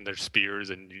catching their spears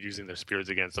and using their spears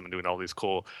against them and doing all these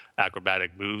cool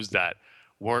acrobatic moves that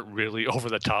weren't really over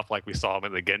the top like we saw him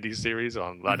in the Gendy series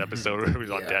on that episode where he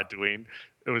was on Tatooine.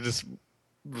 It was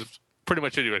pretty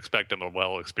much what you expect a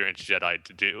well-experienced Jedi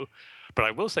to do. But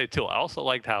I will say, too, I also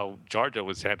liked how Jar Jar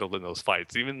was handled in those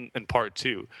fights, even in part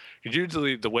 2. Because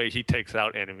usually the way he takes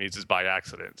out enemies is by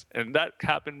accident. And that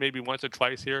happened maybe once or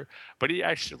twice here, but he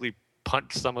actually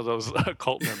punched some of those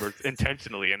cult members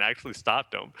intentionally and actually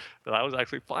stopped them. But I was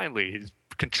actually, finally, he's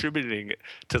contributing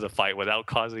to the fight without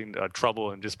causing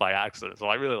trouble and just by accident. So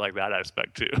I really like that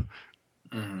aspect, too.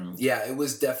 Mm-hmm. Yeah, it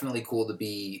was definitely cool to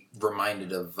be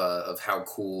reminded of how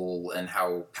cool and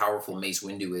how powerful Mace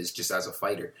Windu is just as a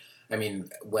fighter. I mean,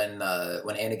 when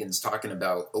Anakin's talking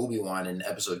about Obi-Wan in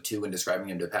Episode 2 and describing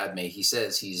him to Padme, he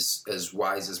says he's as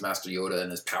wise as Master Yoda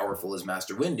and as powerful as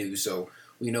Master Windu. So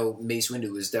we know Mace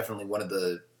Windu is definitely one of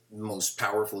the most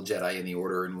powerful Jedi in the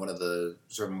Order and one of the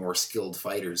sort of more skilled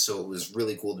fighters. So it was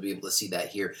really cool to be able to see that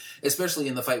here, especially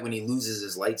in the fight when he loses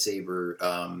his lightsaber,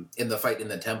 in the fight in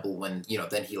the temple when,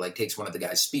 then he like takes one of the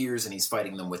guy's spears and he's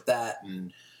fighting them with that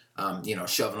and,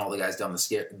 shoving all the guys down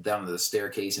the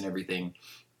staircase and everything.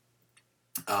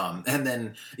 And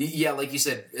then, like you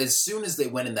said, as soon as they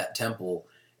went in that temple,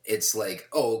 it's like,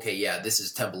 oh, okay, yeah, this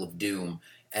is Temple of Doom.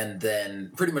 And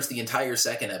then pretty much the entire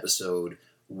second episode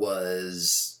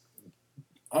was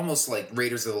almost like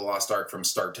Raiders of the Lost Ark from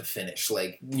start to finish.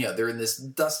 Like, they're in this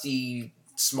dusty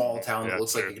small town that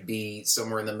looks like it could be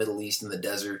somewhere in the Middle East in the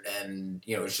desert. And,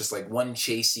 it's just like one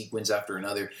chase sequence after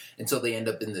another until they end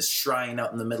up in this shrine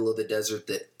out in the middle of the desert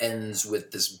that ends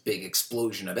with this big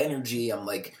explosion of energy. I'm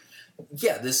like,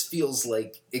 yeah, this feels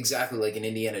like exactly like an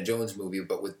Indiana Jones movie,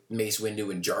 but with Mace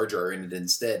Windu and Jar Jar in it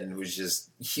instead, and it was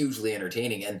just hugely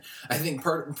entertaining. And I think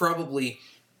probably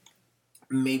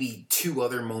maybe two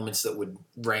other moments that would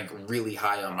rank really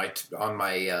high on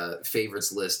my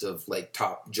favorites list of like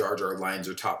top Jar Jar lines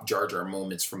or top Jar Jar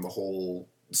moments from the whole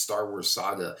Star Wars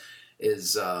saga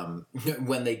is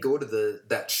when they go to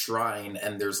that shrine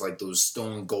and there's like those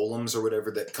stone golems or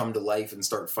whatever that come to life and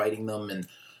start fighting them, and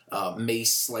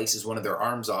Mace slices one of their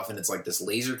arms off and it's like this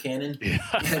laser cannon,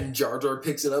 and Jar Jar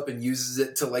picks it up and uses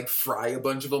it to like fry a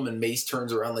bunch of them, and Mace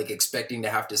turns around like expecting to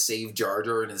have to save Jar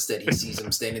Jar, and instead he sees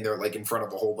him standing there like in front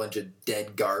of a whole bunch of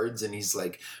dead guards, and he's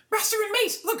like, Master and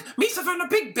Mace, look, Mace found a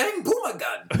big bang booma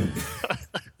gun.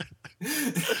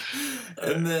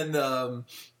 And then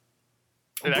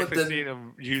and actually seeing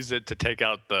him use it to take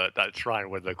out that shrine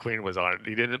where the queen was on it.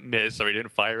 He didn't miss, or he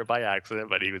didn't fire it by accident,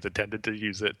 but he was intended to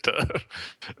use it to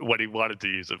what he wanted to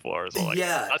use it for. So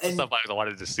that's the stuff I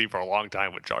wanted to see for a long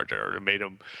time with Jar Jar. It made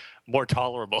him more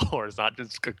tolerable, or it's not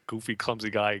just a goofy,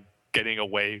 clumsy guy getting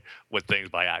away with things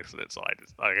by accident. So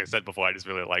like I said before, I just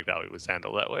really liked how he was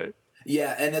handled that way.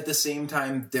 Yeah, and at the same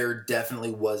time, there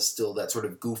definitely was still that sort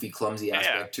of goofy, clumsy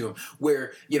aspect to him,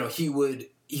 where he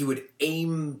would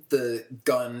aim the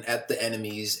gun at the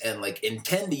enemies and like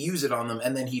intend to use it on them,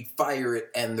 and then he'd fire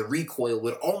it and the recoil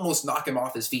would almost knock him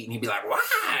off his feet and he'd be like, wah,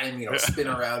 and spin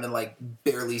around and like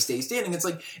barely stay standing. It's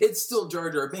like, it's still Jar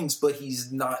Jar Binks, but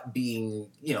he's not being,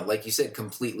 like you said,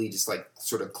 completely just like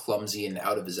sort of clumsy and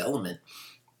out of his element.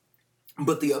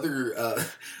 But the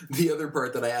other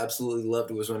part that I absolutely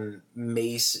loved was when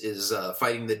Mace is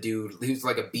fighting the dude who's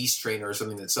like a beast trainer or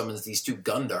something that summons these two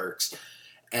Gundarks.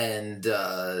 And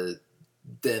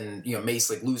then Mace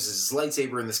like loses his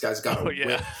lightsaber, and this guy's got a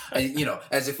whip. And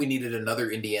as if we needed another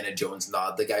Indiana Jones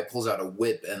nod, the guy pulls out a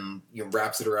whip and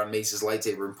wraps it around Mace's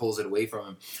lightsaber and pulls it away from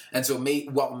him. And so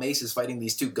while Mace is fighting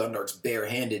these two Gundarks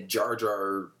barehanded, Jar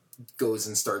Jar goes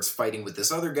and starts fighting with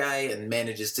this other guy and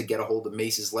manages to get a hold of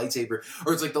Mace's lightsaber.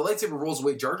 Or it's like the lightsaber rolls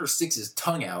away, Jar Jar sticks his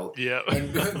tongue out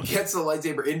and gets the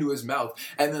lightsaber into his mouth,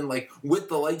 and then like with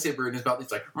the lightsaber in his mouth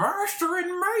he's like, Master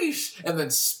and Mace, and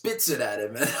then spits it at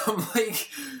him. And I'm like,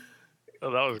 oh,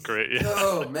 that was great. Yeah.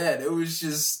 Oh man, it was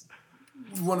just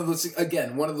one of those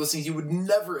things you would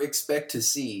never expect to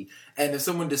see. And if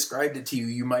someone described it to you,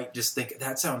 you might just think,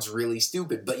 that sounds really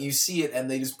stupid. But you see it,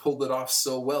 and they just pulled it off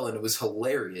so well, and it was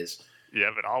hilarious.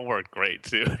 Yeah, but it all worked great,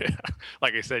 too.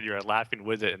 Like I said, you're laughing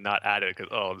with it and not at it, because,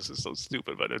 oh, this is so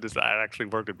stupid. But it actually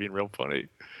worked at being real funny.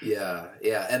 Yeah.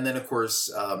 And then, of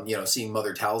course, seeing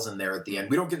Mother Talzin there at the end.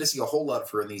 We don't get to see a whole lot of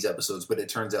her in these episodes, but it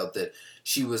turns out that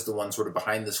she was the one sort of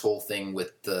behind this whole thing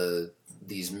with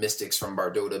these mystics from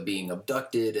Bardota being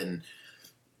abducted, and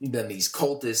then these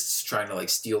cultists trying to like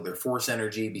steal their force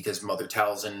energy because Mother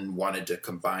Talzin wanted to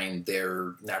combine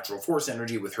their natural force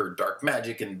energy with her dark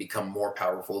magic and become more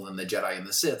powerful than the Jedi and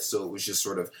the Sith. So it was just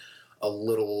sort of a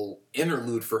little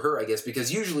interlude for her, I guess,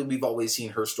 because usually we've always seen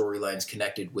her storylines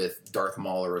connected with Darth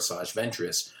Maul or Asajj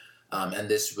Ventress. And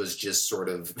this was just sort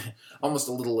of almost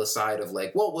a little aside of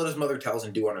like, well, what does Mother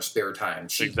Talzin do on her spare time?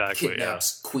 She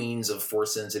kidnaps queens of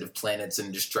Force-sensitive planets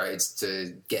and just tries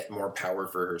to get more power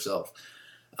for herself.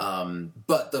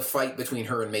 But the fight between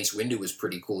her and Mace Windu was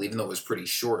pretty cool, even though it was pretty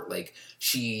short. Like,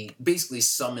 she basically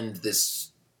summoned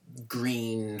this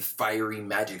green, fiery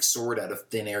magic sword out of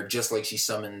thin air, just like she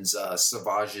summons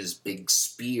Savaj's big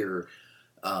spear,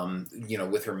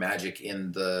 with her magic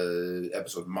in the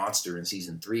episode Monster in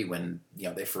season 3 when,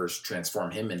 they first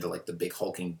transform him into like the big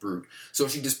hulking brute. So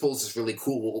she just pulls this really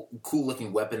cool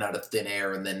looking weapon out of thin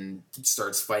air and then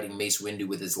starts fighting Mace Windu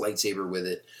with his lightsaber with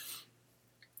it.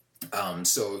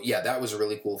 That was a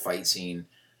really cool fight scene.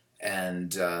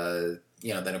 And,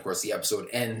 then of course the episode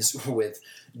ends with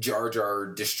Jar Jar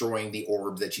destroying the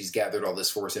orb that she's gathered all this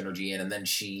Force energy in, and then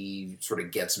she sort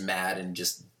of gets mad and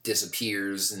just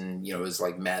disappears and, is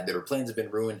like mad that her plans have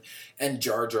been ruined. And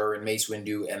Jar Jar and Mace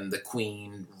Windu and the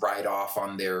Queen ride off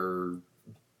on their,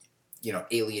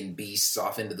 alien beasts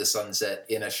off into the sunset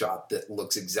in a shot that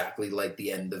looks exactly like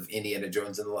the end of Indiana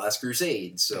Jones and the Last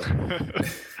Crusade. So...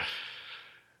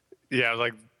 Yeah,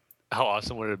 like, how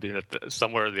awesome would it be if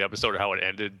somewhere in the episode how it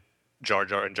ended, Jar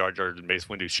Jar and Mace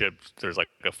Windu's ship, there's like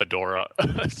a fedora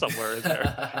somewhere in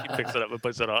there. He picks it up and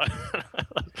puts it on.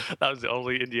 That was the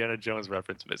only Indiana Jones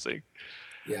reference missing.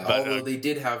 Yeah, although they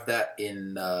did have that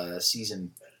in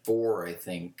season 4, I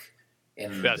think.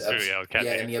 That's true,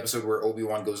 yeah. In the episode where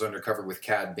Obi-Wan goes undercover with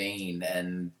Cad Bane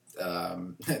and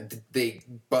they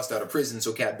bust out of prison,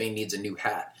 so Cad Bane needs a new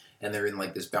hat. And they're in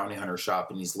like this bounty hunter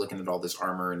shop, and he's looking at all this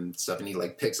armor and stuff, and he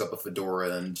like picks up a fedora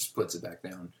and just puts it back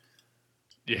down.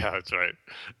 Yeah, that's right.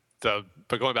 But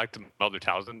going back to Mother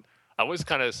Talzin, I was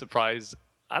kind of surprised.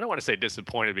 I don't want to say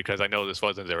disappointed because I know this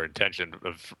wasn't their intention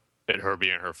of it her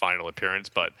being her final appearance,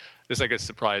 but just like a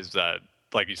surprise that,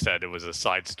 like you said, it was a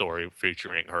side story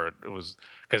featuring her. It was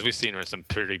because we've seen her in some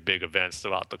pretty big events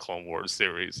throughout the Clone Wars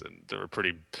series, and there were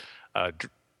pretty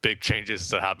big changes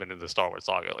that happened in the Star Wars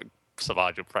saga, like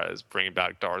Savage Opress bringing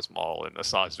back Darth Maul and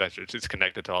Asajj Ventress. It's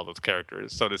connected to all those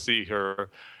characters. So to see her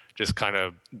just kind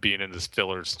of being in this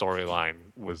filler storyline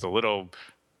was a little,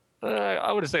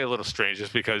 I would say a little strange,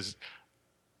 just because,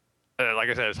 like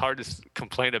I said, it's hard to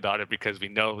complain about it because we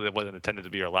know it wasn't intended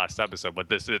to be her last episode, but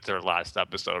this is her last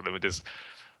episode. It was just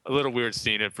a little weird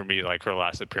seeing it for me. Like, her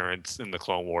last appearance in the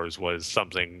Clone Wars was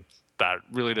something that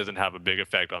really doesn't have a big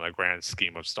effect on the grand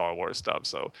scheme of Star Wars stuff.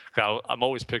 So I'm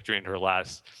always picturing her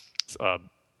last... I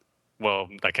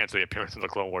can't say appearance in the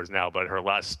Clone Wars now, but her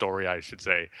last story, I should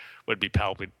say, would be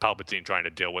Palpatine trying to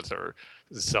deal with her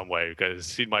in some way,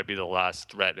 because she might be the last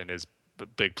threat in his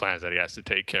big plans that he has to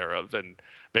take care of. And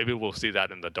maybe we'll see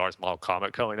that in the Darth Maul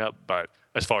comic coming up, but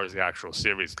as far as the actual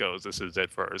series goes, this is it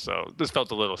for her. So this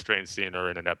felt a little strange seeing her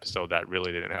in an episode that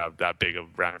really didn't have that big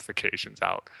of ramifications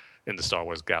out in the Star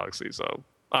Wars galaxy. So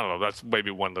I don't know, that's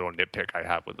maybe one little nitpick I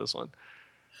have with this one.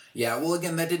 Yeah, well,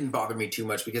 again, that didn't bother me too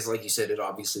much because, like you said, it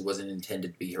obviously wasn't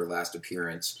intended to be her last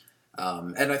appearance.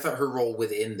 And I thought her role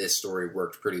within this story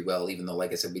worked pretty well, even though,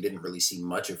 like I said, we didn't really see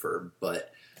much of her.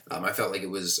 But I felt like it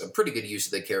was a pretty good use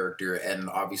of the character, and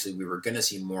obviously we were going to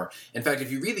see more. In fact,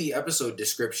 if you read the episode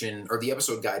description, or the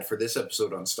episode guide for this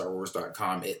episode on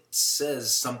StarWars.com, it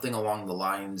says something along the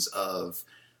lines of...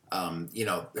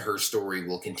 her story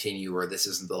will continue, or this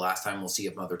isn't the last time we'll see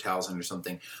of Mother Talzin or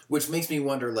something, which makes me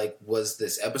wonder, like, was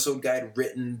this episode guide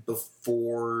written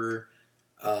before,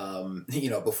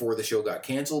 before the show got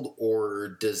canceled,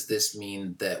 or does this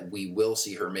mean that we will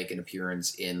see her make an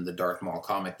appearance in the Darth Maul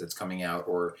comic that's coming out,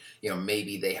 or,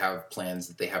 maybe they have plans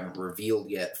that they haven't revealed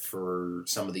yet for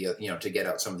some of the, to get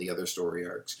out some of the other story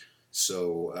arcs.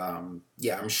 So,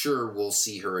 I'm sure we'll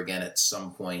see her again at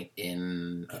some point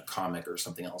in a comic or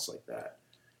something else like that.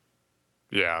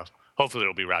 Yeah. Hopefully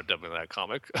it'll be wrapped up in that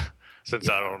comic, since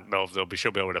I don't know if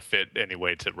she'll be able to fit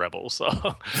anyway to Rebels.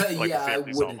 So, like I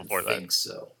wouldn't think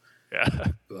so. Yeah.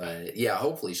 But,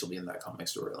 hopefully she'll be in that comic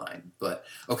storyline. But,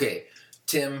 okay,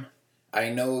 Tim,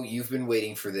 I know you've been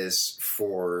waiting for this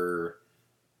for...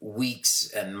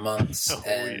 weeks and months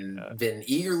been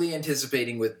eagerly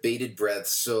anticipating with bated breath.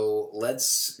 So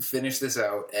let's finish this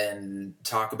out and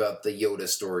talk about the Yoda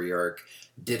story arc.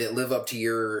 Did it live up to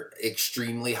your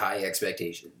extremely high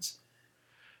expectations?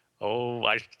 Oh,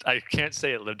 I can't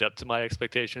say it lived up to my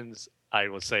expectations. I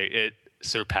will say it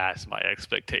surpassed my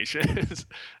expectations.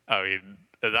 I mean,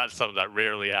 that's something that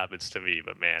rarely happens to me,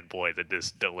 but man, boy, did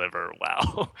this deliver.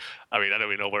 Wow. I mean, I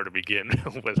don't even know where to begin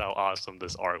with how awesome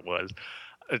this arc was.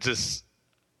 It's just,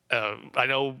 I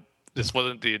know this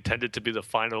wasn't intended to be the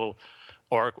final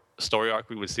story arc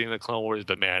we would see in the Clone Wars,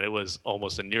 but man, it was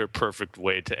almost a near perfect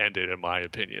way to end it, in my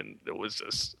opinion. It was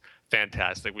just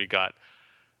fantastic. We got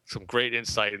some great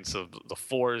insight into the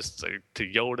Force, to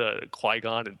Yoda,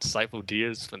 Qui-Gon, and Sifo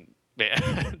Dyas. And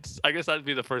man, I guess that'd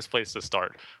be the first place to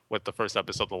start with the first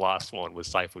episode. The last one was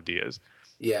Sifo Dyas.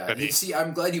 Yeah, see,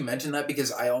 I'm glad you mentioned that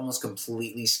because I almost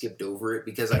completely skipped over it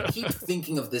because I keep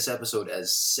thinking of this episode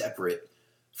as separate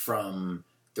from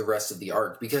the rest of the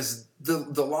arc because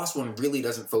the Lost One really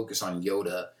doesn't focus on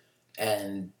Yoda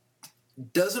and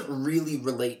doesn't really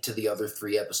relate to the other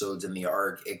 3 episodes in the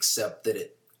arc except that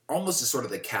it almost is sort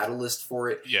of the catalyst for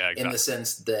it. Yeah, exactly. In the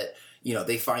sense that, you know,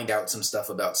 they find out some stuff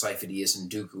about Sifo Dyas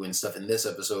and Dooku and stuff in this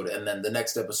episode, and then the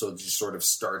next episode just sort of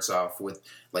starts off with,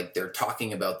 like, they're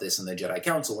talking about this in the Jedi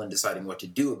Council and deciding what to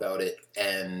do about it,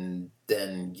 and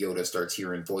then Yoda starts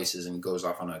hearing voices and goes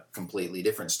off on a completely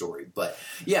different story. But,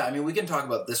 yeah, I mean, we can talk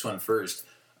about this one first.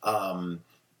 I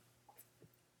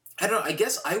don't know, I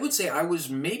guess I would say I was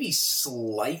maybe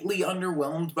slightly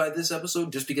underwhelmed by this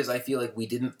episode just because I feel like we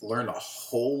didn't learn a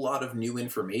whole lot of new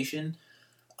information.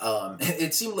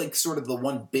 It seemed like sort of the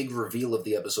one big reveal of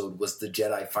the episode was the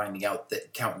Jedi finding out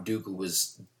that Count Dooku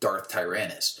was Darth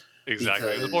Tyrannus. Exactly.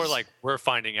 It was more like we're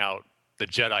finding out, the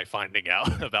Jedi finding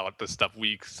out about the stuff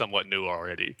we somewhat knew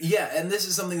already. Yeah, and this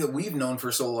is something that we've known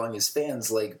for so long as fans.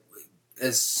 Like,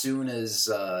 as soon as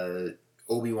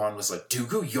Obi-Wan was like,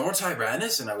 Dooku, you're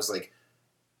Tyrannus? And I was like,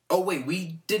 oh, wait,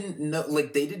 we didn't know,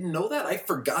 like, they didn't know that? I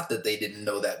forgot that they didn't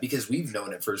know that because we've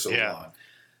known it for so long.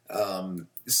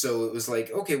 So it was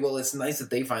like, okay, well, it's nice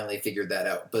that they finally figured that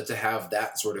out. But to have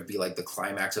that sort of be like the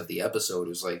climax of the episode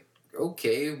was like,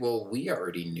 okay, well, we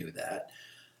already knew that.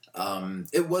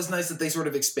 It was nice that they sort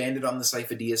of expanded on the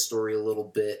Sifo Dyas story a little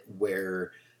bit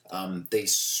where they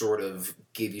sort of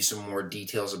gave you some more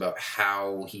details about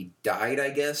how he died, I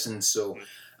guess. And so,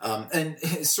 and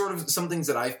sort of some things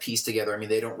that I've pieced together. I mean,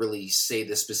 they don't really say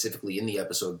this specifically in the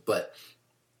episode, but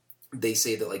they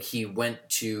say that, like, he went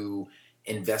to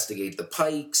investigate the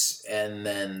Pikes, and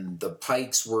then the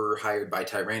Pikes were hired by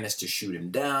Tyrannus to shoot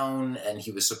him down, and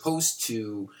he was supposed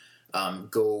to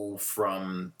go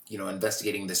from, you know,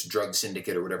 investigating this drug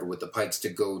syndicate or whatever with the Pikes to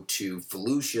go to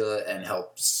Felucia and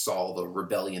help solve a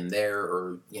rebellion there,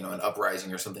 or, you know, an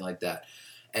uprising or something like that.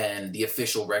 And the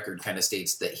official record kind of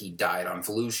states that he died on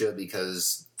Felucia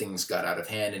because things got out of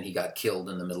hand and he got killed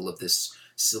in the middle of this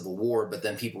civil war. But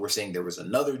then people were saying there was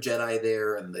another Jedi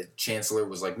there, and the Chancellor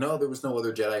was like, no, there was no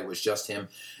other Jedi, it was just him.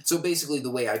 So basically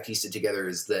the way I pieced it together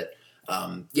is that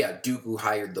Dooku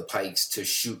hired the Pikes to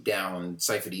shoot down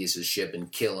Sifo Dyas' ship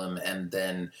and kill him, and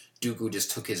then Dooku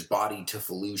just took his body to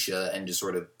Felucia and just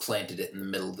sort of planted it in the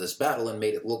middle of this battle and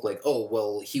made it look like, oh,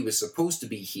 well, he was supposed to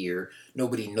be here.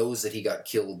 Nobody knows that he got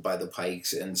killed by the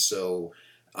Pikes, and so,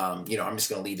 I'm just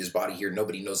going to leave his body here.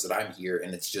 Nobody knows that I'm here,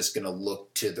 and it's just going to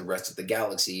look to the rest of the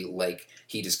galaxy like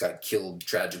he just got killed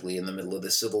tragically in the middle of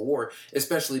the Civil War,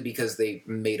 especially because they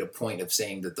made a point of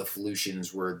saying that the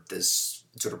Felucians were this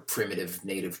sort of primitive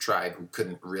native tribe who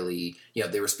couldn't really,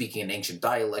 they were speaking an ancient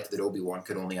dialect that Obi-Wan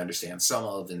could only understand some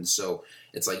of, and so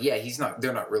it's like,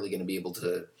 they're not really going to be able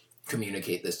to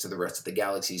communicate this to the rest of the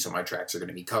galaxy, so my tracks are going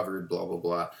to be covered, blah, blah,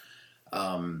 blah.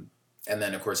 And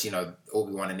then, of course,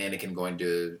 Obi-Wan and Anakin going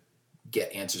to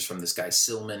get answers from this guy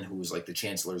Silman, who was like the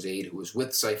Chancellor's aide, who was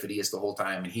with Sifo Dyas the whole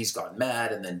time, and he's gone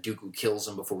mad, and then Dooku kills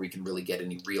him before we can really get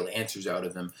any real answers out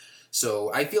of him.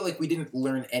 So I feel like we didn't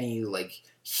learn any, like,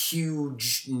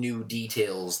 huge new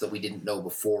details that we didn't know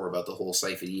before about the whole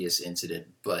Sifo Dyas incident,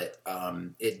 but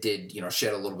it did,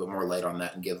 shed a little bit more light on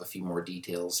that and give a few more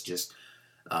details, just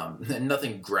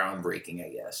nothing groundbreaking, I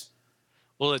guess.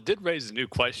 Well, it did raise a new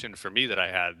question for me that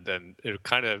I had. Then it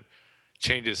kind of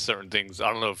changes certain things.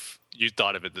 I don't know if you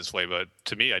thought of it this way, but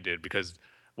to me, I did, because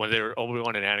when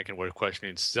Obi-Wan and Anakin were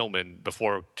questioning Silman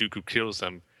before Dooku kills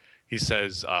him, he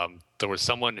says there was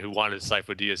someone who wanted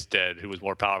Sifo Dyas dead who was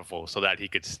more powerful so that he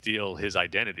could steal his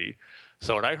identity.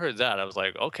 So when I heard that, I was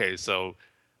like, okay, so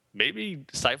maybe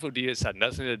Sifo Dyas had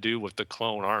nothing to do with the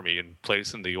clone army and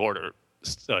placing the order.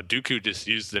 Dooku just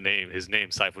used his name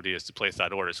Sifo Dyas to place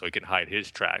that order so he can hide his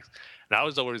tracks. And I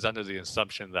was always under the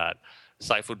assumption that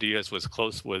Sifo Dyas was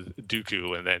close with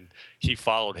Dooku, and then he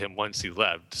followed him once he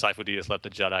left. Sifo Dyas left the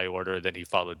Jedi Order, then he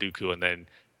followed Dooku, and then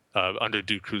under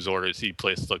Dooku's orders, he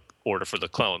placed the order for the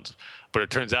clones. But it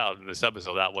turns out in this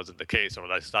episode that wasn't the case, or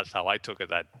that's how I took it,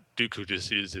 that Dooku just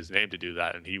used his name to do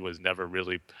that, and he was never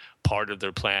really part of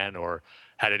their plan or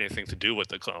had anything to do with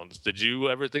the clones. Did you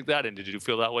ever think that, and did you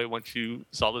feel that way once you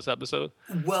saw this episode?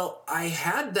 Well, I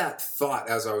had that thought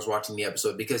as I was watching the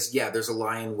episode, because, there's a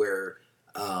line where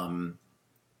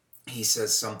he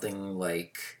says something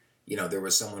like, there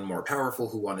was someone more powerful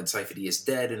who wanted Sifo-Dyas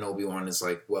dead, and Obi-Wan is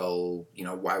like, well,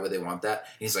 why would they want that?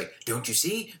 And he's like, don't you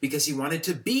see? Because he wanted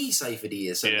to be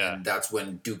Sifo-Dyas. And then that's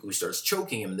when Dooku starts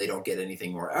choking him, and they don't get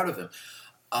anything more out of him.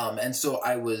 And so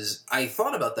I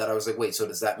thought about that. I was like, wait, so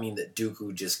does that mean that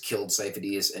Dooku just killed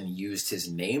Sifo-Dyas and used his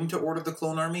name to order the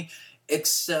clone army?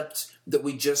 Except that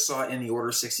we just saw in the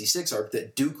Order 66 arc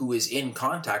that Dooku is in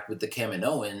contact with the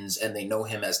Kaminoans, and they know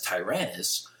him as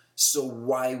Tyrannus. So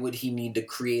why would he need to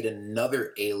create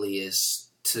another alias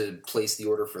to place the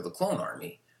order for the clone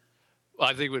army? Well,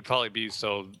 I think it would probably be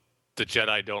so the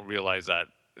Jedi don't realize that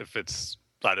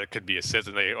that it could be a Sith,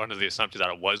 and they under the assumption that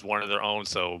it was one of their own,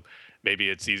 so maybe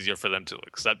it's easier for them to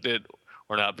accept it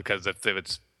or not, because if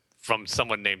it's from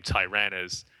someone named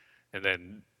Tyrannus, and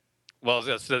then, well,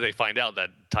 so they find out that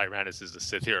Tyrannus is the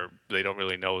Sith here, they don't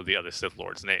really know the other Sith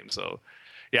Lord's name. So,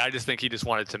 yeah, I just think he just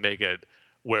wanted to make it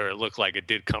where it looked like it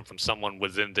did come from someone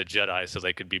within the Jedi, so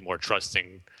they could be more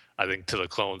trusting, I think, to the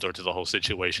clones or to the whole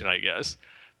situation, I guess.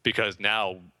 Because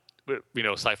now,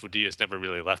 Sifo-Dyas never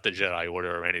really left the Jedi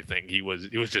Order or anything. He was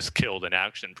just killed in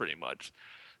action, pretty much.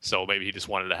 So maybe he just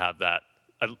wanted to have that,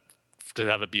 to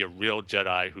have it be a real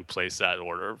Jedi who placed that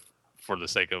order for the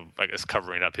sake of, I guess,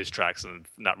 covering up his tracks and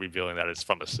not revealing that it's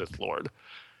from a Sith Lord.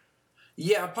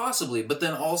 Yeah, possibly. But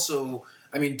then also,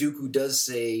 I mean, Dooku does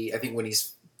say, I think when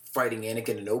he's fighting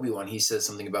Anakin and Obi-Wan, he says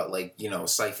something about, like,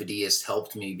 Sifo-Dyas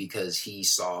helped me because he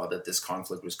saw that this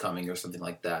conflict was coming or something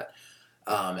like that.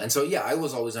 And so, yeah, I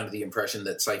was always under the impression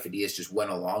that Sifo-Dyas just went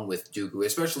along with Dooku,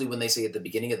 especially when they say at the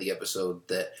beginning of the episode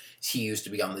that he used to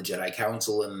be on the Jedi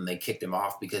Council and they kicked him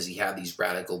off because he had these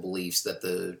radical beliefs that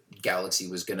the galaxy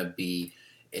was going to be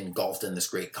engulfed in this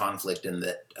great conflict and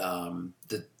that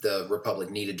the Republic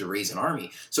needed to raise an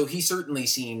army. So he certainly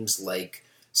seems like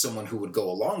someone who would go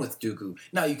along with Dooku.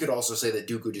 Now, you could also say that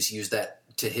Dooku just used that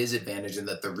to his advantage and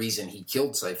that the reason he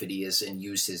killed Sifo-Dyas and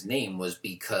used his name was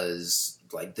because,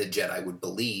 like, the Jedi would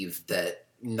believe that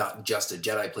not just a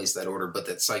Jedi placed that order, but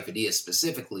that Sifo-Dyas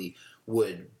specifically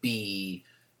would be,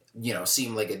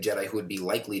 seem like a Jedi who would be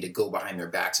likely to go behind their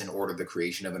backs and order the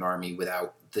creation of an army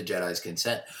without the Jedi's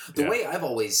consent. The way I've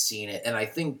always seen it, and I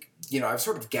think, I've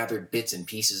sort of gathered bits and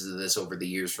pieces of this over the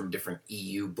years from different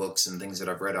EU books and things that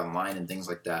I've read online and things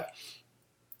like that.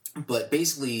 But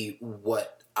basically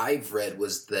what I've read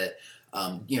was that,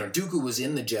 Dooku was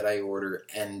in the Jedi Order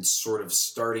and sort of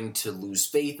starting to lose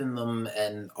faith in them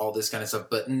and all this kind of stuff,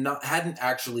 but hadn't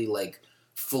actually, like,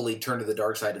 fully turned to the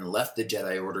dark side and left the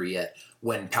Jedi Order yet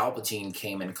when Palpatine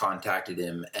came and contacted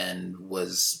him and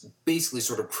was basically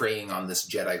sort of preying on this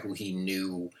Jedi who he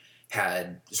knew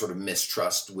had sort of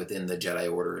mistrust within the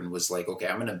Jedi Order and was like, okay,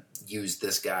 I'm going to use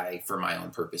this guy for my own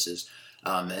purposes.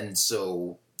 And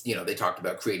so, they talked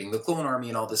about creating the clone army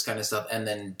and all this kind of stuff. And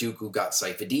then Dooku got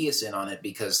Sifo-Dyas in on it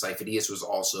because Sifo-Dyas was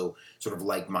also sort of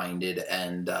like-minded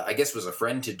and I guess was a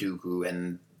friend to Dooku.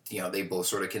 And, they both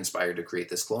sort of conspired to create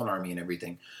this clone army and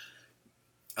everything.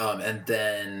 And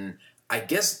then I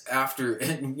guess after,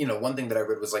 one thing that I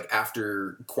read was like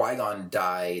after Qui-Gon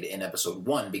died in episode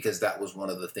 1, because that was one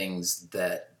of the things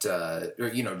that,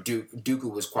 Dooku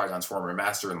was Qui-Gon's former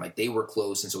master and like they were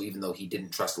close. And so even though he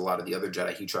didn't trust a lot of the other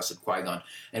Jedi, he trusted Qui-Gon.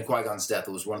 And Qui-Gon's death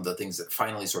was one of the things that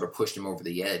finally sort of pushed him over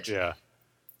the edge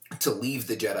to leave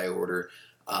the Jedi Order,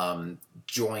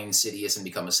 join Sidious and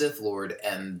become a Sith Lord,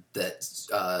 and that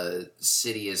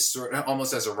Sidious, sort of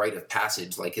almost as a rite of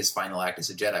passage, like his final act as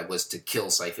a Jedi was to kill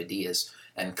Sifo-Dyas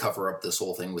and cover up this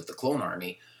whole thing with the clone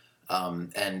army,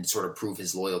 and sort of prove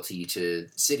his loyalty to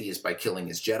Sidious by killing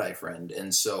his Jedi friend.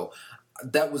 And so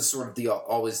that was sort of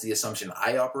always the assumption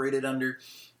I operated under,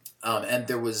 and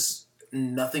there was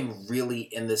nothing really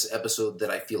in this episode that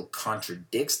I feel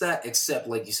contradicts that, except,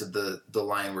 like you said, the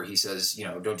line where he says,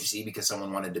 don't you see, because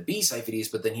someone wanted to be Sifo-Dyas,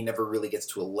 but then he never really gets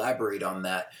to elaborate on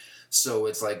that. So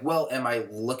it's like, well, am I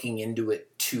looking into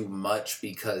it too much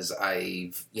because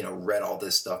I've, read all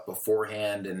this stuff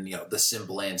beforehand? And, the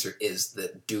simple answer is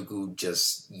that Dooku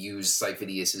just used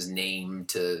Sifo-Dyas' name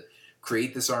to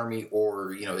create this army,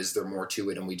 or, is there more to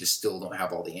it and we just still don't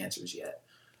have all the answers yet?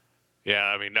 Yeah,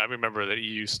 I mean, I remember the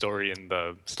EU story in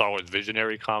the Star Wars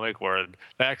Visionary comic where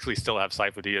they actually still have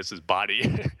Sifo-Dyas'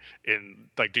 body in,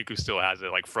 like, Dooku still has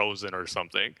it, like, frozen or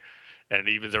something. And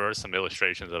even there are some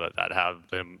illustrations of it that have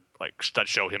him, like, that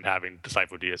show him having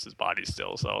Sifo-Dyas' body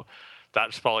still. So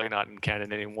that's probably not in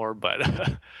canon anymore. But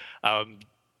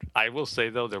I will say,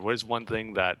 though, there was one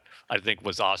thing that I think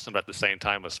was awesome, but at the same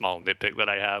time, a small nitpick that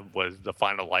I have was the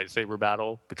final lightsaber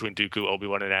battle between Dooku,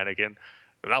 Obi-Wan, and Anakin.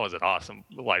 That was an awesome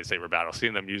lightsaber battle,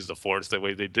 seeing them use the Force the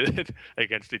way they did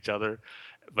against each other.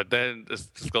 But then this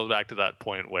goes back to that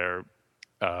point where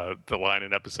the line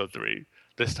in episode 3,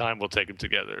 this time we'll take them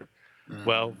together.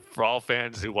 Well, for all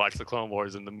fans who watch the Clone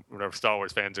Wars and or Star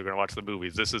Wars fans who are going to watch the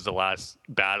movies, this is the last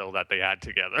battle that they had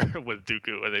together with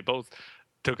Dooku, and they both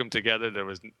took them together. There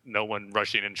was no one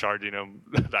rushing and charging them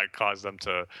that caused them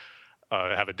to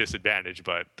have a disadvantage.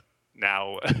 But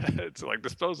now it's like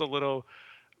this throws a little,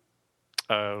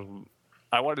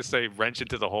 I want to say, wrench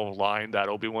into the whole line that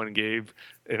Obi-Wan gave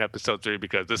in Episode 3,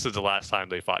 because this is the last time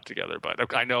they fought together.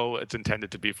 But I know it's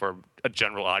intended to be for a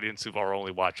general audience who are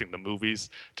only watching the movies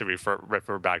to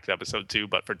refer back to Episode 2.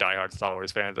 But for diehard Star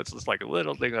Wars fans, that's just like a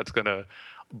little thing that's going to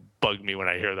bug me when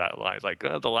I hear that line. Like,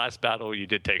 the last battle, you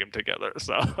did take them together.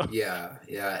 So Yeah.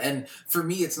 And for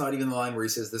me, it's not even the line where he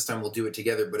says, this time we'll do it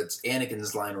together, but it's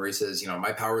Anakin's line where he says,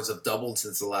 my powers have doubled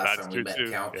since the last time we met,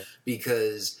 Count. Yeah.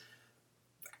 Because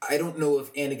I don't know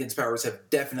if Anakin's powers have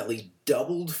definitely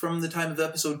doubled from the time of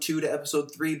Episode 2 to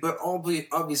Episode 3, but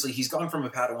obviously he's gone from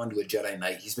a Padawan to a Jedi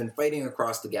Knight. He's been fighting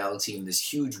across the galaxy in this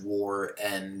huge war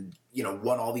and,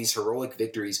 won all these heroic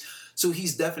victories. So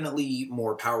he's definitely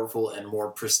more powerful and more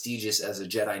prestigious as a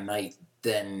Jedi Knight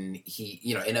than he,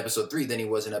 in Episode 3 than he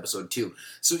was in Episode 2.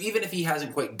 So even if he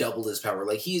hasn't quite doubled his power,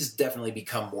 like, he's definitely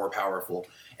become more powerful.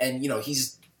 And,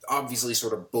 he's obviously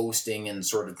sort of boasting and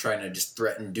sort of trying to just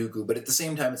threaten Dooku, but at the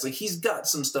same time, it's like he's got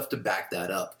some stuff to back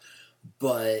that up.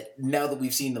 But now that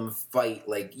we've seen them fight,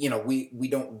 like, we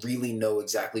don't really know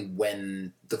exactly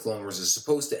when the Clone Wars is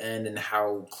supposed to end and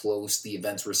how close the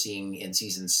events we're seeing in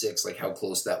Season 6, like how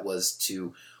close that was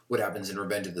to what happens in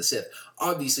Revenge of the Sith.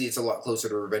 Obviously, it's a lot closer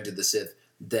to Revenge of the Sith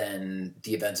than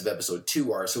the events of Episode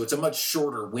 2 are, so it's a much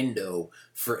shorter window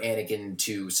for Anakin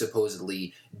to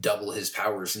supposedly double his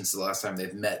power since the last time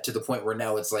they've met, to the point where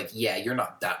now it's like, yeah, you're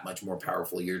not that much more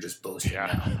powerful, you're just boasting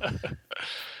now.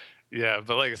 Yeah,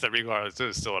 but like I said, regardless,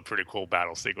 this is still a pretty cool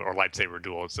battle sequence or lightsaber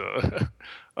duel. It's a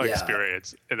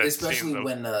experience. And especially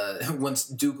when once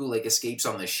Dooku escapes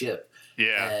on the ship.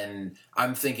 Yeah. And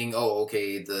I'm thinking, oh,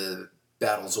 okay, the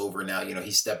battle's over now.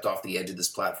 He stepped off the edge of this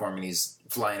platform and he's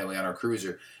flying away on our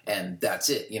cruiser, and that's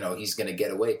it. He's going to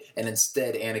get away. And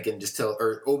instead,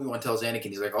 Obi-Wan tells Anakin,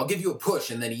 he's like, I'll give you a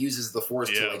push, and then he uses the Force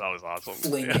to that was awesome.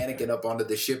 fling Anakin up onto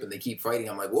the ship, and they keep fighting.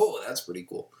 I'm like, whoa, that's pretty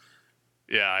cool.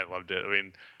 Yeah, I loved it. I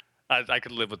mean, I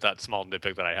could live with that small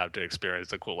nitpick that I have to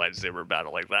experience a cool lightsaber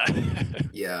battle like that.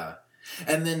 Yeah.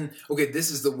 And then, okay, this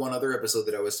is the one other episode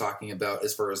that I was talking about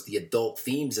as far as the adult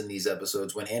themes in these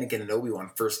episodes. When Anakin and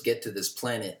Obi-Wan first get to this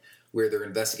planet where they're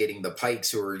investigating the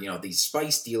Pikes, who are, these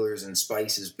spice dealers, and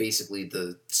spice is basically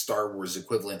the Star Wars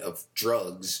equivalent of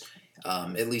drugs,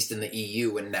 at least in the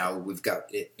EU, and now we've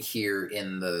got it here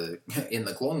in the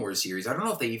Clone Wars series. I don't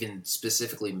know if they even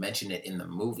specifically mention it in the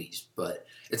movies, but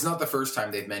it's not the first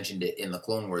time they've mentioned it in the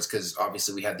Clone Wars, because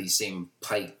obviously we had these same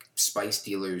Pike spice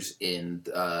dealers in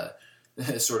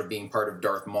sort of being part of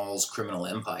Darth Maul's criminal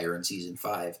empire in Season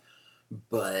 5.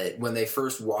 But when they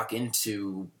first walk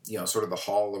into, sort of the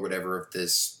hall or whatever of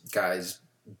this guy's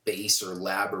base or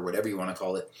lab or whatever you want to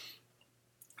call it,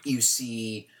 you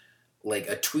see like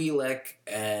a Twi'lek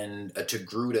and a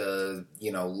Togruta,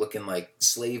 looking like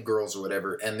slave girls or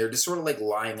whatever, and they're just sort of like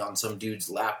lying on some dude's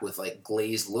lap with like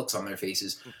glazed looks on their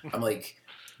faces. I'm like,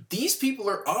 these people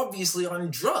are obviously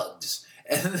on drugs.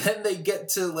 And then they get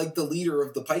to like the leader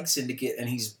of the Pike Syndicate, and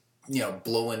he's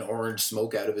blowing orange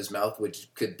smoke out of his mouth,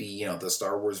 which could be the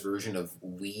Star Wars version of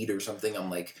weed or something. I'm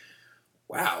like,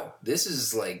 wow, this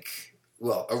is like,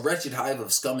 well, a wretched hive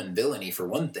of scum and villainy for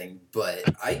one thing, but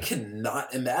I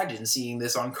cannot imagine seeing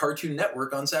this on Cartoon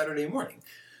Network on Saturday morning.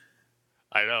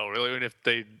 I know, really. And if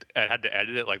they had to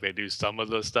edit it like they do some of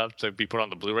the stuff to be put on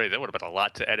the Blu-ray, that would have been a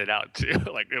lot to edit out too.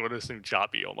 Like it would have seemed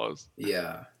choppy almost.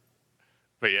 Yeah.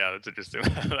 But yeah, it's interesting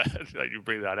that you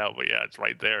bring that out. But yeah, it's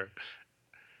right there.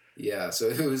 Yeah, so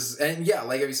it was, and yeah,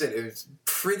 like I said, it was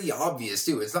pretty obvious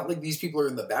too. It's not like these people are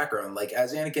in the background. Like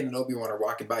as Anakin and Obi-Wan are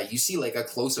walking by, you see like a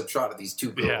close-up shot of these two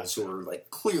girls who are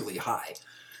like clearly high.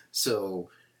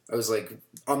 So I was like,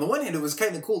 on the one hand, it was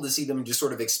kind of cool to see them just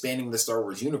sort of expanding the Star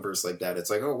Wars universe like that. It's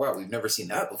like, oh wow, we've never seen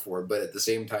that before. But at the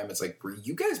same time, it's like, were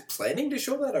you guys planning to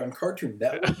show that on Cartoon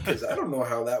Network? Because I don't know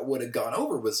how that would have gone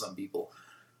over with some people.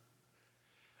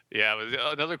 Yeah, it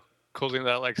was another cool thing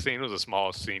that I like seeing was a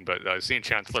small scene, but seeing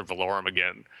Chancellor Valorum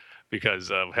again,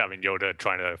 because of having Yoda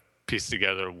trying to piece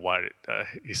together what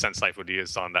he sent Sifo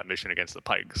Dyas on that mission against the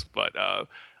Pikes. But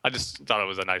I just thought it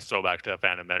was a nice throwback to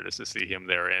Phantom Menace to see him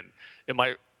there, and it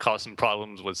might cause some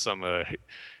problems with some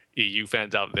EU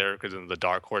fans out there, because in the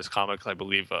Dark Horse comics, I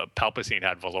believe Palpatine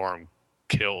had Valorum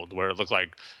killed, where it looked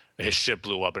like his ship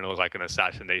blew up and it was like an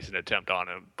assassination attempt on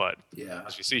him. But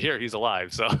as you see here, he's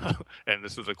alive. So, and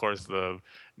this is of course the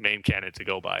main canon to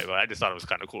go by. But I just thought it was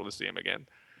kind of cool to see him again.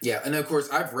 Yeah, and of course,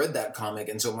 I've read that comic,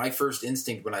 and so my first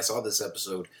instinct when I saw this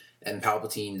episode and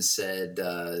Palpatine said,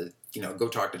 go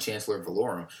talk to Chancellor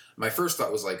Valorum, my first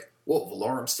thought was like, whoa,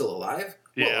 Valorum's still alive?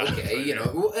 Yeah.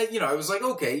 Well, okay, I was like,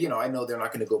 okay, I know they're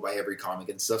not going to go by every comic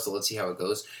and stuff, so let's see how it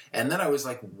goes. And then I was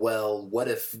like, well, what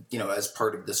if, as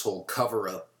part of this whole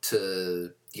cover-up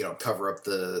to, cover up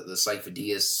the Sifo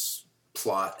Dyas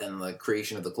plot and the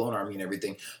creation of the clone army and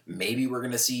everything, maybe we're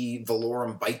going to see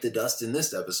Valorum bite the dust in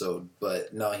this episode.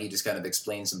 But no, he just kind of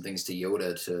explained some things to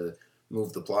Yoda to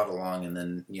move the plot along, and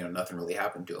then, nothing really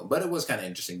happened to him. But it was kind of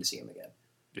interesting to see him again.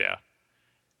 Yeah.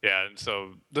 Yeah, and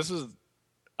so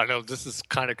I know this is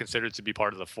kind of considered to be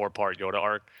part of the 4-part Yoda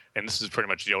arc, and this is pretty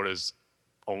much Yoda's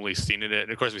only scene in it.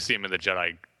 And of course, we see him in the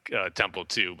Jedi Temple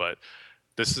too, but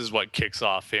this is what kicks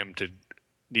off him to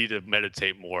need to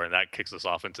meditate more, and that kicks us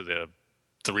off into the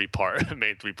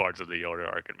main 3 parts of the Yoda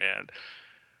arc. And man,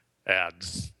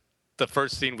 and the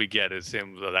first scene we get is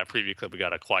him, that preview clip we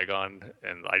got of Qui-Gon,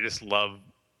 and I just love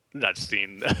that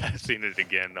scene, seeing it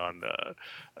again on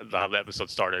how the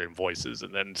episode started in voices,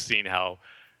 and then seeing how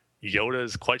Yoda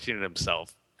is questioning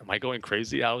himself. Am I going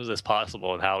crazy? How is this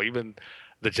possible? And how even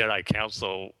the Jedi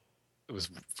Council was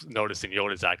noticing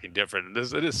Yoda's acting different. And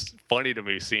it is funny to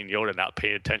me seeing Yoda not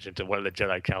paying attention to one of the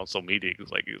Jedi Council meetings.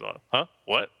 Like, he's like, huh?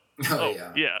 What? Oh,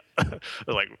 yeah.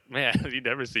 Like, man, you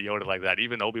never see Yoda like that.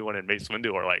 Even Obi-Wan and Mace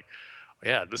Windu are like,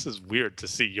 yeah, this is weird to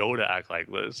see Yoda act like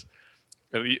this.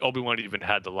 And Obi-Wan even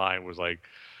had the line was like,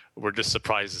 we're just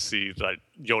surprised to see that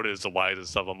Yoda is the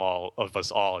wisest of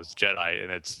us all as Jedi, and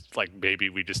it's like maybe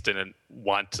we just didn't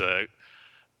want to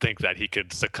think that he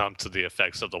could succumb to the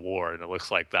effects of the war, and it looks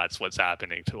like that's what's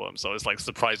happening to him. So it's like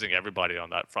surprising everybody on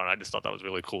that front. I just thought that was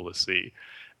really cool to see.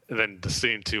 And then the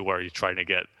scene too, where he's trying to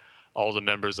get all the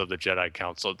members of the Jedi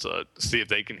Council to see if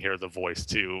they can hear the voice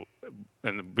too.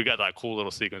 And we got that cool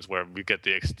little sequence where we get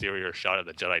the exterior shot of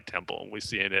the Jedi Temple, and we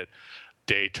see in it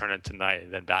day turn into night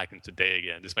and then back into day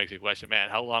again. This makes me question,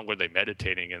 man, how long were they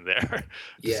meditating in there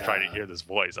just trying to hear this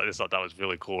voice? I just thought that was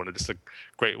really cool, and it's a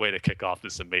great way to kick off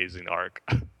this amazing arc.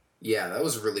 Yeah, that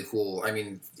was really cool. I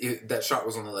mean, that shot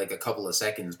was only like a couple of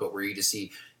seconds, but where you just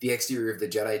see the exterior of the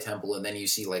Jedi Temple, and then you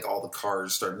see like all the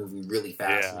cars start moving really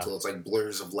fast until it's like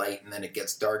blurs of light, and then it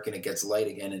gets dark and it gets light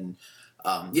again. And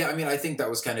I mean, I think that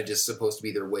was kind of just supposed to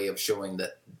be their way of showing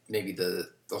that maybe the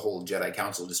whole Jedi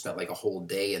Council just spent like a whole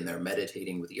day in there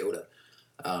meditating with Yoda.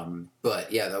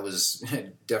 But yeah, that was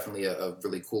definitely a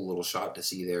really cool little shot to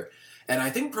see there. And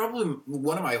I think probably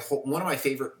one of my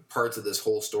favorite parts of this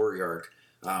whole story arc,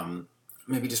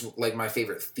 maybe just like my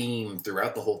favorite theme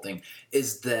throughout the whole thing,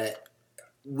 is that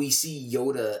we see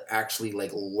Yoda actually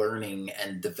like learning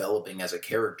and developing as a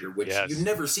character, which you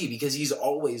never see because he's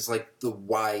always like the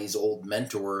wise old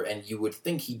mentor, and you would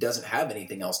think he doesn't have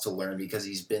anything else to learn because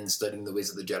he's been studying the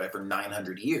ways of the Jedi for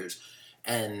 900 years.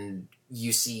 And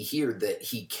you see here that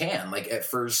he can. Like at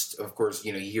first, of course,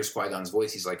 he hears Qui-Gon's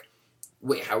voice. He's like,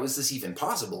 wait, how is this even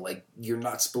possible? Like, you're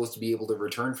not supposed to be able to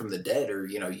return from the dead, or,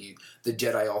 the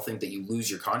Jedi all think that you lose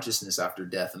your consciousness after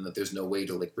death and that there's no way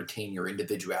to, like, retain your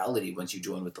individuality once you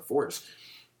join with the Force.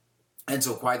 And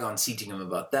so Qui-Gon's teaching him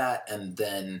about that, and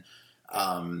then,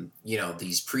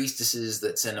 these priestesses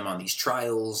that send him on these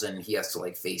trials, and he has to,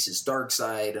 like, face his dark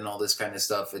side and all this kind of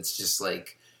stuff. It's just,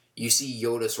 like, you see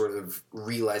Yoda sort of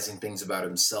realizing things about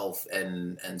himself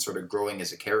and sort of growing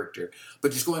as a character.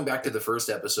 But just going back to the first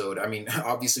episode, I mean,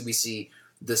 obviously we see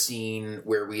the scene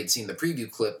where we had seen the preview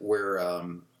clip where,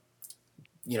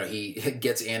 he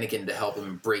gets Anakin to help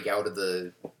him break out of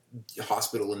the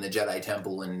hospital in the Jedi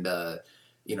Temple and,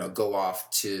 go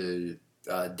off to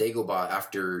Dagobah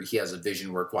after he has a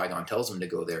vision where Qui-Gon tells him to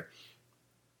go there.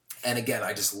 And again,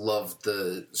 I just love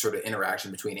the sort of interaction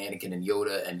between Anakin and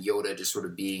Yoda just sort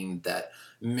of being that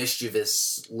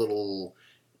mischievous little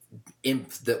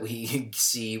imp that we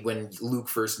see when Luke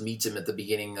first meets him at the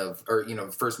beginning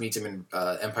first meets him in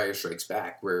Empire Strikes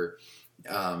Back, where,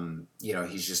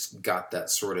 he's just got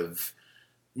that sort of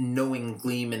knowing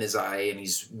gleam in his eye, and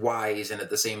he's wise, and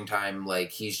at the same time, like,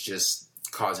 he's just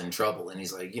causing trouble, and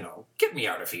he's like, get me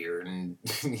out of here. And,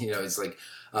 it's like,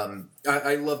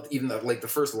 I loved even the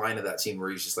first line of that scene where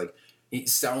he's just like, he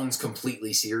sounds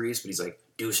completely serious, but he's like,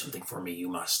 do something for me, you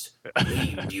must.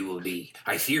 Blamed you will be.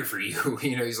 I fear for you.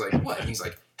 He's like, what? And he's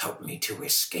like, help me to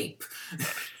escape.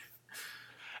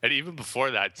 And even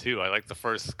before that, too, I like the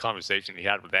first conversation he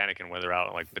had with Anakin when they're out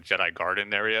in, like, the Jedi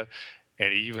Garden area.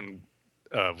 And he even,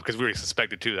 because we were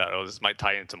suspected, too, that, this might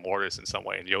tie into Mortis in some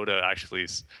way. And Yoda actually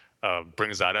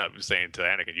brings that up, saying to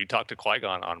Anakin, you talked to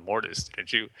Qui-Gon on Mortis,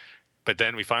 didn't you? But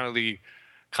then we finally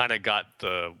kind of got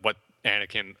what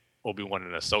Anakin, Obi-Wan,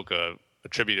 and Ahsoka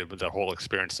attributed with their whole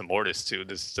experience to Mortis to.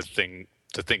 This is the thing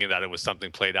to thinking that it was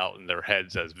something played out in their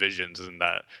heads as visions and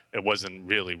that it wasn't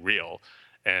really real.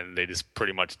 And they just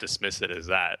pretty much dismiss it as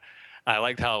that. I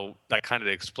liked how that kind of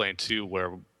explained too,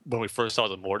 where when we first saw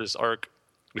the Mortis arc,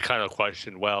 we kind of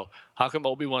questioned, well, how come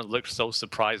Obi-Wan looked so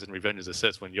surprised in Revenge of the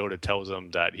Sith when Yoda tells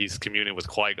him that he's communing with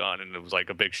Qui-Gon, and it was like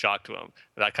a big shock to him.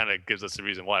 And that kind of gives us the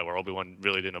reason why, where Obi-Wan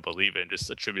really didn't believe it and just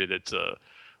attributed it to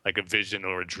like a vision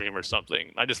or a dream or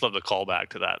something. I just love the callback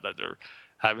to that they're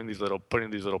having putting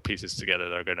these little pieces together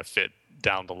that are going to fit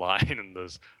down the line in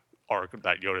this arc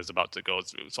that Yoda's about to go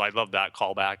through. So I love that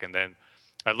callback. And then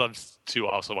I love too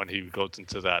also when he goes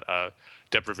into that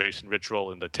deprivation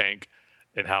ritual in the tank,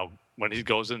 and how when he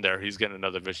goes in there, he's getting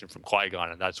another vision from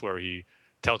Qui-Gon, and that's where he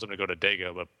tells him to go to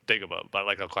Dagobah. But I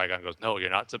like how Qui-Gon goes, no, you're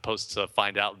not supposed to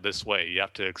find out this way. You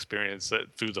have to experience it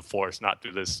through the Force, not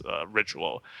through this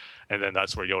ritual. And then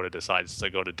that's where Yoda decides to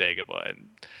go to Dagobah. And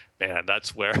man,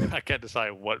 that's where I can't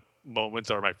decide what moments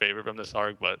are my favorite from this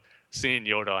arc, but seeing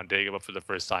Yoda on Dagobah for the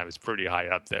first time is pretty high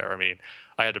up there. I mean,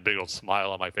 I had a big old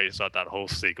smile on my face throughout that whole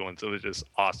sequence. It was just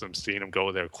awesome seeing him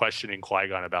go there, questioning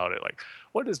Qui-Gon about it. Like,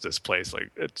 what is this place? Like,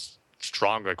 it's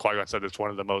strong. Like Qui-Gon said, it's one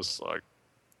of the most like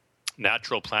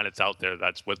natural planets out there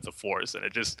that's with the Force, and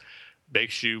it just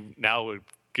makes you now. It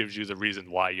gives you the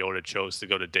reason why Yoda chose to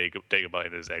go to Dagobah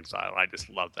in his exile. I just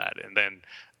love that. And then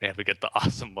we get the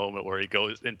awesome moment where he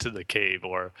goes into the cave,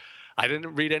 or I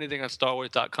didn't read anything on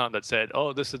StarWars.com that said,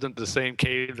 oh, this isn't the same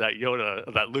cave that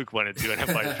Luke went into in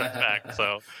Empire Strikes Back.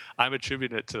 So I'm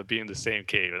attributing it to being the same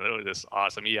cave. And it was just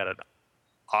awesome. He had an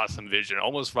awesome vision,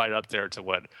 almost right up there to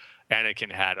what Anakin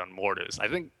had on Mortis. I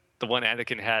think the one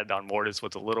Anakin had on Mortis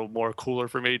was a little more cooler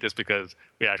for me, just because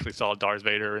we actually saw Darth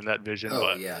Vader in that vision.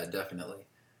 Oh, yeah, definitely.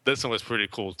 This one was pretty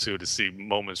cool, too, to see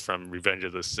moments from Revenge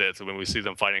of the Sith when we see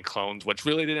them fighting clones, which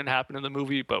really didn't happen in the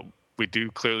movie, but we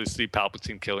do clearly see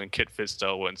Palpatine killing Kit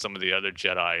Fisto and some of the other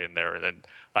Jedi in there. And then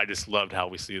I just loved how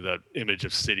we see the image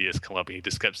of Sidious come up, and he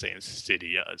just kept saying,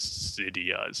 Sidious,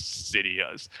 Sidious,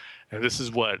 Sidious. And this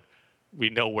is what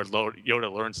we know where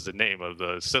Yoda learns the name of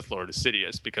the Sith Lord is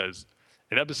Sidious, because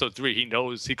in Episode 3, he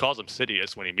calls him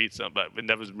Sidious when he meets him, but it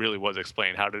never really was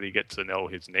explained how did he get to know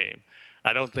his name.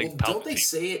 I don't think Palpatine... Don't they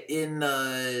say it in...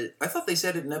 I thought they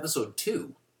said it in Episode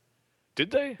 2.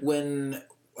 Did they? When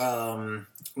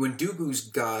Dooku's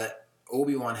got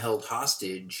Obi-Wan held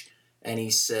hostage, and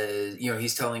he says...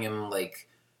 he's telling him, like,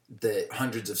 that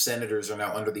hundreds of senators are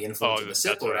now under the influence of the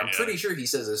Sith Lord. Right, I'm pretty sure he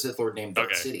says a Sith Lord named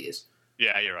Darth Sidious.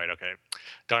 Yeah, you're right. Okay.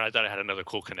 Darn, I thought I had another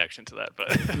cool connection to that.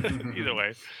 But either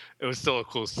way, it was still a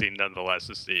cool scene nonetheless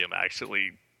to see him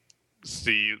actually...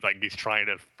 see, like, he's trying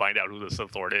to find out who the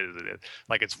Sith Lord is, and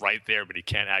it's right there, but he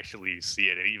can't actually see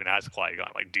it. And he even asks Qui-Gon,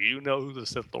 like, do you know who the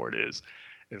Sith Lord is?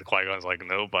 And Qui-Gon's like,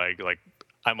 no, but like,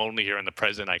 I'm only here in the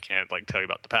present. I can't like tell you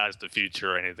about the past, the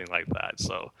future, or anything like that.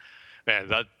 So, man,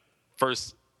 that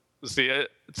first,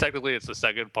 technically it's the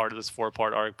second part of this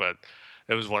 4-part arc, but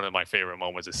it was one of my favorite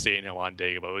moments of seeing him on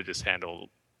Dagobah. It was just handled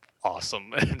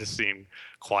awesome, and just seeing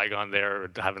Qui-Gon there,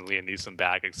 having Liam Neeson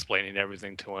back, explaining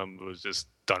everything to him, it was just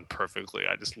done perfectly.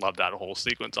 I just love that whole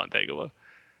sequence on Dagobah.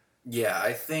 Yeah,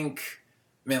 I think,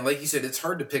 man, like you said, it's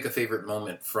hard to pick a favorite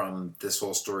moment from this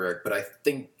whole story arc, but I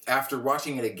think after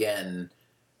watching it again,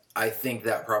 I think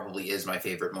that probably is my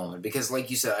favorite moment, because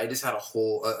like you said, I just had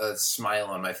a smile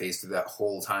on my face through that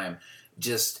whole time.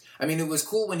 It was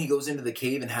cool when he goes into the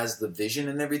cave and has the vision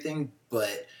and everything,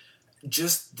 but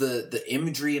just the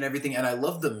imagery and everything, and I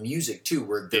love the music too,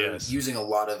 where they're using a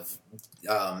lot of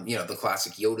the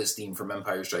classic Yoda's theme from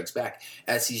Empire Strikes Back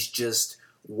as he's just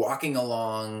walking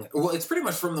along. Well, it's pretty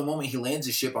much from the moment he lands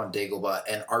his ship on Dagobah,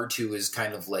 and R2 is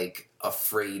kind of like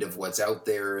afraid of what's out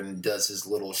there and does his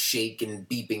little shake and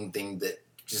beeping thing that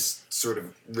just sort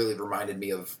of really reminded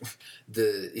me of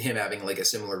him having like a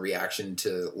similar reaction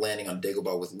to landing on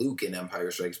Dagobah with Luke in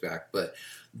Empire Strikes Back. But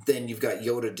then you've got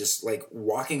Yoda just like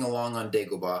walking along on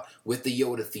Dagobah with the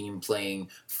Yoda theme playing,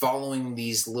 following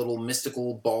these little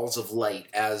mystical balls of light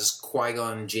as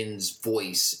Qui-Gon Jinn's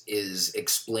voice is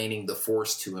explaining the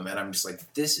Force to him. And I'm just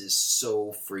like, this is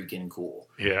so freaking cool.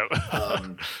 Yeah.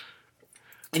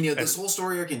 And, this whole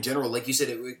story arc in general, like you said,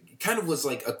 it kind of was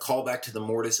like a callback to the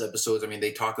Mortis episodes. I mean,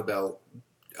 they talk about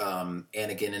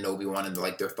Anakin and Obi-Wan and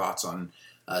like their thoughts on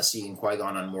seeing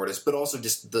Qui-Gon on Mortis, but also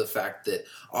just the fact that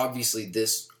obviously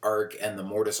this arc and the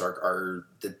Mortis arc are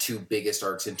the two biggest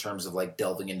arcs in terms of like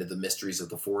delving into the mysteries of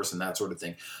the Force and that sort of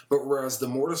thing. But whereas the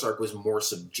Mortis arc was more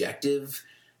subjective,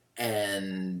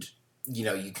 and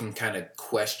you can kind of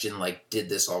question, like, did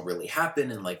this all really happen?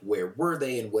 And, like, where were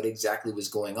they? And what exactly was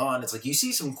going on? It's like, you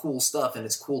see some cool stuff, and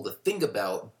it's cool to think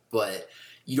about, but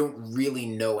you don't really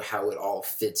know how it all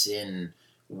fits in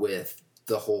with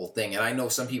the whole thing. And I know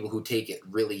some people who take it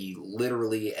really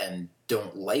literally and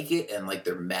don't like it, and like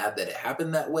they're mad that it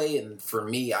happened that way. And for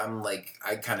me, I'm like,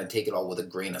 I kind of take it all with a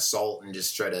grain of salt and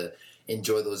just try to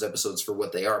enjoy those episodes for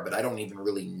what they are. But I don't even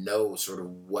really know sort of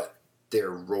what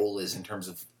their role is in terms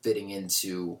of fitting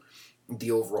into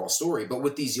the overall story. But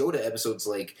with these Yoda episodes,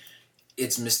 like,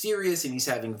 it's mysterious and he's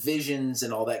having visions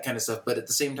and all that kind of stuff. But at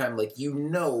the same time, like,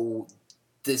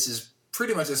 this is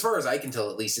pretty much, as far as I can tell,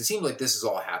 at least, it seems like this is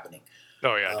all happening.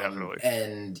 Oh yeah, definitely.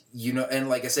 And and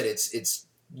like I said, it's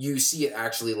you see it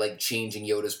actually like changing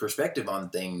Yoda's perspective on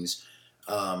things.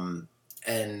 And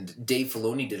Dave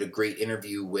Filoni did a great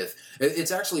interview with.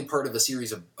 It's actually part of a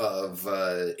series of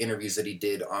interviews that he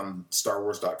did on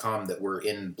StarWars.com that were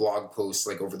in blog posts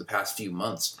like over the past few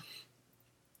months.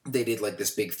 They did like this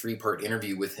big 3-part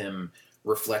interview with him,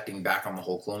 reflecting back on the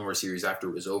whole Clone Wars series after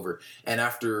it was over. And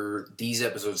after these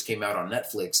episodes came out on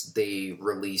Netflix, they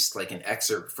released like an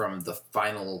excerpt from the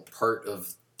final part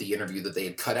of the interview that they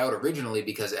had cut out originally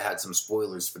because it had some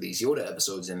spoilers for these Yoda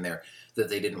episodes in there that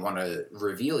they didn't want to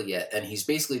reveal yet. And he's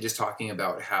basically just talking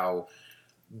about how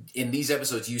in these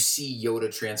episodes you see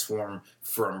Yoda transform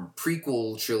from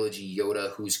prequel trilogy Yoda,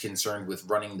 who's concerned with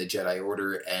running the Jedi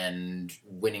Order and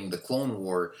winning the Clone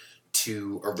War,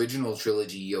 to original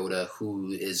trilogy Yoda,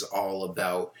 who is all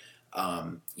about,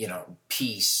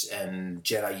 peace, and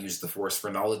Jedi use the Force for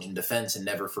knowledge and defense and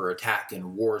never for attack,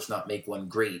 and wars not make one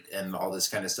great, and all this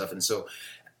kind of stuff. And so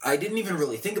I didn't even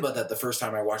really think about that the first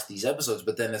time I watched these episodes,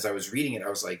 but then as I was reading it, I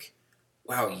was like,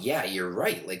 wow, yeah, you're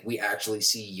right. Like, we actually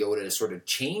see Yoda sort of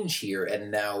change here,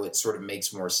 and now it sort of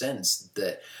makes more sense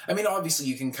that, I mean, obviously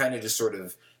you can kind of just sort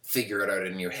of figure it out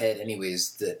in your head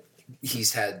anyways, that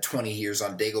he's had 20 years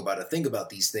on Dagobah to think about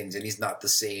these things, and he's not the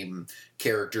same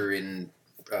character in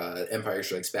Empire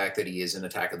Strikes Back that he is in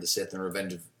Attack of the Sith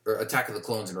and Attack of the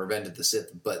Clones and Revenge of the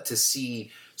Sith. But to see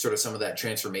sort of some of that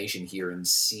transformation here and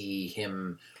see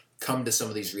him come to some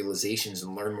of these realizations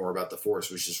and learn more about the Force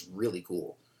was just really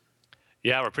cool.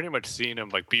 Yeah, we're pretty much seeing him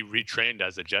like be retrained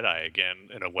as a Jedi again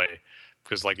in a way,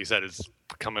 because like you said, it's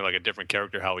becoming like a different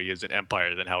character how he is in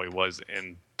Empire than how he was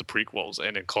in the prequels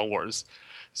and in Clone Wars.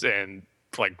 And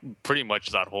like pretty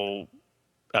much that whole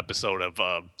episode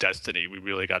of Destiny, we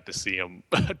really got to see him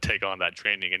take on that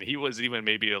training. And he was even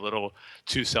maybe a little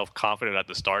too self-confident at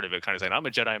the start of it, kind of saying, I'm a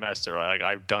Jedi Master. Like,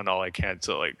 I've done all I can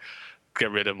to like get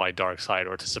rid of my dark side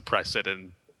or to suppress it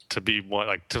and to be more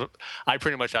like I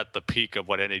pretty much at the peak of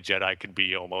what any Jedi could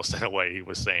be almost in a way, he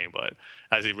was saying. But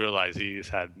as he realized, he's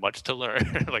had much to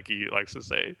learn, like he likes to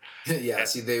say. Yeah, and,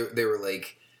 see, they were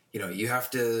like, you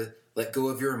have to let go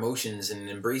of your emotions and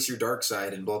embrace your dark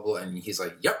side and blah, blah. And he's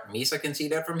like, yep, Misa can see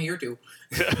that from here too.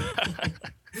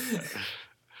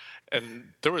 And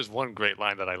there was one great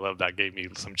line that I loved that gave me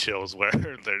some chills where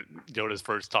Yoda's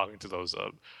first talking to those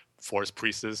Force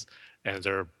priestess, and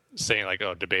they're saying like,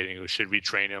 debating who should we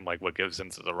train him, like what gives him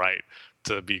the right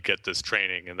to get this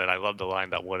training. And then I love the line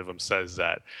that one of them says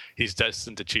that he's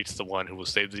destined to teach the one who will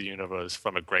save the universe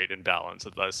from a great imbalance,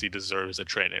 and thus he deserves a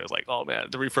training. It was like, oh man,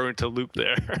 they're referring to Luke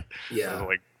there. Yeah.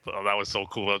 Like, oh, that was so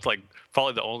cool. It's like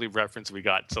probably the only reference we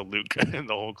got to Luke in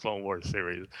the whole Clone Wars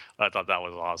series. I thought that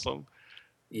was awesome.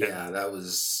 Yeah, that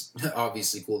was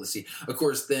obviously cool to see. Of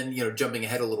course, then, jumping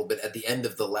ahead a little bit, at the end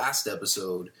of the last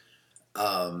episode,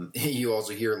 you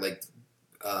also hear, like,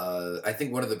 I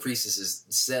think one of the priestesses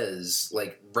says,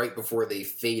 like, right before they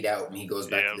fade out and he goes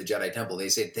back to the Jedi Temple, they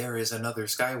say, there is another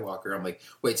Skywalker. I'm like,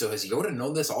 wait, so has Yoda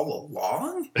known this all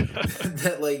along?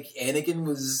 That, like, Anakin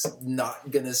was not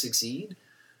going to succeed?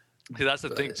 See, that's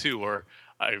the thing, too, where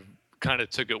I kind of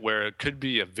took it where it could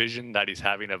be a vision that he's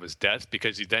having of his death,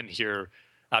 because you then hear,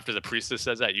 after the priestess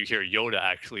says that, you hear Yoda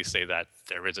actually say that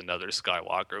there is another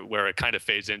Skywalker, where it kind of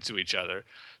fades into each other.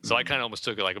 So I kind of almost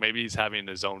took it like maybe he's having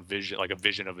his own vision, like a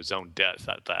vision of his own death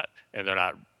at that. And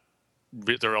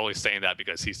they're only saying that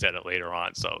because he said it later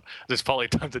on. So there's probably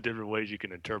tons of different ways you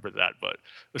can interpret that, but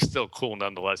it's still cool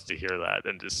nonetheless to hear that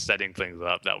and just setting things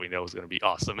up that we know is going to be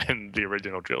awesome in the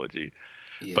original trilogy.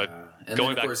 Yeah. But and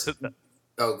going then, back to that,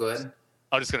 oh, go ahead.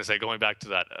 I was just going to say, going back to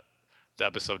that the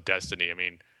episode Destiny, I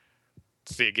mean,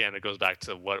 see, again, it goes back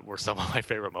to what were some of my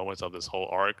favorite moments of this whole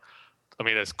arc. I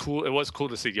mean, it's cool. It was cool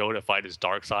to see Yoda fight his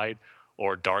dark side,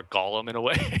 or Dark Gollum in a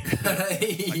way.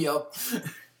 Yep.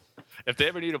 If they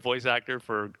ever need a voice actor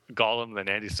for Gollum, then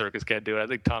Andy Serkis can't do it. I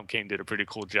think Tom Kane did a pretty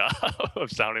cool job of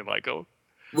sounding like him.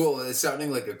 Well, it's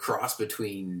sounding like a cross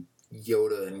between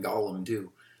Yoda and Gollum,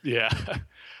 too. Yeah.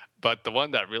 But the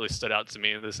one that really stood out to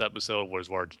me in this episode was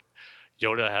where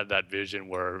Yoda had that vision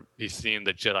where he's seeing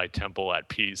the Jedi Temple at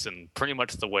peace, and pretty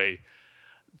much the way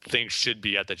things should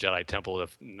be at the Jedi Temple.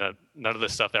 If none of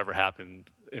this stuff ever happened,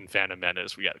 in Phantom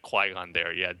Menace. We got Qui-Gon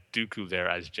there. You had Dooku there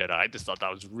as Jedi. I just thought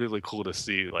that was really cool to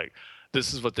see. Like,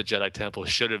 this is what the Jedi Temple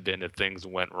should have been if things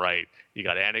went right. You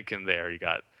got Anakin there. You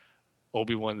got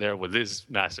Obi-Wan there with his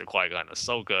master Qui-Gon,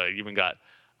 Ahsoka. You even got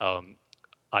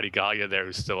Adi Gallia there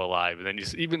who's still alive. And then you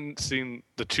even seen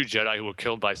the 2 Jedi who were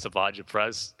killed by Savage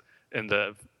Opress in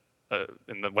the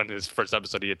when his first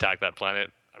episode he attacked that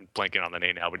planet. I'm blanking on the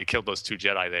name now, but he killed those 2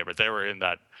 Jedi there. But they were in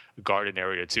that garden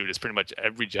area too. Just pretty much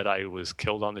every Jedi who was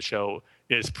killed on the show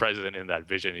is present in that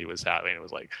vision he was having. It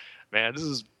was like, man, this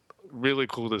is really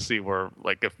cool to see where,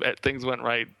 like, if things went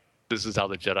right, this is how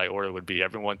the Jedi Order would be.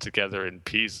 Everyone together in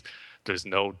peace. There's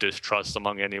no distrust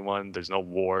among anyone. There's no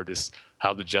war. This is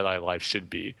how the Jedi life should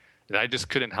be. And I just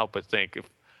couldn't help but think, if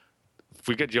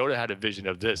Yoda had a vision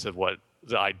of this, of what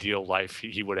the ideal life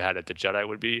he would have had at the Jedi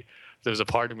would be, there's a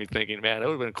part of me thinking, man, it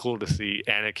would have been cool to see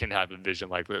Anakin have a vision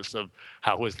like this of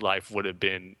how his life would have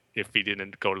been if he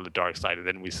didn't go to the dark side. And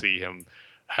then we see him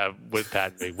have with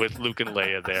Padme, with Luke and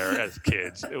Leia there as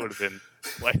kids. It would have been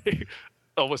like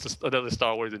almost another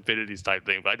Star Wars Infinities type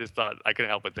thing. But I just thought, I couldn't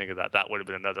help but think of that. That would have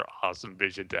been another awesome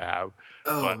vision to have.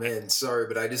 Oh, man, sorry,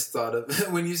 but I just thought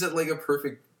of, when you said like a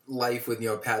perfect life with,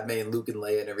 Padme and Luke and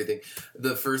Leia and everything,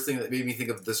 the first thing that made me think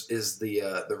of this is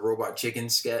the Robot Chicken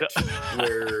sketch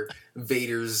where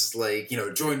Vader's like,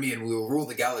 join me and we will rule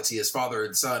the galaxy as father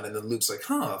and son, and then Luke's like,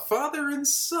 father and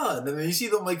son, and then you see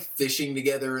them like fishing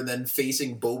together and then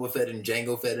facing Boba Fett and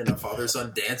Jango Fett in a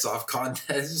father-son dance-off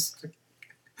contest.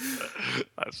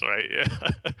 That's right,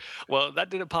 yeah. Well,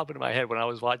 that didn't pop into my head when I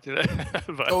was watching it.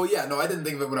 But... Oh, yeah, no, I didn't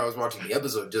think of it when I was watching the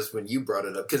episode, just when you brought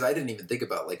it up, because I didn't even think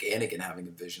about, like, Anakin having a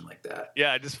vision like that.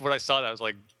 Yeah, just when I saw that, I was,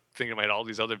 like, thinking about all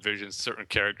these other visions certain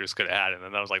characters could have had, and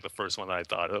then that was, like, the first one that I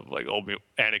thought of, like,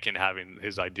 Anakin having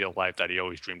his ideal life that he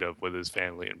always dreamed of with his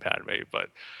family and Padme. But,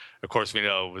 of course, we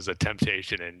know it was a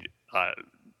temptation, and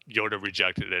Yoda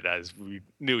rejected it, as we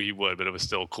knew he would, but it was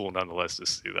still cool nonetheless to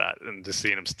see that, and just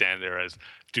seeing him stand there as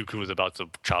Dooku was about to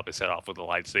chop his head off with a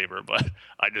lightsaber. But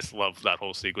I just love that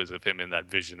whole sequence of him in that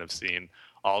vision of seeing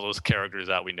all those characters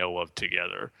that we know of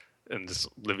together and just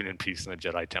living in peace in the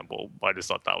Jedi Temple. I just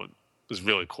thought that was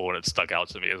really cool, and it stuck out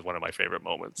to me as one of my favorite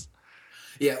moments.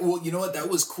 Yeah, well, you know what? That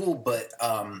was cool, but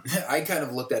I kind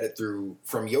of looked at it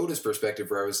from Yoda's perspective,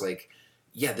 where I was like,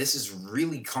 yeah, this is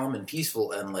really calm and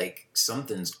peaceful, and, like,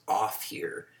 something's off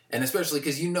here. And especially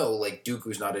because, like,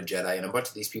 Dooku's not a Jedi, and a bunch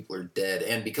of these people are dead,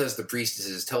 and because the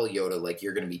priestesses tell Yoda, like,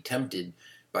 you're going to be tempted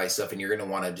by stuff, and you're going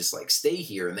to want to just, like, stay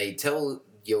here, and they tell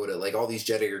Yoda, like, all these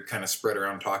Jedi are kind of spread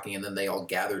around talking, and then they all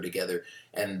gather together,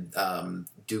 and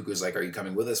Dooku's like, are you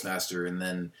coming with us, Master? And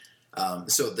then,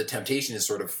 so the temptation is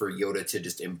sort of for Yoda to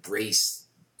just embrace,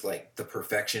 like, the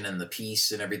perfection and the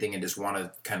peace and everything, and just want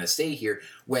to kind of stay here,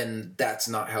 when that's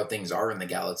not how things are in the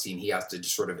galaxy, and he has to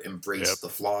just sort of embrace the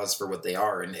flaws for what they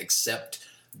are and accept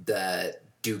that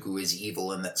Dooku is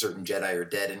evil and that certain Jedi are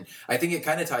dead. And I think it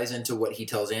kind of ties into what he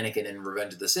tells Anakin in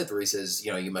Revenge of the Sith, where he says,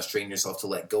 you must train yourself to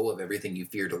let go of everything you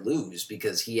fear to lose,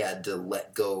 because he had to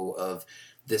let go of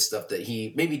this stuff that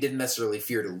he maybe didn't necessarily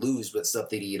fear to lose, but stuff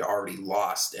that he had already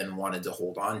lost and wanted to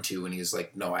hold on to. And he was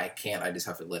like, no, I can't. I just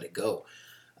have to let it go.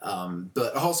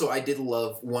 But also, I did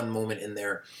love one moment in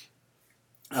there,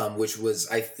 which was,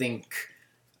 I think,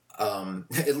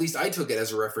 at least I took it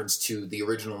as a reference to the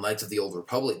original Knights of the Old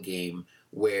Republic game,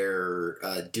 where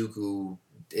Dooku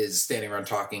is standing around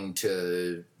talking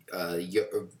to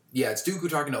it's Dooku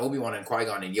talking to Obi-Wan and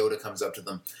Qui-Gon, and Yoda comes up to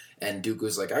them, and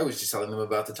Dooku's like, I was just telling them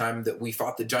about the time that we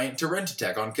fought the giant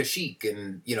Terrentitech on Kashyyyk,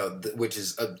 and, which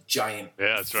is a giant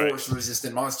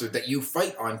force-resistant monster that you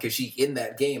fight on Kashyyyk in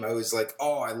that game. I was like,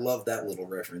 oh, I love that little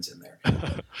reference in there.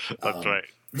 That's right.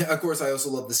 Of course, I also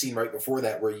love the scene right before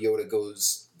that where Yoda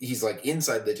goes, he's like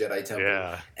inside the Jedi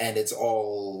Temple, and it's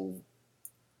all,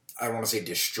 I don't want to say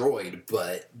destroyed,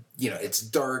 but, it's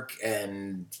dark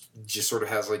and just sort of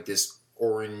has like this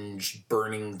orange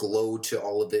burning glow to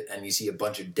all of it, and you see a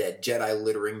bunch of dead Jedi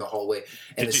littering the hallway.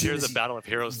 And did you hear the Battle of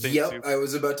Heroes thing? Yep, too? I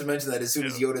was about to mention that. As soon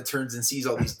as Yoda turns and sees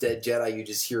all these dead Jedi, you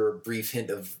just hear a brief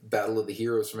hint of Battle of the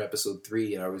Heroes from Episode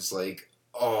 3, and I was like,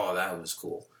 oh, that was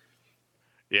cool.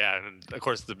 Yeah, and of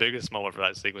course the biggest moment for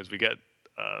that sequence, we get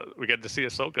to see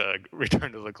Ahsoka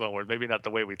return to the Clone Wars. Maybe not the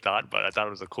way we thought, but I thought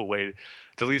it was a cool way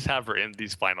to at least have her in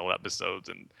these final episodes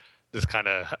and just kind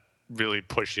of really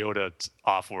push Yoda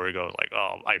off where he goes like,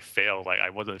 oh, I failed, like I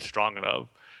wasn't strong enough.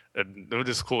 And it was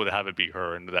just cool to have it be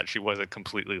her, and that she wasn't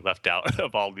completely left out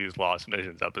of all these Lost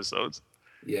Missions episodes.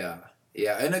 Yeah,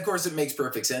 and of course it makes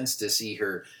perfect sense to see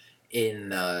her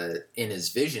in his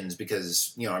visions,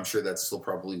 because I'm sure that's still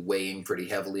probably weighing pretty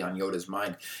heavily on Yoda's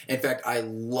mind. In fact, I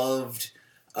loved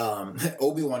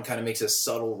Obi-Wan kind of makes a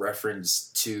subtle reference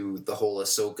to the whole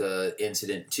Ahsoka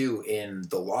incident too in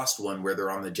the Lost one, where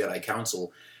they're on the Jedi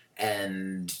Council,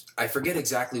 and I forget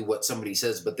exactly what somebody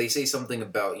says, but they say something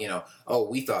about, oh,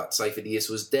 we thought Sifo-Dyas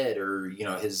was dead, or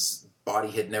his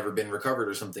body had never been recovered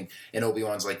or something, and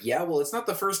Obi-Wan's like, yeah, well, it's not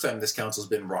the first time this council's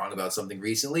been wrong about something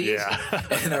recently. Yeah.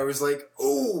 And I was like,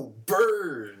 oh,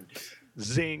 burn.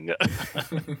 Zing.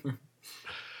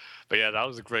 But yeah, that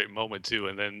was a great moment too.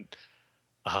 And then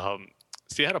so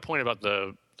you had a point about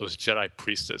those Jedi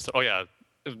priestess. Oh yeah,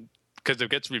 because it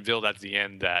gets revealed at the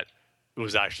end that it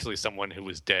was actually someone who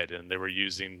was dead, and they were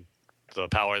using the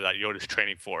power that Yoda's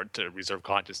training for to reserve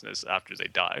consciousness after they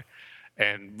die.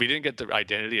 And we didn't get the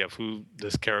identity of who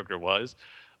this character was,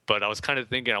 but I was kind of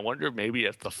thinking, I wonder maybe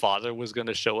if the father was going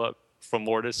to show up from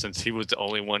Mortis, since he was the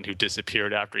only one who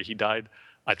disappeared after he died.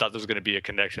 I thought there was going to be a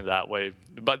connection that way,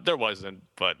 but there wasn't.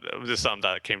 But it was just something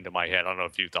that came to my head. I don't know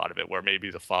if you thought of it, where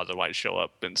maybe the father might show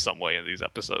up in some way in these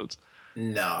episodes.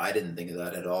 No, I didn't think of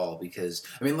that at all, because,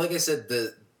 I mean, like I said,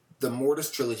 the Mortis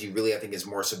trilogy really, I think, is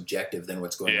more subjective than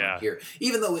what's going on here.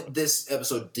 Even though this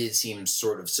episode did seem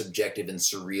sort of subjective and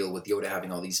surreal, with Yoda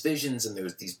having all these visions, and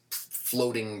there's these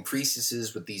floating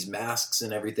priestesses with these masks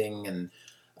and everything, and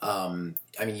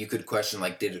I mean, you could question,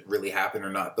 like, did it really happen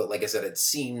or not? But like I said, it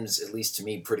seems, at least to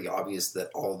me, pretty obvious that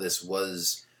all this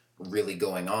was really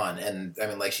going on. And I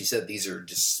mean, like she said, these are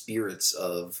just spirits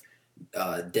of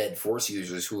dead Force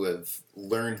users who have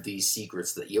learned these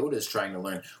secrets that Yoda is trying to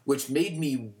learn, which made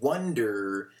me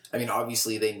wonder. I mean,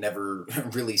 obviously they never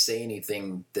really say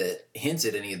anything that hints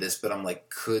at any of this, but I'm like,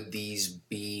 could these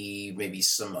be maybe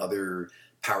some other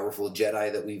powerful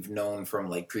Jedi that we've known from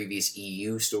like previous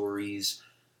EU stories?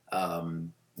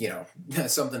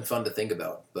 Something fun to think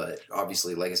about, but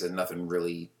obviously, like I said, nothing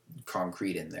really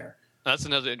concrete in there. That's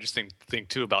another interesting thing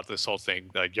too about this whole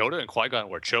thing. Like Yoda and Qui-Gon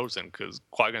were chosen, because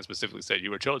Qui-Gon specifically said, "You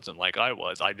were chosen, like I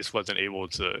was. I just wasn't able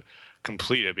to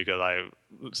complete it because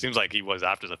it seems like he was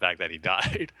after the fact that he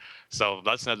died." So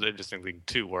that's another interesting thing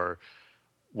too, where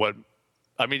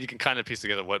you can kind of piece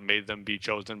together what made them be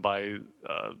chosen by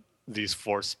these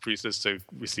Force priestesses to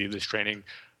receive this training.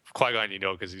 Qui-Gon,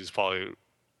 because he was probably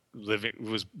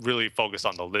was really focused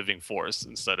on the living Force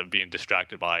instead of being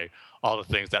distracted by all the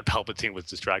things that Palpatine was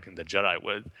distracting the Jedi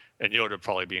with. And Yoda,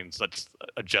 probably being such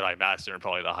a Jedi master and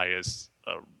probably the highest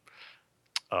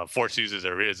Force user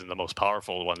there is and the most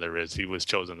powerful one there is, he was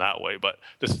chosen that way. But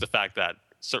this is the fact that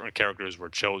certain characters were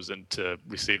chosen to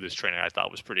receive this training, I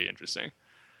thought was pretty interesting.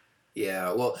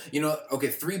 Yeah, well,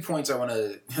 3 points I want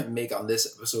to make on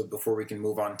this episode before we can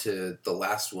move on to the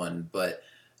last one. But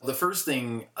the first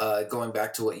thing, going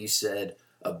back to what you said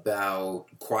about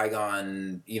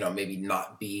Qui-Gon, maybe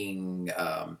not being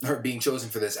or being chosen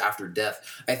for this after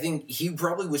death, I think he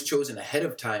probably was chosen ahead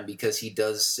of time, because he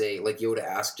does say, like Yoda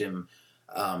asked him,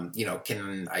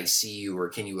 can I see you or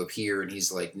can you appear? And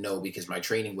he's like, no, because my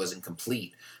training wasn't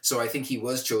complete. So I think he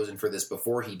was chosen for this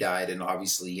before he died, and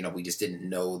obviously, we just didn't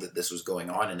know that this was going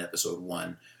on in episode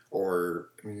 1. Or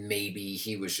maybe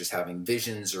he was just having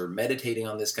visions or meditating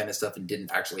on this kind of stuff and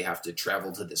didn't actually have to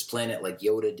travel to this planet like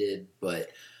Yoda did. But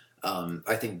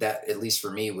I think that, at least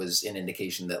for me, was an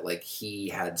indication that like he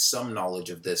had some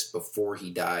knowledge of this before he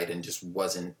died and just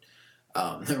wasn't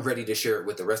ready to share it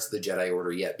with the rest of the Jedi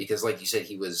Order yet. Because like you said,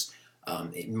 he was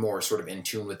more sort of in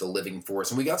tune with the living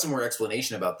Force. And we got some more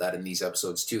explanation about that in these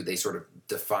episodes too. They sort of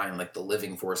define like the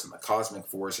living Force and the cosmic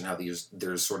Force, and how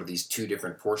there's sort of these two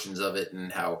different portions of it,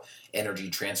 and how energy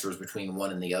transfers between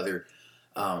one and the other.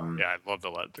 I love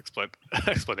the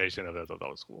explanation of it. I thought that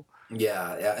was cool.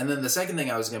 Yeah. And then the second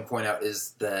thing I was going to point out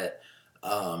is that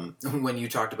when you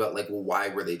talked about like, well, why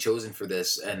were they chosen for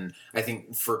this? And I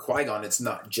think for Qui-Gon, it's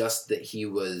not just that he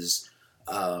was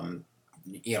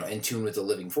in tune with the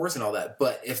living Force and all that,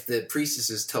 but if the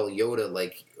priestesses tell Yoda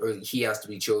like he has to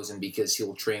be chosen because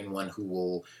he'll train one who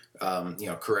will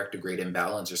correct a great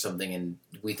imbalance or something, and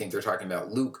we think they're talking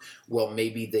about Luke, well,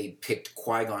 maybe they picked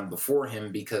Qui-Gon before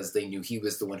him because they knew he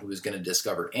was the one who was going to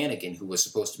discover Anakin, who was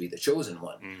supposed to be the chosen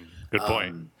one. Good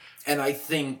point. And I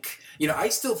think, I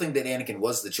still think that Anakin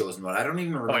was the chosen one. I don't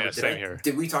even remember. Same here.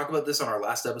 Did we talk about this on our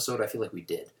last episode? I feel like we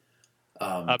did.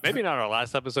 Maybe not our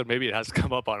last episode. Maybe it has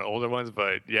come up on older ones,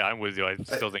 but yeah, I'm with you. I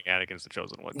still think Anakin's the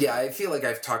chosen one. Yeah, I feel like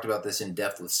I've talked about this in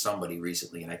depth with somebody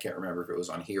recently, and I can't remember if it was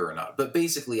on here or not. But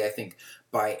basically, I think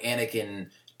by Anakin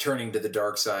turning to the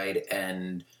dark side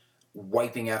and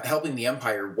helping the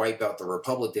Empire wipe out the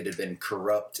Republic that had been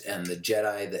corrupt, and the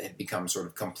Jedi that had become sort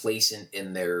of complacent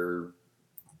in their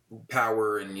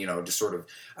power and, just sort of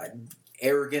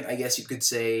arrogant, I guess you could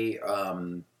say.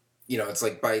 It's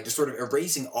like by just sort of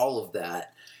erasing all of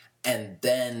that and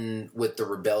then with the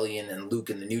rebellion and Luke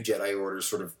and the new Jedi Order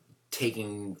sort of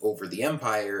taking over the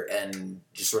Empire and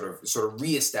just sort of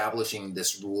reestablishing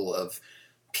this rule of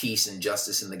peace and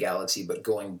justice in the galaxy, but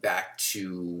going back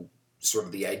to sort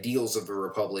of the ideals of the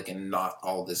Republic and not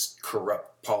all this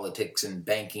corrupt politics and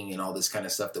banking and all this kind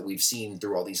of stuff that we've seen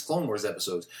through all these Clone Wars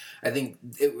episodes. I think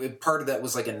part of that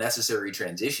was like a necessary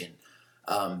transition,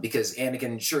 because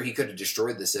Anakin, sure, he could have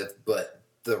destroyed the Sith, but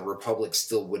the Republic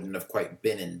still wouldn't have quite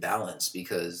been in balance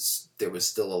because there was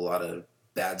still a lot of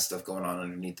bad stuff going on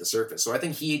underneath the surface. So I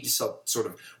think he just helped sort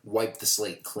of wipe the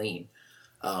slate clean.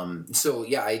 So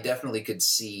yeah, I definitely could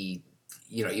see,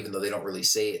 even though they don't really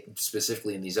say it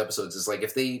specifically in these episodes, it's like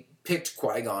if they picked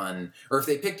Qui-Gon, or if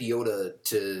they picked Yoda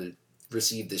to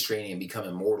receive this training and become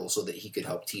immortal so that he could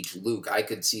help teach Luke, I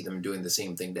could see them doing the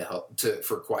same thing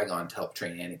for Qui-Gon to help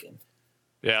train Anakin.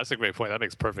 Yeah, that's a great point. That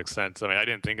makes perfect sense. I mean, I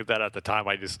didn't think of that at the time.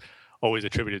 I just always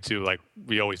attributed to, like,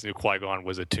 we always knew Qui-Gon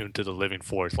was attuned to the living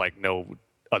force, like no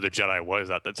other Jedi was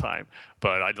at the time.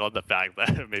 But I love the fact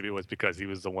that maybe it was because he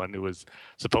was the one who was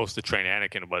supposed to train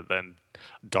Anakin, but then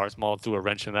Darth Maul threw a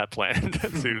wrench in that plan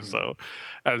too. So,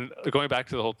 and going back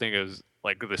to the whole thing is,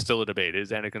 like, there's still a debate. Is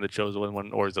Anakin the chosen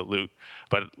one or is it Luke?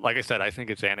 But like I said, I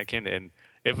think it's Anakin. And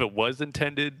if it was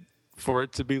intended for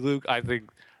it to be Luke, I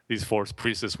think these Force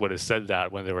priestess would have said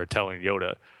that when they were telling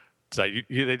Yoda. So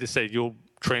they just say, you'll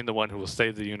train the one who will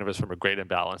save the universe from a great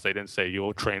imbalance. They didn't say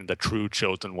you'll train the true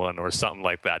chosen one or something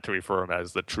like that to refer him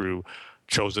as the true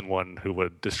chosen one who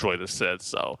would destroy the Sith.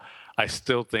 So I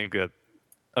still think that,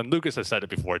 and Lucas has said it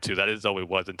before too, that is always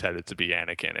was intended to be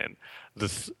Anakin, and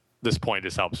this point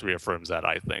just helps reaffirms that,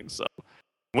 I think. So,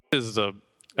 which is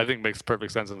I think makes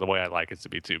perfect sense in the way I like it to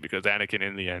be too, because Anakin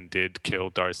in the end did kill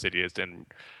Darth Sidious and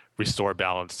restore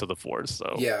balance to the Force,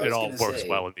 so yeah, it all works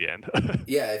well in the end.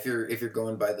 Yeah, if you're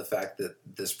going by the fact that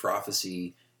this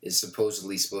prophecy is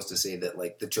supposedly supposed to say that,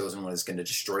 like, the chosen one is going to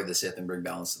destroy the Sith and bring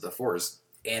balance to the Force,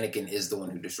 Anakin is the one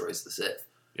who destroys the Sith.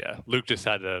 Yeah, Luke just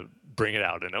had to bring it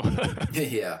out in him.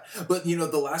 Yeah, but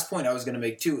the last point I was going to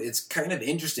make too, it's kind of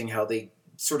interesting how they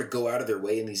sort of go out of their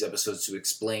way in these episodes to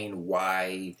explain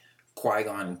why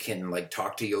Qui-Gon can, like,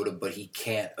 talk to Yoda, but he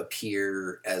can't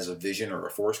appear as a vision or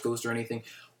a Force ghost or anything.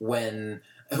 When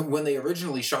they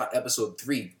originally shot Episode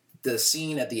 3, the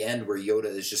scene at the end where Yoda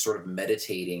is just sort of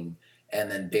meditating,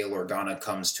 and then Bail Organa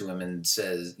comes to him and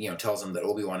says, tells him that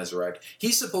Obi-Wan is right.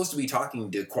 He's supposed to be talking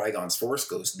to Qui-Gon's Force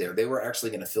ghost there. They were actually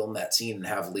going to film that scene and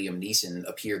have Liam Neeson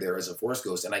appear there as a Force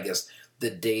ghost. And I guess the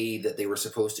day that they were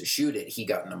supposed to shoot it, he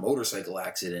got in a motorcycle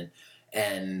accident,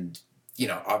 and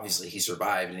obviously he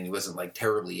survived and he wasn't, like,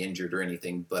 terribly injured or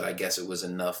anything, but I guess it was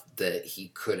enough that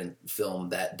he couldn't film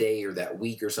that day or that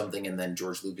week or something. And then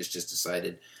George Lucas just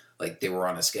decided, like, they were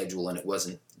on a schedule and it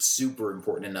wasn't super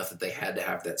important enough that they had to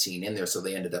have that scene in there. So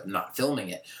they ended up not filming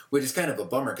it, which is kind of a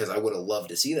bummer because I would have loved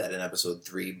to see that in Episode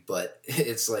 3, but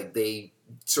it's like they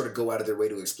sort of go out of their way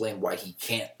to explain why he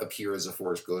can't appear as a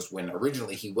Force ghost when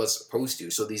originally he was supposed to.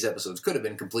 So these episodes could have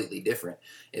been completely different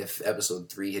if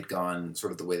Episode 3 had gone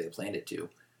sort of the way they planned it to.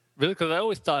 Really? Because I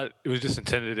always thought it was just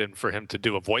intended for him to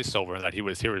do a voiceover and that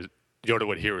Yoda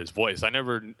would hear his voice. I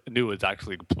never knew it was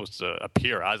actually supposed to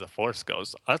appear as a Force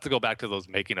ghost. I have to go back to those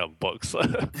making of books.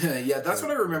 Yeah, that's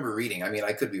what I remember reading. I mean,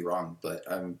 I could be wrong, but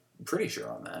I'm pretty sure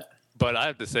on that. But I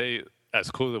have to say, as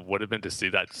cool as it would have been to see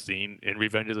that scene in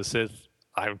Revenge of the Sith,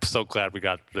 I'm so glad we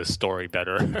got this story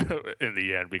better in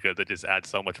the end, because it just adds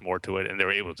so much more to it, and they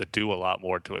were able to do a lot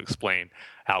more to explain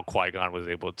how Qui-Gon was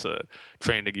able to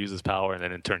train to use his power, and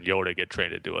then in turn Yoda get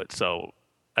trained to do it. So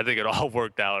I think it all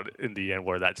worked out in the end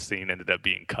where that scene ended up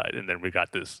being cut, and then we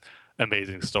got this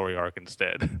amazing story arc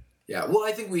instead. Yeah, well,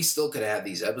 I think we still could have had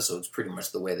these episodes pretty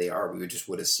much the way they are. We just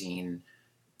would have seen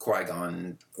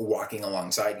Qui-Gon walking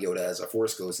alongside Yoda as a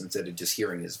Force ghost instead of just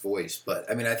hearing his voice.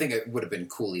 But, I mean, I think it would have been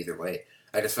cool either way.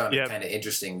 I just found it kind of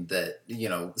interesting that,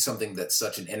 something that's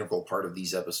such an integral part of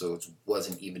these episodes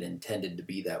wasn't even intended to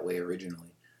be that way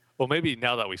originally. Well, maybe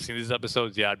now that we've seen these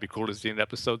episodes, yeah, it'd be cool to see in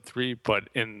Episode 3, but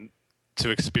to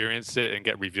experience it and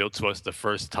get revealed to us the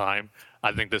first time,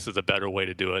 I think this is a better way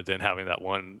to do it than having that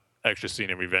one extra scene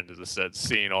in Revenge of the Sith.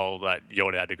 Seeing all that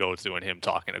Yoda had to go through and him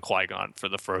talking to Qui-Gon for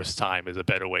the first time is a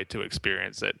better way to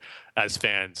experience it as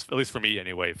fans, at least for me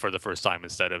anyway, for the first time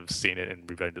instead of seeing it in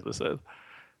Revenge of the Sith.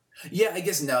 Yeah, I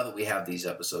guess now that we have these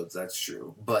episodes, that's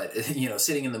true. But,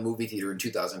 sitting in the movie theater in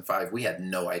 2005, we had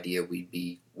no idea we'd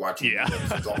be watching these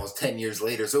episodes almost 10 years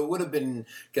later. So it would have been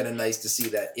kind of nice to see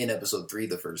that in Episode 3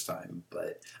 the first time.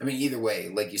 But, I mean, either way,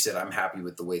 like you said, I'm happy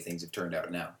with the way things have turned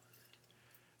out now.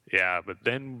 Yeah, but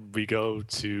then we go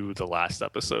to the last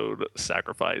episode,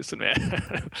 Sacrifice. And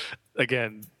man,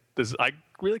 again, I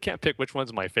really can't pick which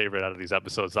one's my favorite out of these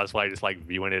episodes. That's why I just like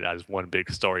viewing it as one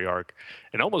big story arc,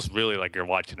 and almost really like you're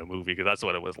watching a movie, because that's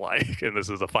what it was like. And this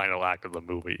is the final act of the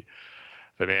movie.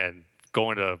 But man,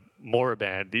 going to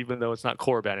Moraband, even though it's not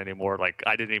Korriban anymore, like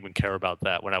I didn't even care about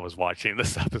that when I was watching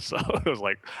this episode. It was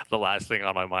like the last thing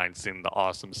on my mind, seeing the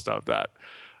awesome stuff that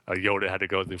Yoda had to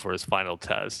go through for his final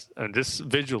test. And just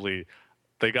visually,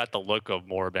 they got the look of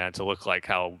Moraband to look like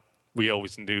how we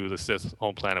always knew the Sith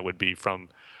home planet would be from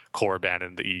Korriban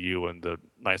and the EU and the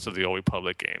Knights of the Old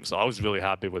Republic games. So I was really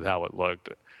happy with how it looked.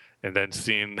 And then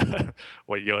seeing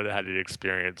what Yoda had to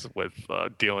experience with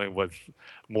dealing with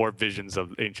more visions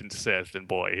of ancient Sith, and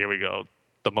boy, here we go.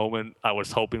 The moment I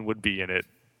was hoping would be in it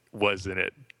was in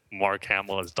it. Mark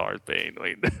Hamill as Darth Bane. I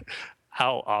mean,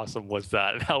 how awesome was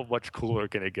that? And how much cooler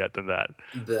can it get than that?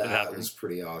 That was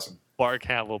pretty awesome. Mark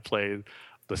Hamill played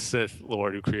the Sith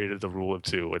Lord who created the Rule of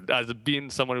Two. And as being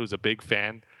someone who's a big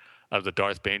fan of the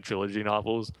Darth Bane trilogy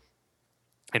novels,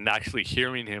 and actually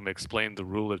hearing him explain the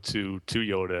Rule of Two to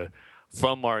Yoda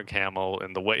from Mark Hamill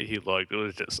and the way he looked, it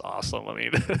was just awesome. I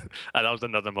mean, and that was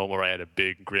another moment where I had a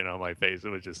big grin on my face. It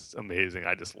was just amazing.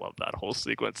 I just loved that whole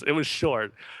sequence. It was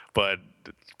short, but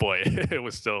boy, it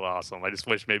was still awesome. I just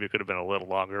wish maybe it could have been a little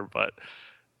longer, but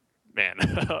man,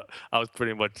 I was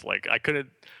pretty much like, I couldn't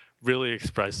really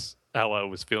express how I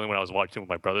was feeling when I was watching with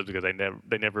my brothers, because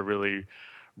they never really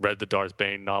read the Darth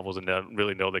Bane novels and didn't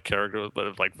really know the character.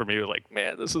 But like for me, it was like,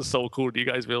 man, this is so cool. Do you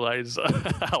guys realize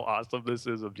how awesome this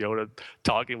is of Yoda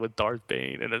talking with Darth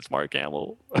Bane, and it's Mark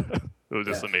Hamill? It was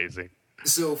just amazing.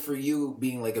 So for you,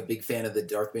 being like a big fan of the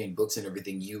Darth Bane books and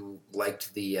everything, you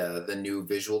liked the new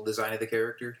visual design of the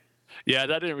character? Yeah,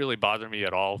 that didn't really bother me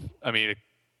at all. I mean,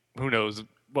 who knows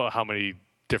how many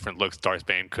different looks Darth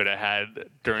Bane could have had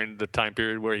during the time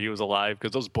period where he was alive,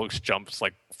 because those books jumped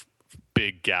like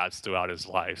big gaps throughout his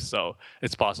life, so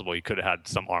it's possible he could have had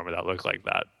some armor that looked like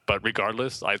that. But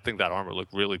regardless, I think that armor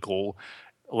looked really cool,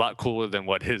 a lot cooler than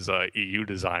what his EU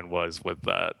design was, with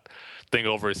that thing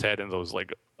over his head and those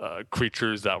like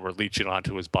creatures that were leeching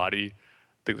onto his body.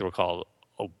 I think they were called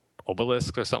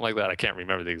obelisks or something like that. I can't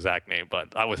remember the exact name,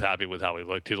 but I was happy with how he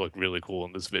looked. He looked really cool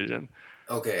in this vision.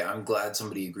 Okay, I'm glad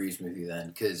somebody agrees with you then,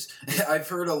 because I've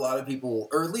heard a lot of people,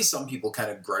 or at least some people, kind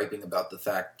of griping about the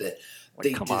fact that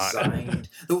they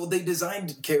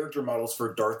designed character models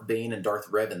for Darth Bane and Darth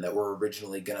Revan that were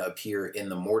originally going to appear in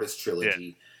the Mortis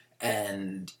trilogy,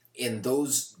 and in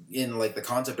like the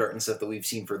concept art and stuff that we've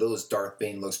seen for those, Darth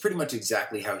Bane looks pretty much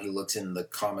exactly how he looks in the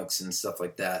comics and stuff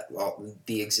like that,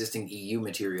 the existing EU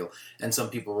material. And some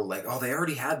people were like, oh, they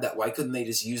already had that. Why couldn't they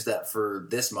just use that for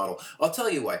this model? I'll tell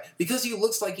you why. Because he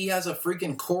looks like he has a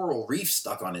freaking coral reef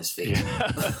stuck on his face.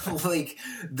 Yeah. Like,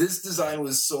 this design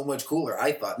was so much cooler,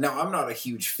 I thought. Now, I'm not a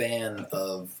huge fan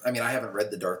of... I mean, I haven't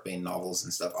read the Darth Bane novels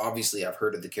and stuff. Obviously, I've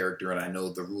heard of the character, and I know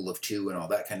the Rule of Two and all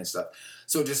that kind of stuff.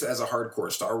 So just as a hardcore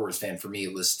Star Wars fan, for me,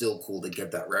 it was still cool to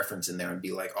get that reference in there and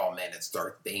be like, oh man, it's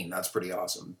Darth Bane. That's pretty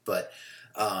awesome. But,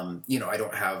 I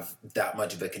don't have that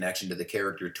much of a connection to the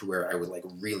character to where I would like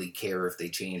really care if they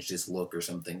changed his look or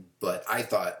something. But I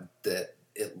thought that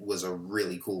it was a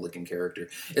really cool looking character.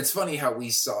 It's funny how we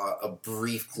saw a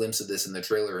brief glimpse of this in the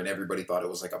trailer and everybody thought it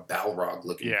was like a Balrog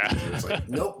looking creature. It was like,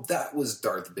 nope, that was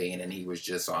Darth Bane and he was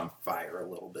just on fire a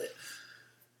little bit.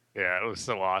 Yeah, it was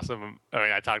so awesome. I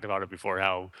mean, I talked about it before,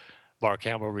 how Mark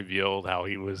Hamill revealed how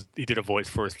he did a voice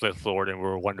for Sith Lord, and we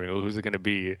were wondering, who's it going to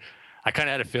be? I kind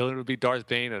of had a feeling it would be Darth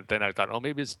Bane, and then I thought, oh,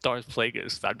 maybe it's Darth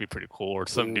Plagueis. That'd be pretty cool, or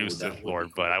some new Sith Lord.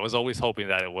 Cool. But I was always hoping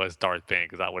that it was Darth Bane,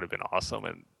 because that would have been awesome,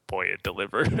 and boy, it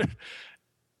delivered.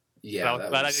 Yeah,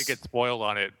 I didn't get spoiled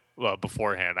on it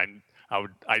beforehand.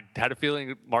 I had a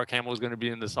feeling Mark Hamill was going to be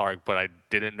in this arc, but I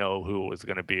didn't know who it was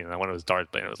going to be, and then when it was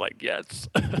Darth Bane, I was like, yes.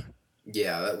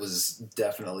 Yeah, that was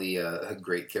definitely a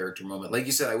great character moment. Like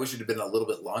you said, I wish it had been a little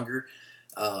bit longer,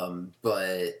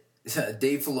 but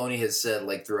Dave Filoni has said,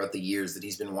 like, throughout the years that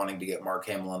he's been wanting to get Mark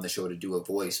Hamill on the show to do a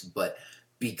voice, but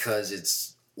because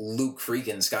it's Luke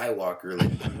freaking Skywalker,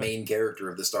 like the main character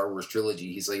of the Star Wars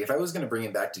trilogy, he's like, if I was going to bring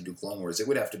him back to do Clone Wars, it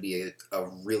would have to be a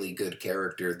really good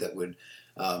character that would,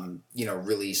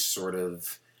 really sort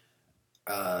of...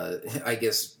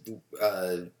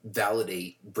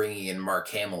 validate bringing in Mark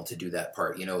Hamill to do that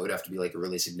part. It would have to be like a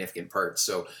really significant part.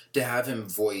 So to have him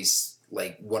voice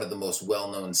like one of the most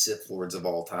well-known Sith Lords of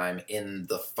all time in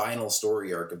the final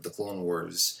story arc of the Clone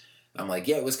Wars, I'm like,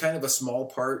 yeah, it was kind of a small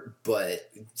part, but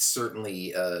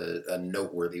certainly a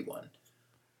noteworthy one.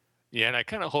 Yeah, and I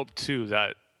kind of hope too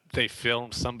that they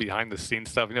filmed some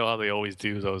behind-the-scenes stuff. You know how they always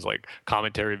do those like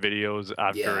commentary videos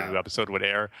after a new episode would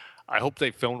air? I hope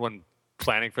they filmed one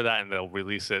planning for that, and they'll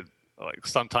release it like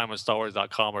sometime on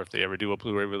StarWars.com, or if they ever do a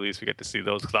Blu-ray release, we get to see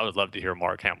those, because I would love to hear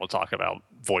Mark Hamill talk about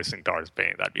voicing Darth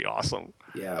Bane. That'd be awesome.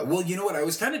 Yeah, well, you know what? I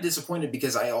was kind of disappointed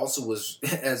because I also was,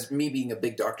 as me being a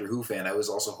big Doctor Who fan, I was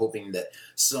also hoping that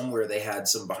somewhere they had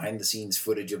some behind-the-scenes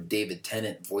footage of David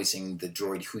Tennant voicing the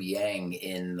droid Hu Yang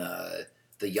in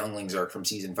the Younglings arc from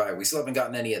Season 5. We still haven't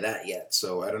gotten any of that yet,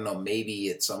 so I don't know. Maybe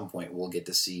at some point we'll get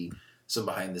to see some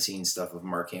behind-the-scenes stuff of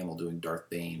Mark Hamill doing Darth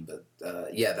Bane. But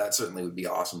yeah, that certainly would be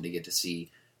awesome to get to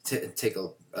see, take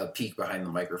a peek behind the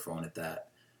microphone at that.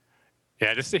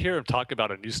 Yeah, just to hear him talk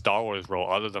about a new Star Wars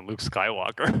role other than Luke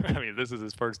Skywalker. I mean, this is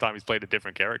his first time he's played a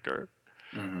different character.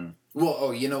 Mm-hmm.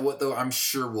 Well, you know what, though? I'm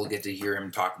sure we'll get to hear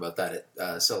him talk about that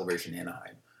at Celebration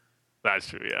Anaheim. That's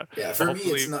true, yeah. Yeah, for me,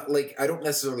 it's not like, I don't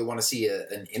necessarily want to see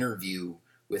an interview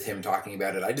with him talking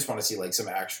about it. I just want to see like some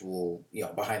actual,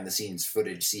 behind the scenes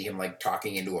footage, see him like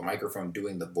talking into a microphone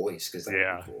doing the voice, because that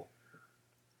would be cool.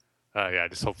 Yeah,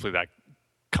 just hopefully that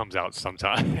comes out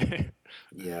sometime.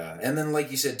 Yeah, and then like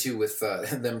you said too, with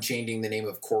them changing the name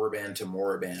of Korriban to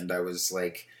Moraband, I was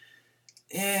like,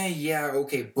 yeah,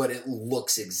 okay, but it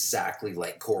looks exactly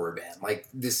like Korriban. Like,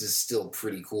 this is still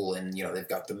pretty cool, and they've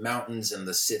got the mountains and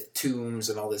the Sith tombs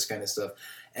and all this kind of stuff.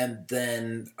 And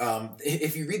then,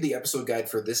 if you read the episode guide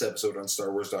for this episode on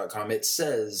StarWars.com, it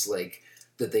says, like,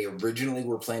 that they originally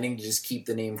were planning to just keep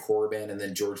the name Korriban, and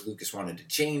then George Lucas wanted to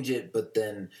change it, but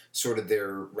then sort of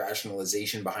their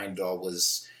rationalization behind it all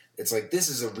was, it's like, this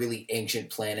is a really ancient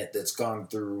planet that's gone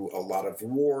through a lot of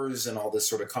wars and all this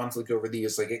sort of conflict over the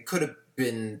years. Like, it could have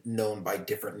been known by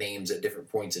different names at different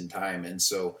points in time, and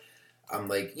so I'm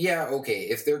like, yeah, okay,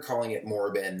 if they're calling it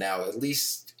Moraband now, at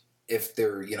least if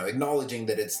they're, acknowledging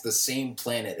that it's the same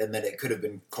planet and that it could have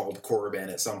been called Korriban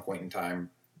at some point in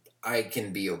time, I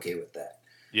can be okay with that.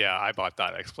 Yeah, I bought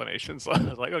that explanation, so I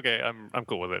was like, okay, I'm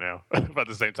cool with it now. But at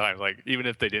the same time, like, even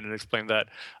if they didn't explain that,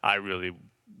 I really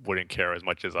wouldn't care as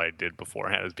much as I did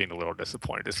beforehand, as being a little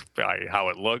disappointed just by how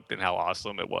it looked and how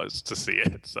awesome it was to see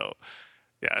it. So,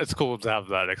 yeah, it's cool to have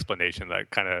that explanation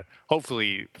that kind of,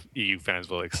 hopefully, EU fans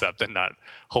will accept and not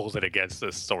hold it against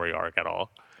this story arc at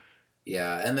all.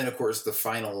 Yeah, and then, of course, the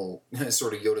final,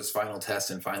 sort of Yoda's final test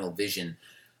and final vision,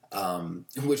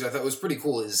 which I thought was pretty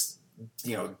cool, is,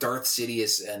 Darth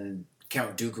Sidious and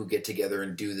Count Dooku get together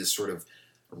and do this sort of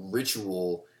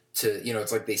ritual to,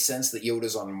 it's like they sense that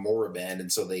Yoda's on Moraband,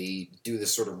 and so they do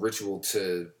this sort of ritual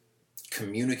to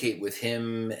communicate with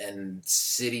him, and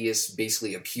Sidious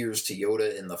basically appears to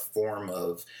Yoda in the form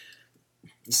of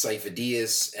Sifo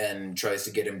Dyas and tries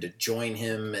to get him to join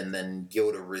him, and then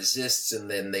Yoda resists, and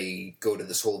then they go to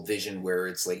this whole vision where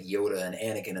it's like Yoda and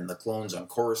Anakin and the clones on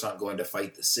Coruscant going to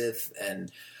fight the Sith,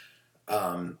 and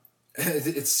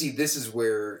this is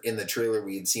where in the trailer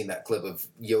we had seen that clip of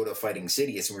Yoda fighting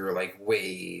Sidious, and we were like,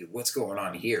 wait, what's going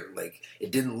on here? Like,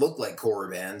 it didn't look like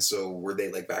Korriban, so were they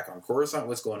like back on Coruscant?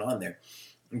 What's going on there?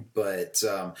 But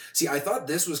I thought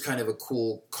this was kind of a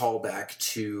cool callback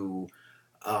to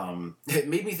it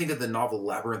made me think of the novel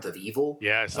Labyrinth of Evil.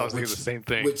 Yeah, I was thinking the same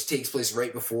thing. Which takes place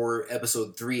right before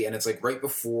Episode 3, and it's like right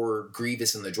before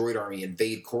Grievous and the Droid Army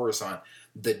invade Coruscant.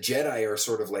 The Jedi are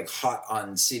sort of like hot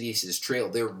on Sidious's trail.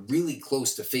 They're really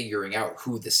close to figuring out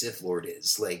who the Sith Lord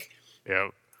is. Like,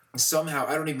 somehow,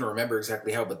 I don't even remember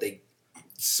exactly how, but they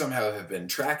somehow have been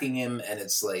tracking him, and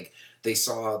it's like they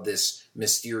saw this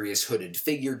mysterious hooded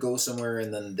figure go somewhere,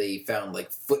 and then they found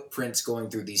like footprints going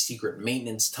through these secret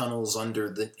maintenance tunnels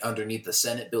underneath the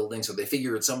Senate building. So they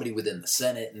figure it's somebody within the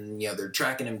Senate, and they're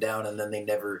tracking him down, and then they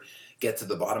never get to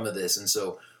the bottom of this. And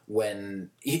so when,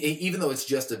 even though it's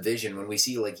just a vision, when we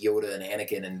see like Yoda and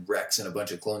Anakin and Rex and a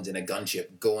bunch of clones in a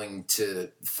gunship going to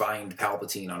find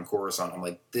Palpatine on Coruscant, I'm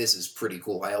like, this is pretty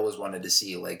cool. I always wanted to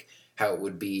see like how it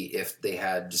would be if they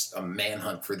had just a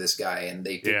manhunt for this guy and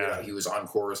they figured out he was on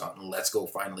Coruscant, and let's go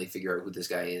finally figure out who this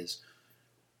guy is.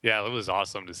 Yeah, it was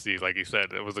awesome to see. Like you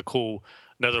said, it was a cool,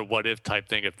 another what if type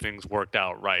thing if things worked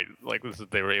out right. Like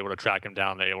they were able to track him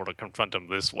down, they were able to confront him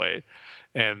this way.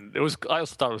 And I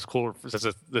also thought it was cool, since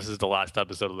this is the last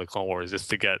episode of the Clone Wars, just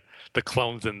to get the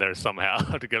clones in there somehow,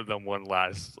 to give them one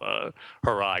last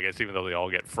hurrah, I guess, even though they all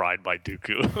get fried by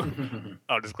Dooku.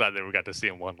 I'm just glad that we got to see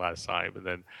him one last time. And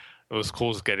then it was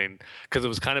cool getting, because it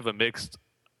was kind of a mix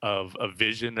of a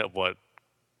vision of what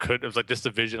it was like just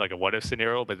a vision, like a what if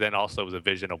scenario, but then also it was a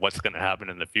vision of what's going to happen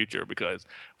in the future, because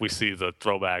we see the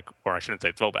throwback, or I shouldn't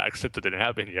say throwback since it didn't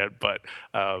happen yet, but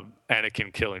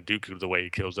Anakin killing Dooku the way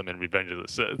he kills him in Revenge of the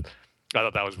Sith. I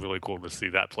thought that was really cool to see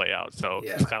that play out. So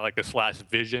it's kind of like this last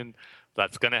vision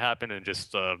that's going to happen, and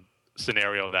just a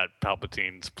scenario that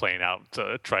Palpatine's playing out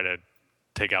to try to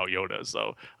take out Yoda.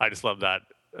 So I just love that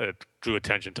it drew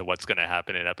attention to what's going to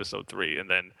happen in Episode 3. And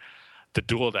then the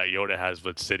duel that Yoda has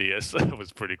with Sidious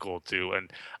was pretty cool too.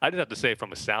 And I just have to say,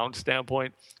 from a sound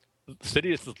standpoint,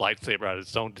 Sidious's lightsaber has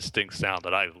its own distinct sound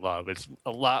that I love. It's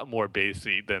a lot more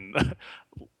bassy than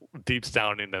deep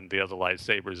sounding than the other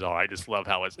lightsabers are. I just love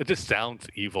how it just sounds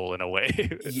evil in a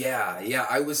way. Yeah.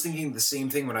 I was thinking the same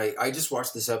thing when I just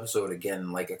watched this episode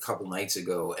again like a couple nights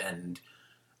ago, and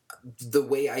the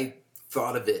way I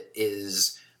thought of it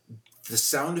is the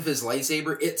sound of his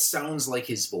lightsaber, it sounds like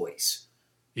his voice.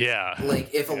 Yeah.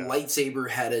 Like if a lightsaber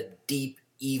had a deep,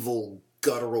 evil,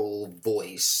 guttural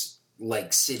voice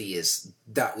like Sidious,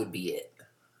 that would be it.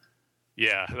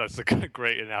 Yeah, that's a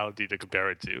great analogy to compare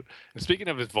it to. And speaking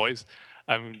of his voice,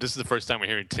 I mean, this is the first time we're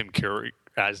hearing Tim Curry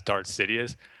as Darth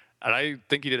Sidious, and I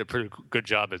think he did a pretty good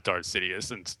job as Darth Sidious,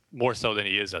 and more so than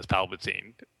he is as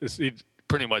Palpatine. He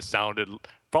pretty much sounded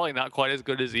probably not quite as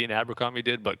good as Ian Abercrombie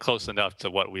did, but close enough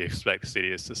to what we expect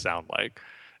Sidious to sound like.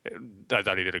 I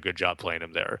thought he did a good job playing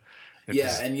him there. And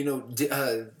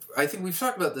I think we've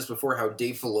talked about this before, how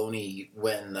Dave Filoni,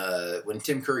 when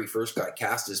Tim Curry first got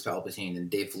cast as Palpatine, and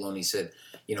Dave Filoni said,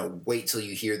 wait till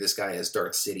you hear this guy as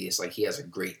Darth Sidious, like he has a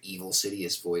great evil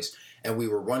Sidious voice. And we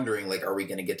were wondering, like, are we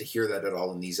going to get to hear that at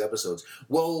all in these episodes?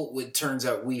 Well, it turns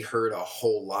out we heard a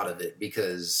whole lot of it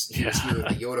because he was here in the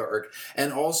Yoda arc.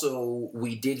 And also,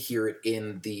 we did hear it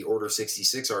in the Order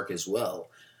 66 arc as well.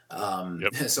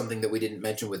 Something that we didn't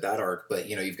mention with that arc, but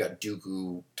you've got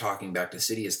Dooku talking back to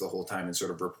Sidious the whole time and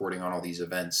sort of reporting on all these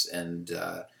events, and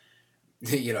the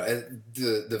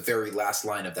very last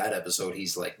line of that episode,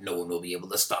 he's like, "No one will be able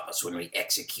to stop us when we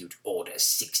execute Order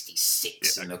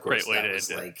 66," and of course that was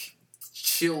like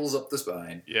chills up the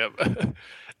spine. Yep.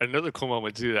 Another cool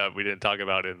moment too that we didn't talk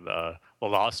about in the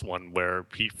Lost one, where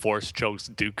he force chokes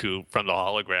Dooku from the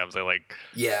holograms.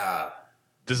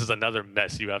 This is another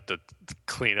mess you have to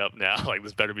clean up now. Like,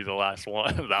 this better be the last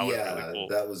one. That was really cool.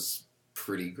 That was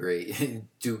pretty great.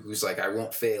 Dooku's like, I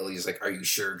won't fail. He's like, are you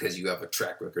sure? Because you have a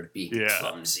track record of being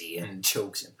clumsy, and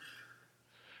chokes him.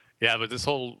 Yeah, but this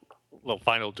whole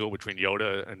final duel between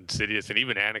Yoda and Sidious, and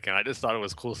even Anakin, I just thought it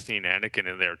was cool seeing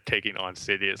Anakin in there taking on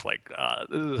Sidious. Like,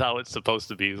 this is how it's supposed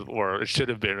to be, or it should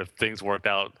have been if things worked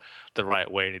out the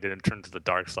right way and he didn't turn to the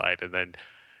dark side. And then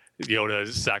Yoda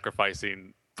is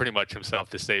sacrificing pretty much himself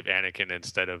to save Anakin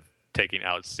instead of taking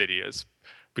out Sidious,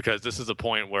 because this is a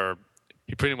point where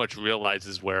he pretty much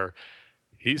realizes where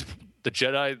he's the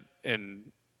Jedi and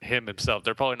him himself,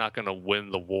 they're probably not going to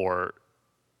win the war,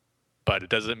 but it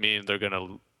doesn't mean they're going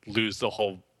to lose the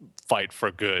whole fight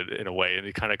for good in a way. And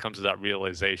he kind of comes to that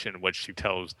realization, which he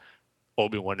tells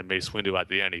Obi-Wan and Mace Windu at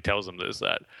the end. He tells them this,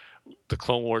 that the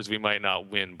Clone Wars, we might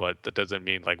not win, but that doesn't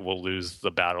mean like we'll lose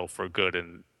the battle for good.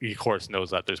 And he, of course,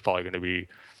 knows that there's probably going to be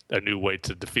a new way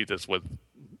to defeat this with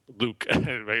Luke.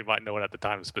 He might know it at the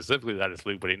time specifically that it's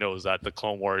Luke, but he knows that the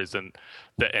Clone War isn't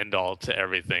the end-all to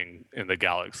everything in the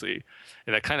galaxy.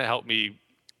 And that kind of helped me.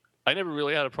 I never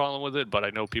really had a problem with it, but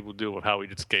I know people do, with how he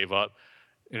just gave up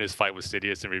in his fight with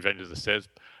Sidious in Revenge of the Sith.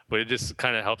 But it just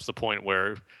kind of helps the point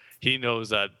where he knows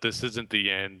that this isn't the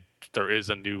end. There is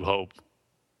a new hope,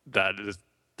 that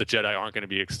the Jedi aren't going to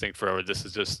be extinct forever. This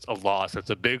is just a loss. It's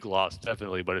a big loss,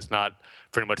 definitely, but it's not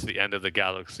pretty much the end of the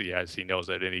galaxy as he knows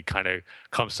it. And he kind of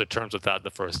comes to terms with that the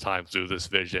first time through this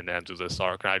vision and through this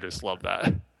arc. And I just love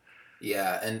that.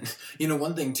 Yeah, and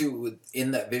one thing too,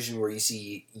 in that vision where you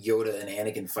see Yoda and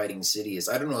Anakin fighting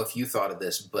Sidious, I don't know if you thought of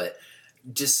this, but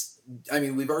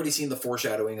we've already seen the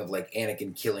foreshadowing of like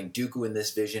Anakin killing Dooku in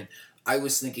this vision. I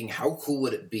was thinking, how cool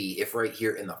would it be if right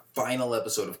here in the final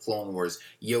episode of Clone Wars,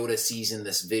 Yoda sees in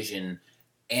this vision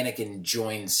Anakin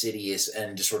joins Sidious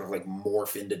and just sort of like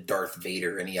morph into Darth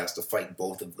Vader, and he has to fight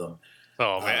both of them.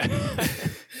 Oh, man.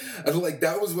 Like,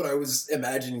 that was what I was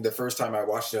imagining the first time I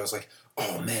watched it. I was like,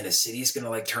 oh, man, is Sidious going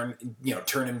to like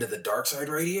turn him to the dark side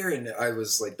right here? And I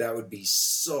was like, that would be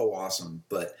so awesome.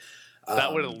 But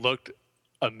that would have looked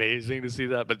amazing to see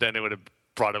that, but then it would have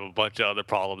brought up a bunch of other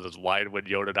problems, as why would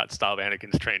Yoda not stop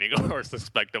Anakin's training or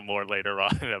suspect him more later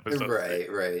on in episode 3?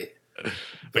 Right.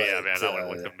 But yeah, man, that would have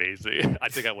looked amazing. I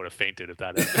think I would have fainted if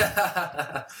that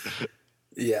happened.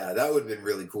 Yeah, that would have been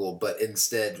really cool. But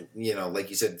instead, like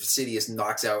you said, Sidious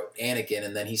knocks out Anakin,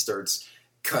 and then he starts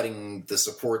cutting the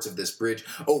supports of this bridge.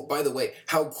 Oh, by the way,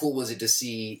 how cool was it to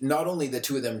see not only the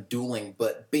two of them dueling,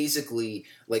 but basically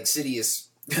like Sidious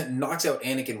knocks out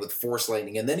Anakin with Force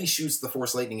Lightning, and then he shoots the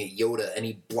Force Lightning at Yoda, and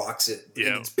he blocks it. Yeah.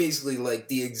 And it's basically like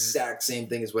the exact same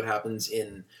thing as what happens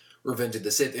in Revenge of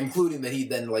the Sith, including that he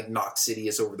then like knocks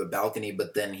Sidious over the balcony,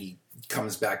 but then he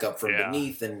comes back up from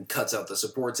beneath and cuts out the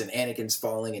supports, and Anakin's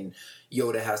falling, and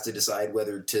Yoda has to decide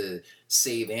whether to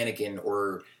save Anakin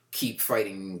or keep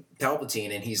fighting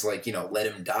Palpatine, and he's like, let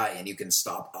him die and you can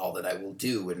stop all that I will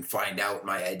do and find out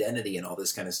my identity and all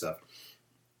this kind of stuff.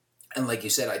 And like you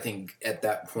said, I think at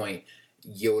that point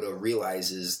Yoda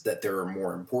realizes that there are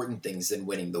more important things than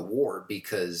winning the war,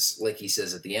 because like he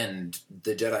says at the end,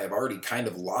 the Jedi have already kind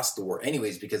of lost the war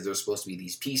anyways, because they're supposed to be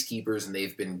these peacekeepers and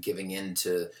they've been giving in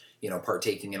to,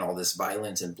 partaking in all this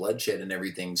violence and bloodshed and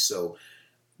everything. So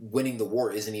winning the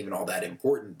war isn't even all that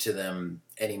important to them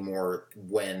anymore,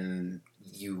 when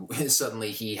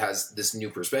suddenly he has this new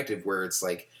perspective where it's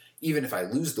like, even if I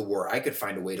lose the war, I could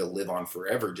find a way to live on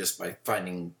forever just by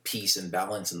finding peace and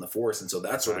balance in the Force. And so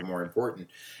that's sort of more important.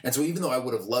 And so even though I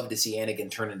would have loved to see Anakin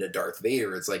turn into Darth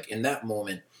Vader, it's like in that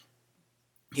moment,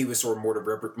 he was sort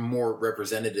of more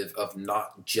representative of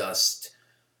not just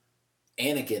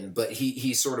Anakin, but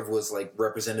he sort of was like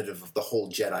representative of the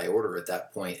whole Jedi Order at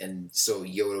that point. And so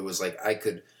Yoda was like, I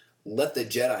could let the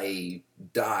Jedi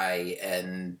die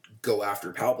and go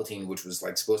after Palpatine, which was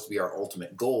like supposed to be our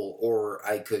ultimate goal, or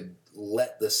I could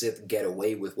let the Sith get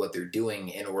away with what they're doing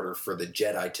in order for the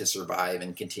Jedi to survive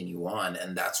and continue on.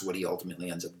 And that's what he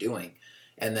ultimately ends up doing.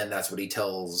 And then that's what he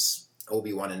tells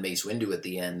Obi-Wan and Mace Windu at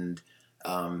the end.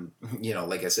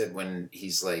 Like I said, when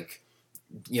he's like,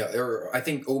 or I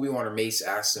think Obi-Wan or Mace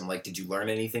asks him, like, did you learn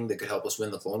anything that could help us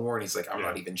win the Clone War? And he's like, I'm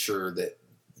not even sure that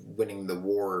winning the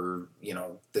war,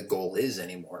 the goal is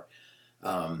anymore.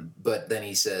 But then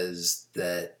he says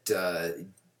that,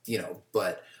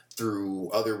 but through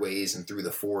other ways and through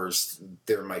the Force,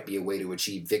 there might be a way to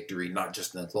achieve victory, not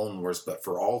just in the Clone Wars, but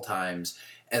for all times.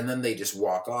 And then they just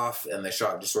walk off, and the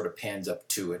shot just sort of pans up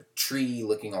to a tree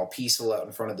looking all peaceful out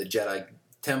in front of the Jedi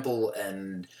temple,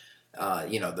 and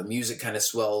the music kind of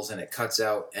swells and it cuts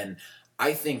out. And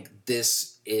I think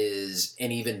this is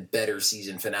an even better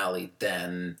season finale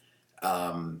than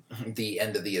the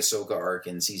end of the Ahsoka arc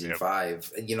in season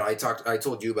 5. I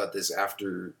told you about this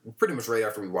pretty much right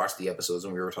after we watched the episodes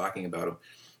when we were talking about them.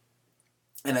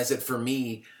 And I said, for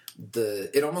me,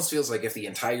 it almost feels like if the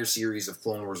entire series of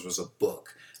Clone Wars was a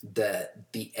book,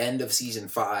 that the end of season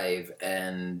 5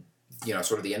 and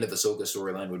sort of the end of the Ahsoka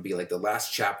storyline would be like the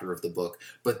last chapter of the book,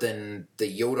 but then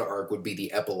the Yoda arc would be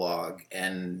the epilogue,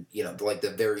 and like the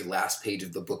very last page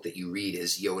of the book that you read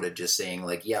is Yoda just saying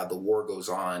like, yeah, the war goes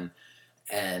on,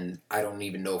 and I don't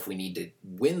even know if we need to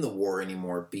win the war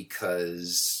anymore,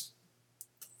 because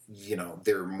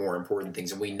there are more important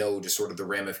things, and we know just sort of the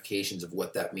ramifications of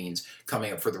what that means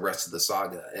coming up for the rest of the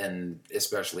saga, and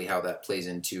especially how that plays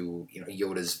into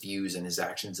Yoda's views and his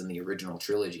actions in the original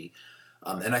trilogy.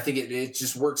 And I think it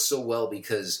just works so well,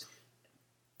 because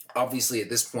obviously at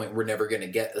this point we're never going to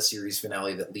get a series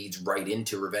finale that leads right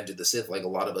into Revenge of the Sith like a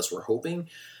lot of us were hoping.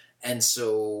 And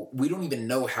so we don't even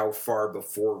know how far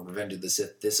before Revenge of the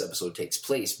Sith this episode takes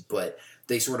place, but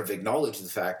they sort of acknowledge the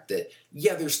fact that,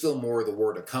 yeah, there's still more of the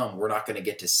war to come. We're not going to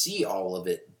get to see all of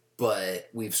it, but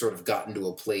we've sort of gotten to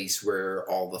a place where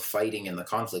all the fighting and the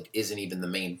conflict isn't even the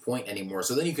main point anymore.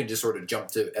 So then you can just sort of jump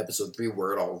to episode 3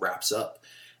 where it all wraps up.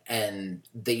 And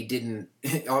they didn't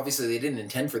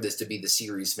intend for this to be the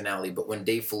series finale, but when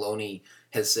Dave Filoni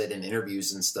has said in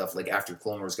interviews and stuff, like after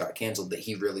Clone Wars got canceled, that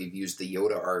he really views the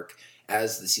Yoda arc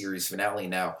as the series finale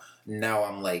now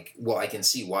I'm like, well, I can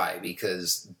see why,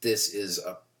 because this is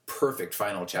a perfect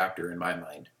final chapter in my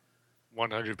mind.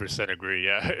 100% agree.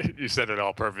 Yeah, you said it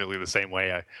all perfectly the same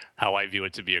way. How I view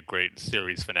it to be a great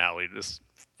series finale.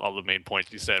 All the main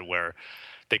points you said, where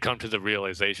they come to the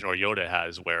realization, or Yoda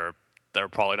has, where they're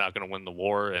probably not going to win the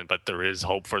war, but there is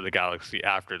hope for the galaxy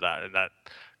after that. And that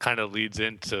kind of leads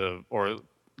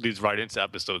right into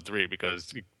episode 3,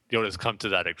 because Yoda's come to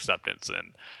that acceptance.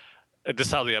 And this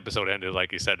is how the episode ended.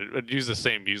 Like you said, it used the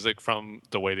same music from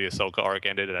the way the Ahsoka arc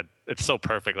ended. And it's so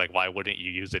perfect. Like, why wouldn't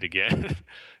you use it again?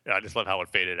 I just love how it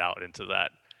faded out into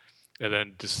that. And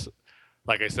then just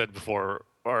like I said before,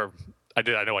 or I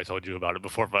know I told you about it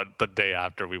before, but the day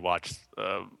after we watched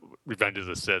Revenge of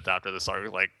the Sith after this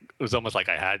arc, like, it was almost like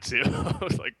I had to. It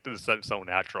was like, this is so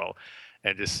natural.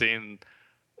 And just seeing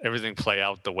everything play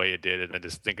out the way it did, and then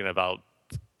just thinking about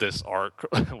this arc,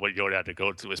 what Yoda had to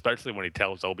go through, especially when he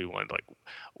tells Obi-Wan, like,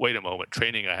 wait a moment,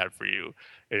 training I had for you.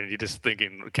 And you just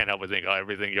can't help but think,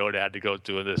 everything Yoda had to go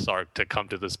through in this arc to come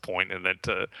to this point, and then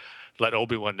to let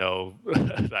Obi-Wan know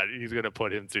that he's going to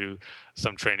put him through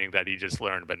some training that he just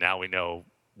learned, but now we know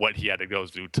what he had to go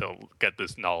through to get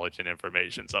this knowledge and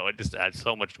information. So it just adds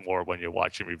so much more when you're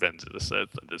watching Revenge of the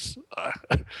Sith. And just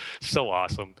so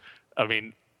awesome. I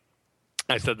mean,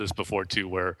 I said this before too,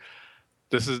 where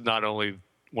this is not only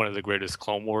one of the greatest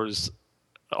Clone Wars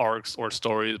arcs or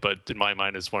stories, but in my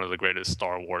mind, it's one of the greatest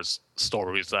Star Wars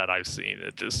stories that I've seen.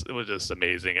 It was just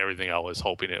amazing. Everything I was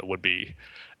hoping it would be.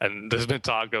 And there's been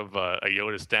talk of a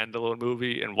Yoda standalone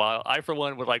movie. And while I, for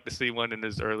one, would like to see one in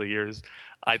his early years,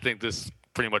 I think this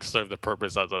pretty much served the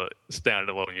purpose as a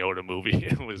standalone Yoda movie.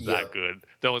 It was that good.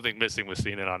 The only thing missing was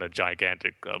seeing it on a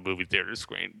gigantic movie theater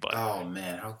screen. But oh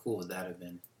man, how cool would that have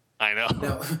been? I know.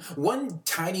 Now, one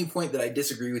tiny point that I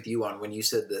disagree with you on when you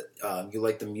said that you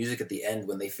like the music at the end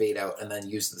when they fade out and then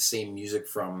use the same music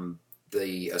from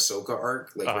the Ahsoka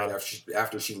arc, like right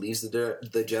after she leaves the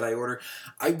Jedi Order.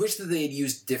 I wish that they had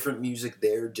used different music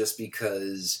there just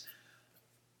because,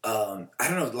 I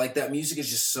don't know, like that music is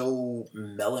just so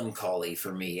melancholy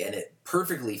for me and it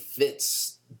perfectly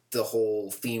fits the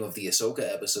whole theme of the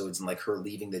Ahsoka episodes and like her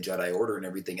leaving the Jedi Order and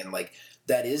everything. And like,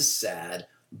 that is sad,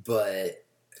 but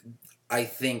I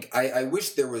think I wish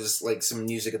there was like some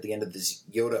music at the end of this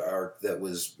Yoda arc that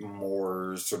was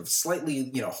more sort of slightly,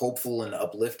 hopeful and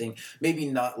uplifting. Maybe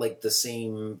not like the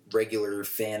same regular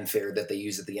fanfare that they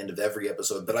use at the end of every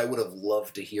episode, but I would have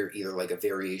loved to hear either like a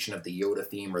variation of the Yoda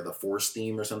theme or the Force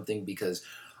theme or something, because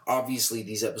obviously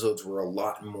these episodes were a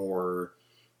lot more,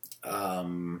 I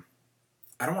don't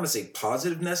want to say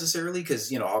positive necessarily, because,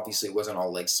 obviously it wasn't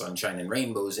all like sunshine and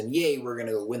rainbows and yay, we're going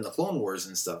to go win the Clone Wars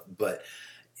and stuff, but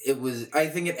I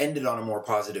think it ended on a more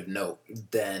positive note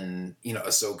than,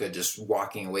 Ahsoka just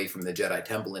walking away from the Jedi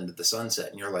Temple into the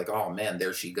sunset. And you're like, oh man,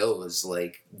 there she goes.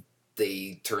 Like,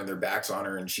 they turn their backs on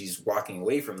her and she's walking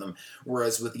away from them.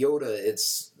 Whereas with Yoda,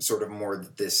 it's sort of more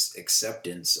this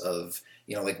acceptance of,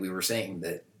 like we were saying,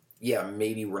 that, yeah,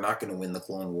 maybe we're not going to win the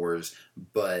Clone Wars,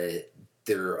 but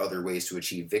there are other ways to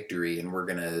achieve victory. And we're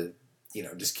going to,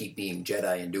 just keep being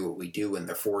Jedi and do what we do. And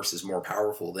the Force is more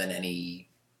powerful than any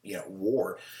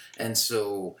war. And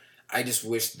so I just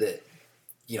wish that,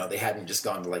 they hadn't just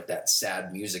gone to like that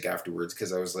sad music afterwards,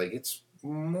 because I was like, it's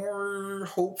more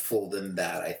hopeful than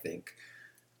that, I think.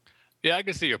 Yeah, I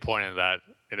can see your point in that,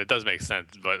 and it does make sense.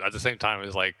 But at the same time,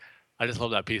 it's like, I just love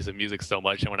that piece of music so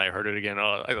much. And when I heard it again,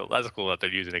 that's cool that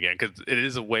they're using it again, because it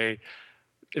is a way,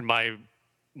 in my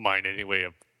mind anyway,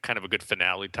 of kind of a good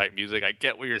finale type music. I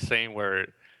get what you're saying, where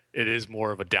it is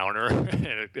more of a downer, and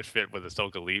it fit with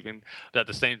Ahsoka leaving. But at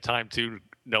the same time, too,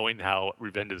 knowing how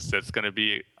Revenge of the Sith's going to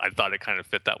be, I thought it kind of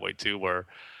fit that way, too, where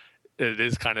it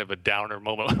is kind of a downer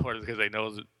moment, because they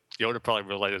know Yoda probably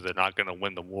realizes they're not going to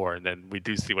win the war, and then we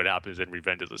do see what happens in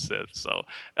Revenge of the Sith. So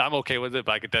I'm okay with it,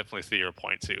 but I could definitely see your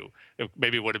point, too.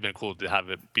 Maybe it would have been cool to have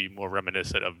it be more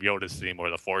reminiscent of Yoda's theme or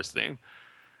the Force theme.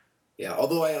 Yeah,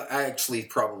 although I actually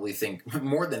probably think,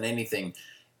 more than anything,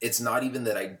 it's not even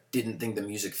that I didn't think the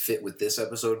music fit with this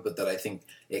episode, but that I think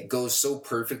it goes so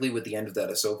perfectly with the end of that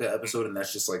Ahsoka episode, and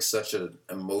that's just like such an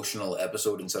emotional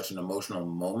episode and such an emotional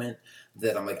moment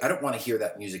that I'm like, I don't want to hear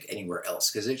that music anywhere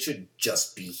else, because it should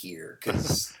just be here,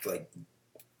 because like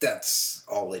that's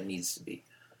all it needs to be.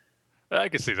 I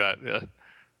can see that, yeah.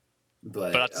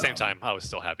 But at the same time, I was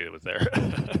still happy it was there.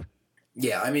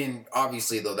 Yeah, I mean,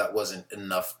 obviously, though, that wasn't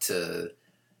enough to,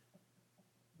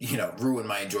 ruin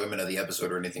my enjoyment of the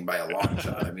episode or anything by a long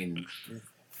shot. I mean,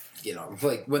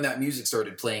 like when that music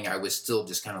started playing, I was still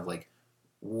just kind of like,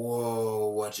 whoa,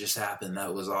 what just happened?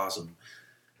 That was awesome.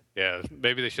 Yeah,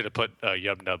 maybe they should have put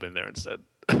Yub Nub in there instead.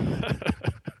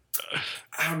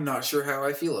 I'm not sure how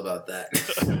I feel about that.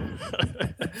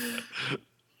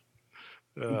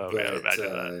 Man, imagine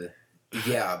that.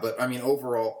 Yeah, but I mean,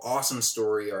 overall, awesome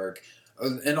story arc.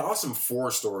 An awesome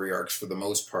 4 story arcs for the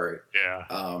most part. Yeah.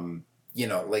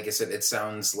 Like I said, it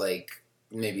sounds like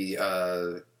maybe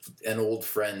An Old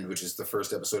Friend, which is the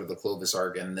first episode of the Clovis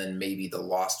arc, and then maybe the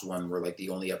Lost one were like the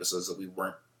only episodes that we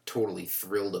weren't totally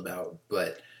thrilled about.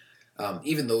 But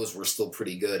even those were still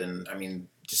pretty good. And I mean,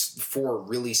 just 4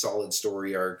 really solid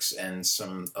story arcs and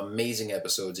some amazing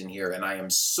episodes in here. And I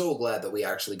am so glad that we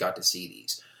actually got to see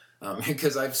these.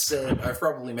 Because I've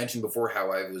probably mentioned before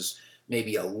how I was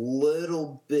maybe a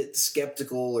little bit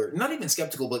skeptical, or not even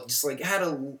skeptical, but just like had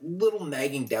a little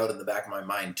nagging doubt in the back of my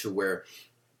mind to where,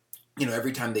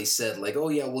 every time they said like, oh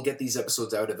yeah, we'll get these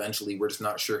episodes out eventually, we're just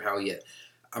not sure how yet.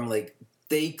 I'm like,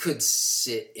 they could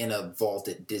sit in a vault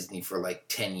at Disney for like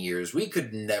 10 years. We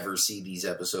could never see these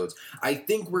episodes. I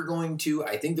think we're going to.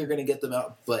 I think they're going to get them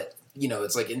out, but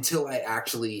it's like until I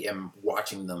actually am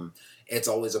watching them, it's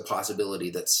always a possibility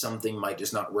that something might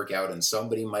just not work out and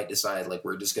somebody might decide like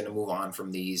we're just going to move on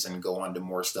from these and go on to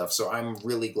more stuff. So I'm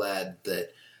really glad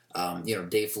that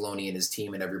Dave Filoni and his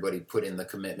team and everybody put in the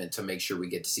commitment to make sure we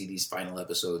get to see these final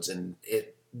episodes. And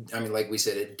like we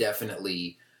said, it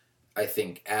definitely I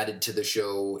think, added to the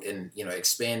show and,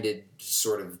 expanded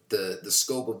sort of the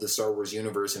scope of the Star Wars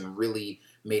universe and really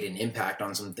made an impact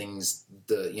on some things,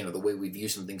 the way we view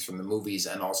some things from the movies,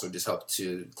 and also just helped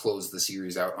to close the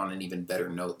series out on an even better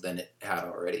note than it had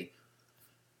already.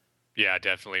 Yeah,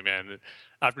 definitely, man.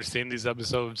 After seeing these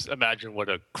episodes, imagine what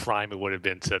a crime it would have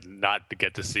been to not to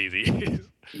get to see these.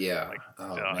 Yeah.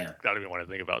 Man. I don't even want to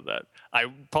think about that.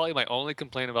 Probably my only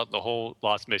complaint about the whole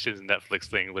Lost Missions Netflix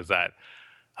thing was that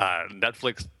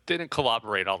Netflix didn't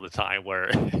cooperate all the time,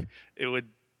 where it would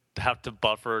have to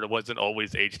buffer. It wasn't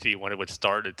always HD when it would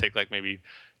start. It'd take like maybe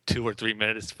 2 or 3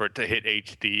 minutes for it to hit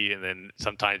HD, and then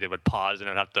sometimes it would pause and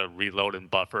I'd have to reload and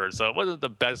buffer. So it wasn't the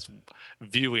best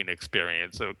viewing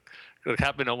experience. So it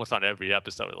happened almost on every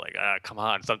episode. Like, come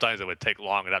on. Sometimes it would take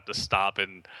long. I'd have to stop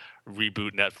and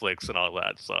reboot Netflix and all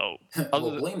that. So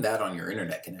well, blame that on your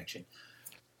internet connection,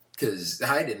 because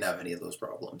I didn't have any of those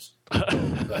problems.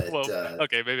 But,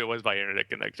 okay, maybe it was my internet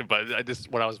connection, but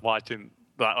when I was watching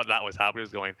that was happening, I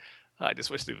was going, I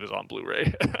just wish it was on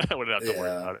Blu-ray. I wouldn't have to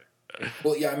worry about it.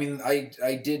 Well, yeah, I mean,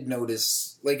 I did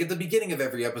notice, like, at the beginning of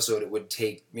every episode, it would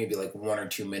take maybe, like, 1 or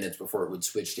 2 minutes before it would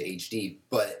switch to HD,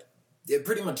 but it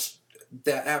pretty much,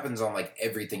 that happens on, like,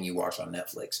 everything you watch on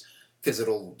Netflix, because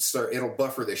it'll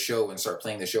buffer the show and start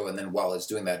playing the show, and then while it's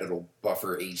doing that, it'll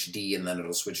buffer HD, and then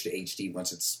it'll switch to HD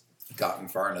once it's gotten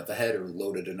far enough ahead or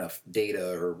loaded enough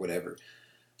data or whatever.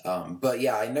 But,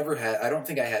 yeah, I don't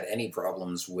think I had any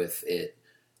problems with it,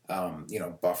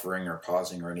 buffering or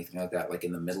pausing or anything like that, like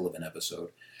in the middle of an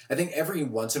episode. I think every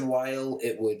once in a while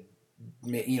it would,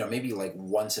 maybe like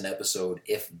once an episode,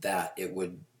 if that, it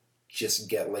would just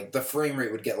get like, the frame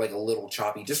rate would get like a little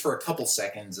choppy just for a couple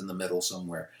seconds in the middle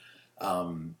somewhere.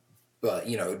 But,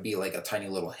 it would be like a tiny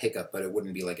little hiccup, but it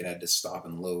wouldn't be like it had to stop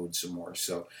and load some more.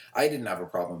 So I didn't have a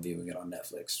problem viewing it on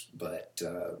Netflix, but,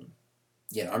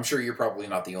 I'm sure you're probably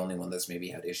not the only one that's maybe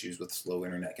had issues with slow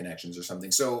internet connections or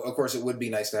something. So, of course, it would be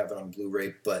nice to have it on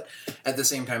Blu-ray, but at the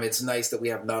same time, it's nice that we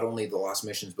have not only the Lost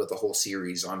Missions, but the whole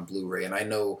series on Blu-ray. And I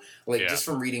know, just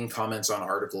from reading comments on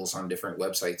articles on different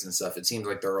websites and stuff, it seems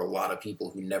like there are a lot of people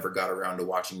who never got around to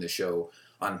watching the show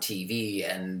on TV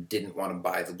and didn't want to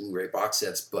buy the Blu-ray box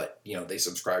sets, but, they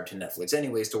subscribed to Netflix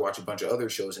anyways to watch a bunch of other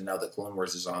shows, and now that Clone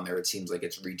Wars is on there, it seems like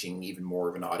it's reaching even more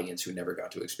of an audience who never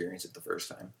got to experience it the first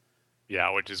time. Yeah,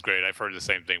 which is great. I've heard the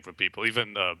same thing from people.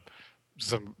 Even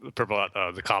some people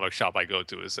at the comic shop I go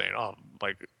to is saying,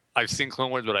 I've seen Clone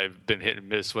Wars, but I've been hit and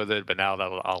miss with it. But now that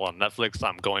I'm all on Netflix,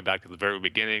 I'm going back to the very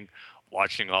beginning,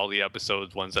 watching all the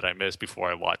episodes, ones that I missed before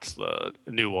I watch the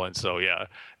new ones. So, yeah,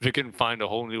 if you can find a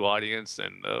whole new audience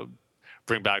and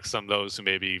bring back some of those who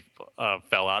maybe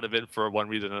fell out of it for one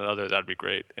reason or another, that'd be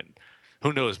great. And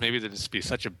who knows, maybe there'll just be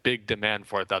such a big demand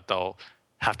for it that they'll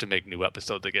have to make new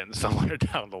episodes again somewhere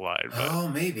down the line. But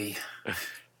maybe.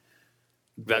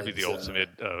 That'd be the ultimate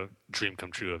dream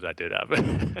come true if that did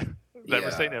happen. Never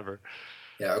say never.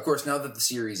 Yeah, of course, now that the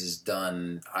series is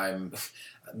done,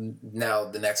 now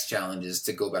the next challenge is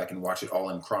to go back and watch it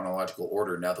all in chronological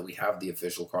order now that we have the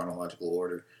official chronological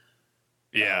order.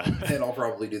 Yeah. And I'll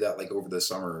probably do that like over the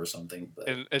summer or something. But.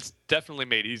 And it's definitely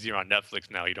made easier on Netflix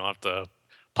now. You don't have to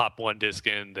pop one disc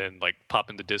in, then like pop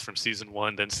in the disc from season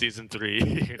 1, then season 3.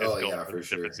 For sure.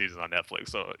 Different seasons on Netflix.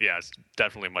 So yeah, it's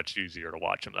definitely much easier to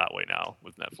watch them that way now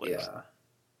with Netflix.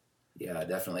 Yeah,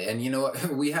 definitely. And you know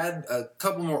what? We had a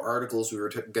couple more articles we were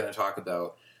going to talk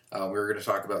about. We were going to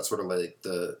talk about sort of like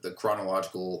the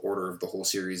chronological order of the whole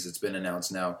series that's been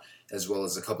announced now, as well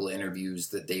as a couple of interviews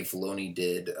that Dave Filoni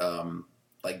did,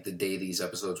 like the day these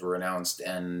episodes were announced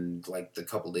and like the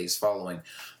couple days following.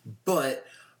 But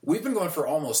we've been going for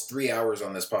almost 3 hours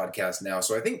on this podcast now,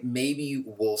 so I think maybe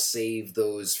we'll save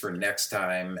those for next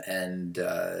time, and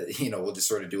we'll just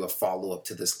sort of do a follow-up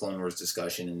to this Clone Wars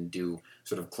discussion and do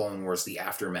sort of Clone Wars: The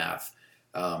Aftermath,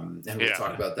 and we'll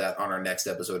talk about that on our next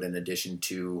episode, in addition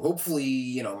to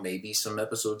hopefully, maybe some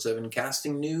Episode 7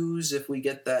 casting news if we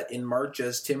get that in March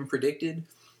as Tim predicted.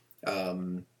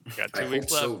 Got 2 I hope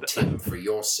weeks so, left. Tim, for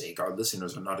your sake. Our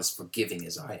listeners are not as forgiving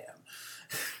as I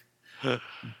am.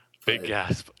 Big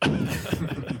gasp.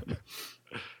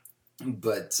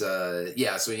 But, so,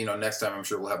 next time I'm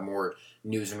sure we'll have more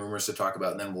news and rumors to talk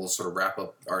about, and then we'll sort of wrap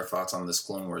up our thoughts on this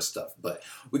Clone Wars stuff. But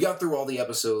we got through all the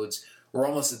episodes. We're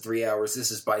almost at 3 hours.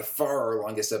 This is by far our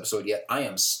longest episode yet. I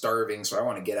am starving, so I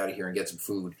want to get out of here and get some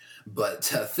food. But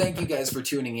thank you guys for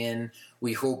tuning in.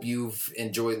 we hope you've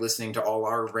enjoyed listening to all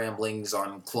our ramblings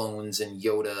on clones and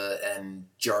Yoda and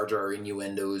Jar Jar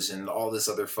innuendos and all this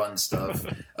other fun stuff.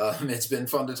 It's been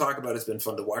fun to talk about. It's been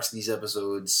fun to watch these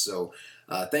episodes. So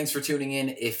thanks for tuning in.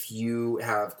 If you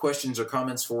have questions or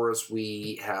comments for us,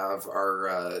 we have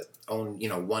our own,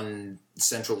 one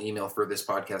central email for this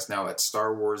podcast now at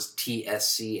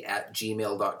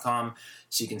starwarstsc@gmail.com.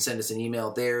 So you can send us an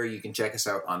email there. You can check us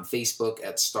out on Facebook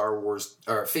at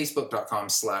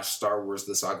facebook.com/Star Wars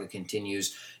The Saga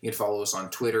Continues. You can follow us on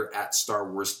Twitter at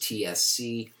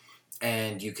StarWarsTSC.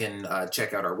 And you can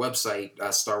check out our website,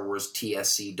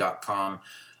 StarWarsTSC.com,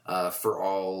 for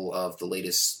all of the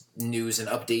latest news and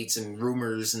updates and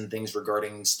rumors and things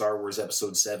regarding Star Wars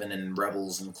Episode 7 and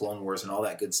Rebels and Clone Wars and all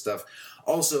that good stuff.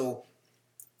 Also,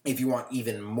 if you want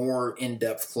even more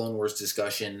in-depth Clone Wars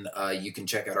discussion, you can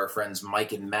check out our friends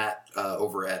Mike and Matt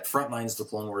over at Frontlines, the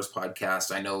Clone Wars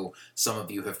podcast. I know some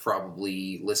of you have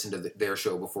probably listened to their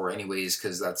show before anyways,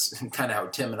 because that's kind of how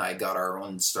Tim and I got our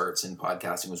own starts in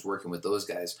podcasting, was working with those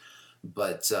guys.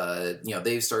 But,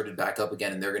 they've started back up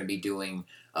again, and they're going to be doing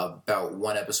about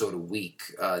one episode a week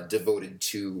devoted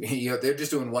to, they're just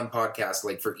doing one podcast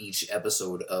like for each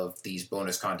episode of these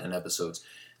bonus content episodes.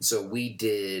 So we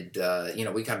did,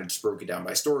 we kind of just broke it down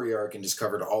by story arc and just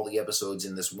covered all the episodes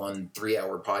in this 1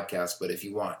 3-hour podcast. But if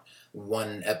you want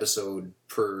one episode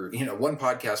per, one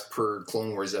podcast per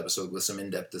Clone Wars episode with some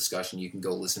in-depth discussion, you can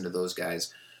go listen to those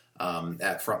guys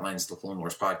at Frontlines, the Clone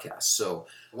Wars podcast. So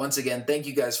once again, thank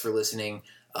you guys for listening.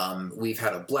 We've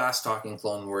had a blast talking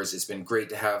Clone Wars. It's been great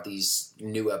to have these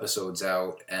new episodes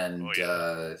out, and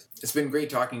it's been great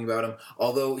talking about them.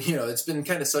 Although, it's been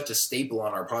kind of such a staple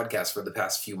on our podcast for the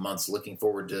past few months, looking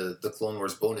forward to the Clone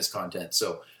Wars bonus content.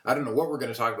 So I don't know what we're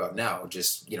going to talk about now.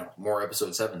 Just, more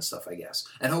Episode 7 stuff, I guess.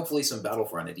 And hopefully some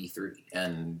Battlefront at E3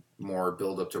 and more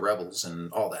build up to Rebels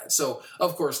and all that. So,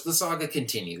 of course, the saga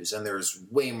continues, and there's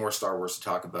way more Star Wars to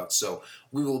talk about. So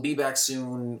we will be back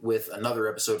soon with another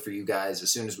episode for you guys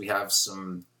as soon as we have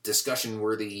some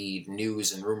discussion-worthy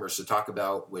news and rumors to talk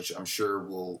about, which I'm sure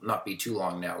will not be too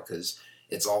long now because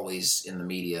it's always in the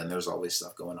media and there's always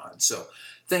stuff going on. So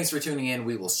thanks for tuning in.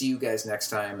 We will see you guys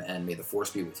next time, and may the Force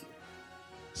be with you.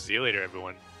 See you later,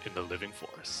 everyone, in the living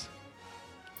Force.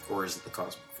 Or is it the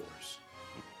Cosmic Force?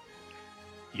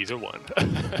 Either one.